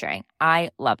manufacturing. I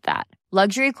love that.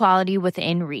 Luxury quality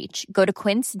within reach. Go to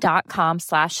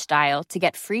quince.com/style to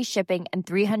get free shipping and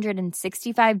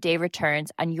 365-day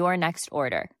returns on your next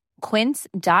order.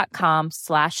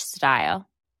 Quince.com/style.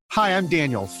 Hi, I'm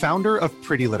Daniel, founder of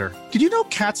Pretty Litter. Did you know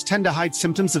cats tend to hide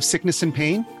symptoms of sickness and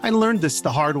pain? I learned this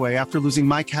the hard way after losing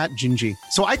my cat, Gingy.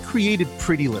 So I created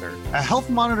Pretty Litter, a health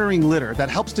monitoring litter that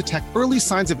helps detect early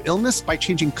signs of illness by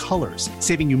changing colors,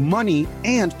 saving you money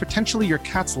and potentially your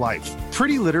cat's life.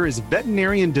 Pretty Litter is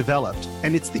veterinarian developed,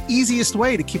 and it's the easiest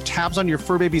way to keep tabs on your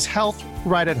fur baby's health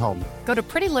right at home. Go to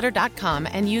prettylitter.com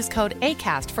and use code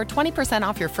ACAST for 20%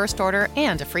 off your first order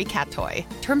and a free cat toy.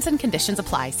 Terms and conditions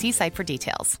apply. See site for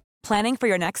details. Planning for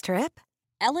your next trip?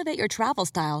 Elevate your travel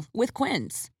style with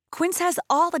Quince. Quince has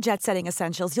all the jet-setting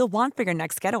essentials you'll want for your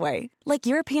next getaway, like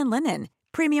European linen,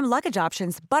 premium luggage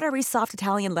options, buttery soft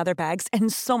Italian leather bags,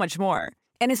 and so much more.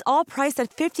 And is all priced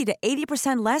at 50 to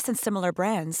 80% less than similar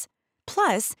brands.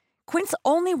 Plus, Quince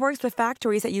only works with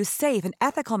factories that use safe and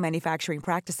ethical manufacturing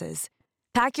practices.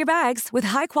 Pack your bags with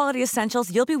high-quality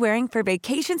essentials you'll be wearing for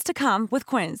vacations to come with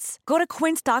Quince. Go to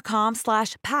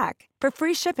quince.com/pack for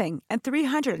free shipping and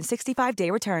 365-day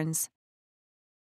returns.